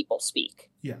watching people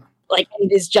speak. Yeah. Like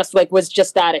it is just like was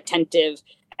just that attentive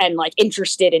and like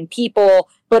interested in people,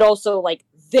 but also like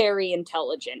very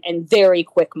intelligent and very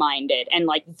quick-minded and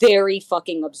like very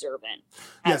fucking observant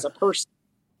as a person.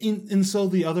 And so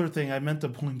the other thing, I meant to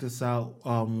point this out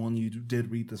when you did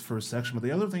read this first section, but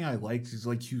the other thing I liked is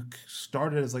like you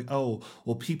started as like, oh,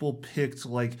 well, people picked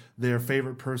like their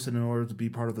favorite person in order to be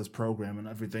part of this program and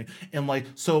everything. And like,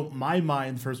 so my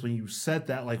mind first when you said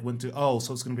that like went to, oh,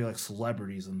 so it's going to be like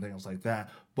celebrities and things like that,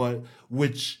 but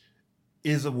which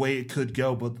is a way it could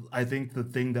go, but I think the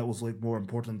thing that was like more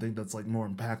important, thing that's like more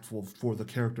impactful for the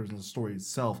characters and the story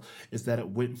itself is that it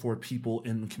went for people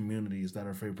in the communities that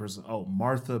are favorite person. Oh,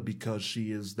 Martha, because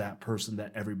she is that person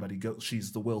that everybody goes,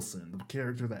 she's the Wilson, the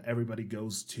character that everybody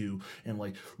goes to and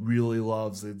like really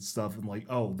loves and stuff. And like,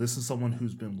 oh, this is someone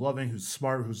who's been loving, who's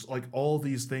smart, who's like all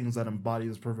these things that embody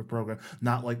this perfect program.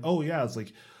 Not like, oh yeah, it's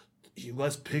like,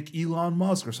 let's pick Elon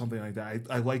Musk or something like that.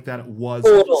 I like that it was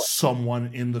someone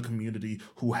in the community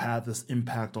who had this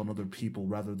impact on other people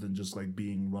rather than just like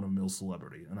being run-of-the-mill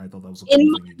celebrity. And I thought that was a cool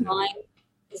thing you did.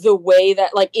 The way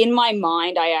that, like, in my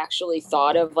mind, I actually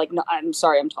thought of, like, no, I'm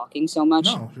sorry I'm talking so much.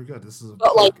 No, you're good. This is a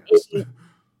but, like,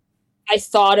 I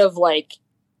thought of, like,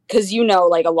 because, you know,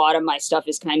 like, a lot of my stuff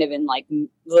is kind of in, like,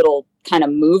 little kind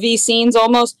of movie scenes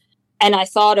almost. And I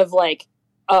thought of, like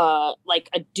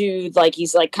a dude, like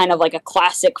he's like kind of like a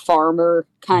classic farmer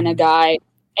kind of guy,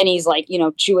 and he's like, you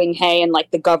know, chewing hay, and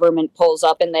like the government pulls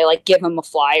up and they like give him a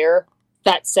flyer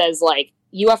that says like,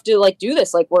 you have to like do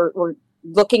this, like we're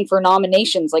looking for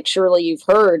nominations, like surely you've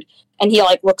heard. And he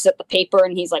like looks at the paper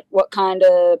and he's like, what kind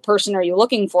of person are you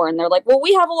looking for? And they're like, well,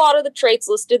 we have a lot of the traits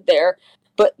listed there,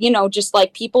 but you know, just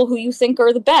like people who you think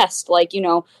are the best, like, you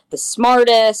know, the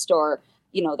smartest, or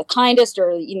you know, the kindest,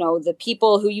 or, you know, the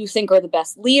people who you think are the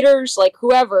best leaders, like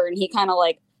whoever. And he kind of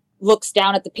like looks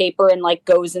down at the paper and like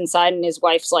goes inside, and his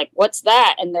wife's like, what's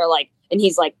that? And they're like, and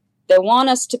he's like, they want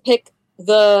us to pick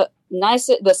the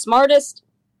nicest, the smartest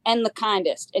and the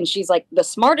kindest. And she's like, the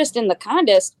smartest and the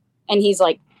kindest. And he's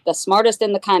like, the smartest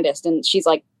and the kindest. And she's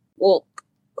like, well,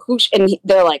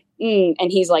 they're like, and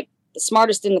he's like, the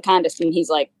smartest and the kindest. And he's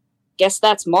like, guess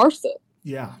that's Martha.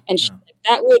 Yeah. And she's like,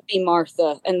 that would be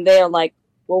Martha. And they're like,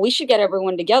 well, we should get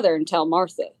everyone together and tell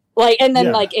Martha. Like, and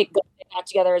then like it got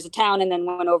together as a town, and then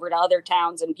went over to other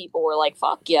towns, and people were like,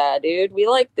 fuck yeah, dude, we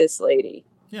like this lady.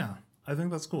 Yeah, I think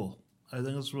that's cool. I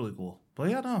think it's really cool.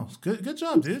 But yeah, no, good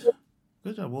job, dude.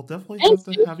 Good job. We'll definitely have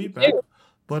to have you back.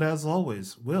 But as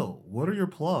always, Will, what are your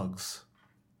plugs?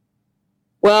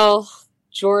 Well,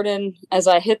 Jordan, as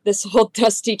I hit this old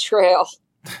dusty trail,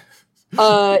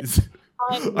 are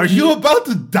you about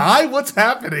to die? What's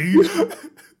happening?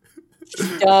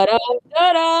 Da, da,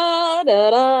 da, da,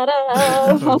 da,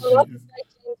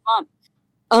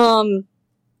 da.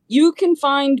 You can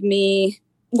find me.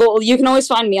 Well, you can always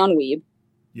find me on Weeb.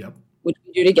 Yep. Which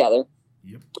we do together.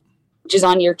 Yep. Which is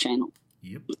on your channel.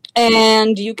 Yep.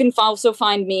 And you can also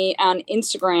find me on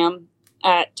Instagram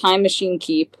at Time Machine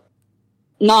Keep.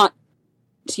 Not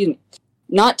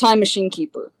Time Machine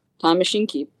Keeper. Time Machine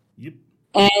Keep. Yep.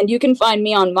 And you can find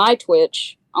me on my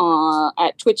Twitch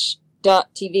at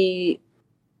twitch.tv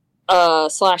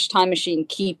 /Time Machine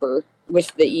Keeper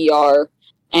with the ER,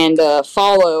 and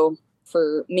follow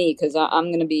for me, because I'm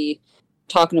going to be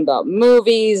talking about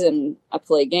movies, and I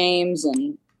play games,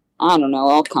 and I don't know,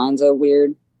 all kinds of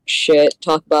weird shit.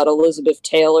 Talk about Elizabeth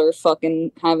Taylor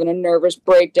fucking having a nervous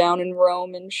breakdown in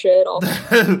Rome and shit.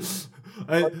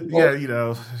 Yeah, you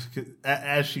know,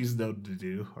 as she's known to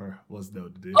do, or was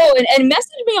known to do. Oh, and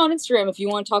message me on Instagram if you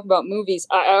want to talk about movies.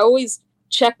 I always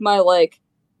check my, like,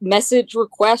 message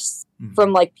requests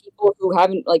from, like, people who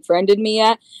haven't, like, friended me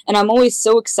yet, and I'm always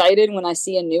so excited when I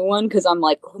see a new one, because I'm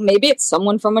like, oh, maybe it's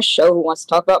someone from a show who wants to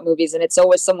talk about movies, and it's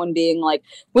always someone being like,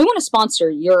 we want to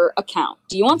sponsor your account.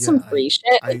 Do you want some free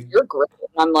shit? You're great. And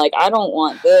I'm like, I don't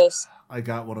want this. I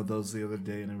got one of those the other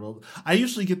day, and I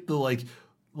usually get the, like,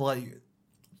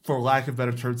 for lack of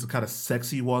better terms, the kind of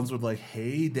sexy ones with like,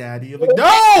 hey, daddy. I'm like,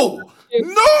 no!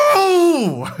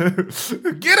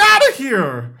 Get out of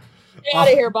here! Get out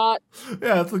of here, bot.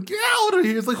 Yeah, it's like, get out of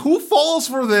here. It's like, who falls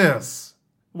for this?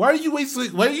 Why are you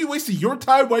wasting your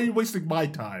time? Why are you wasting my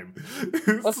time?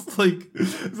 It's like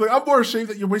I'm more ashamed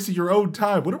that you're wasting your own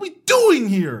time. What are we doing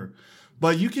here?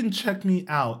 But you can check me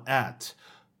out at...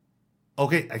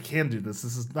 Okay, I can do this.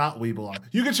 This is not Weebelong.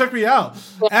 You can check me out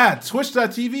at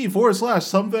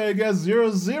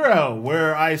twitch.tv/something00,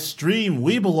 where I stream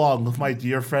Weebelong with my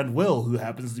dear friend Will, who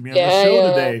happens to be on the show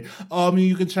today.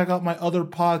 You can check out my other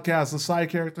podcast, the Side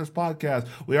Characters Podcast.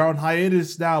 We are on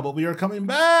hiatus now, but we are coming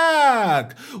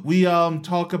back. We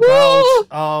talk about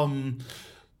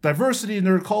diversity in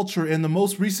nerd culture, and the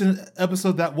most recent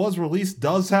episode that was released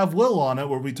does have Will on it,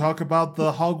 where we talk about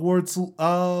the Hogwarts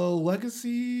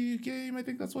Legacy game, I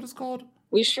think that's what it's called.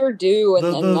 We sure do,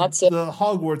 and that's it. The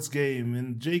Hogwarts game,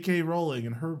 and J.K. Rowling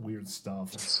and her weird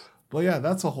stuff. But yeah,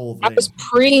 that's a whole thing. That was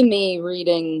me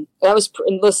reading,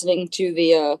 listening to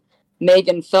the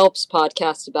Megan Phelps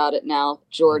podcast about it now,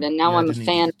 Jordan. Now I'm a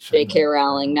fan of J.K.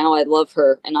 Rowling. Now I love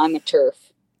her, and I'm a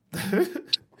TERF.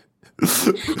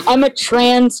 I'm a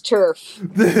trans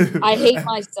TERF. I hate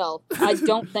myself. I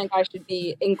don't think I should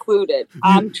be included.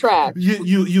 I'm trash.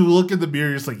 You look in the mirror,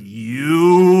 you're just like,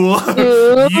 you.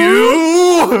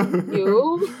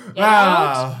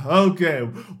 Okay.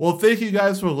 Well, thank you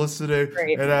guys for listening.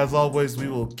 Great. And as always, we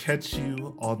will catch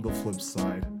you on the flip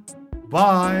side.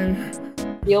 Bye.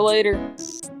 See you later.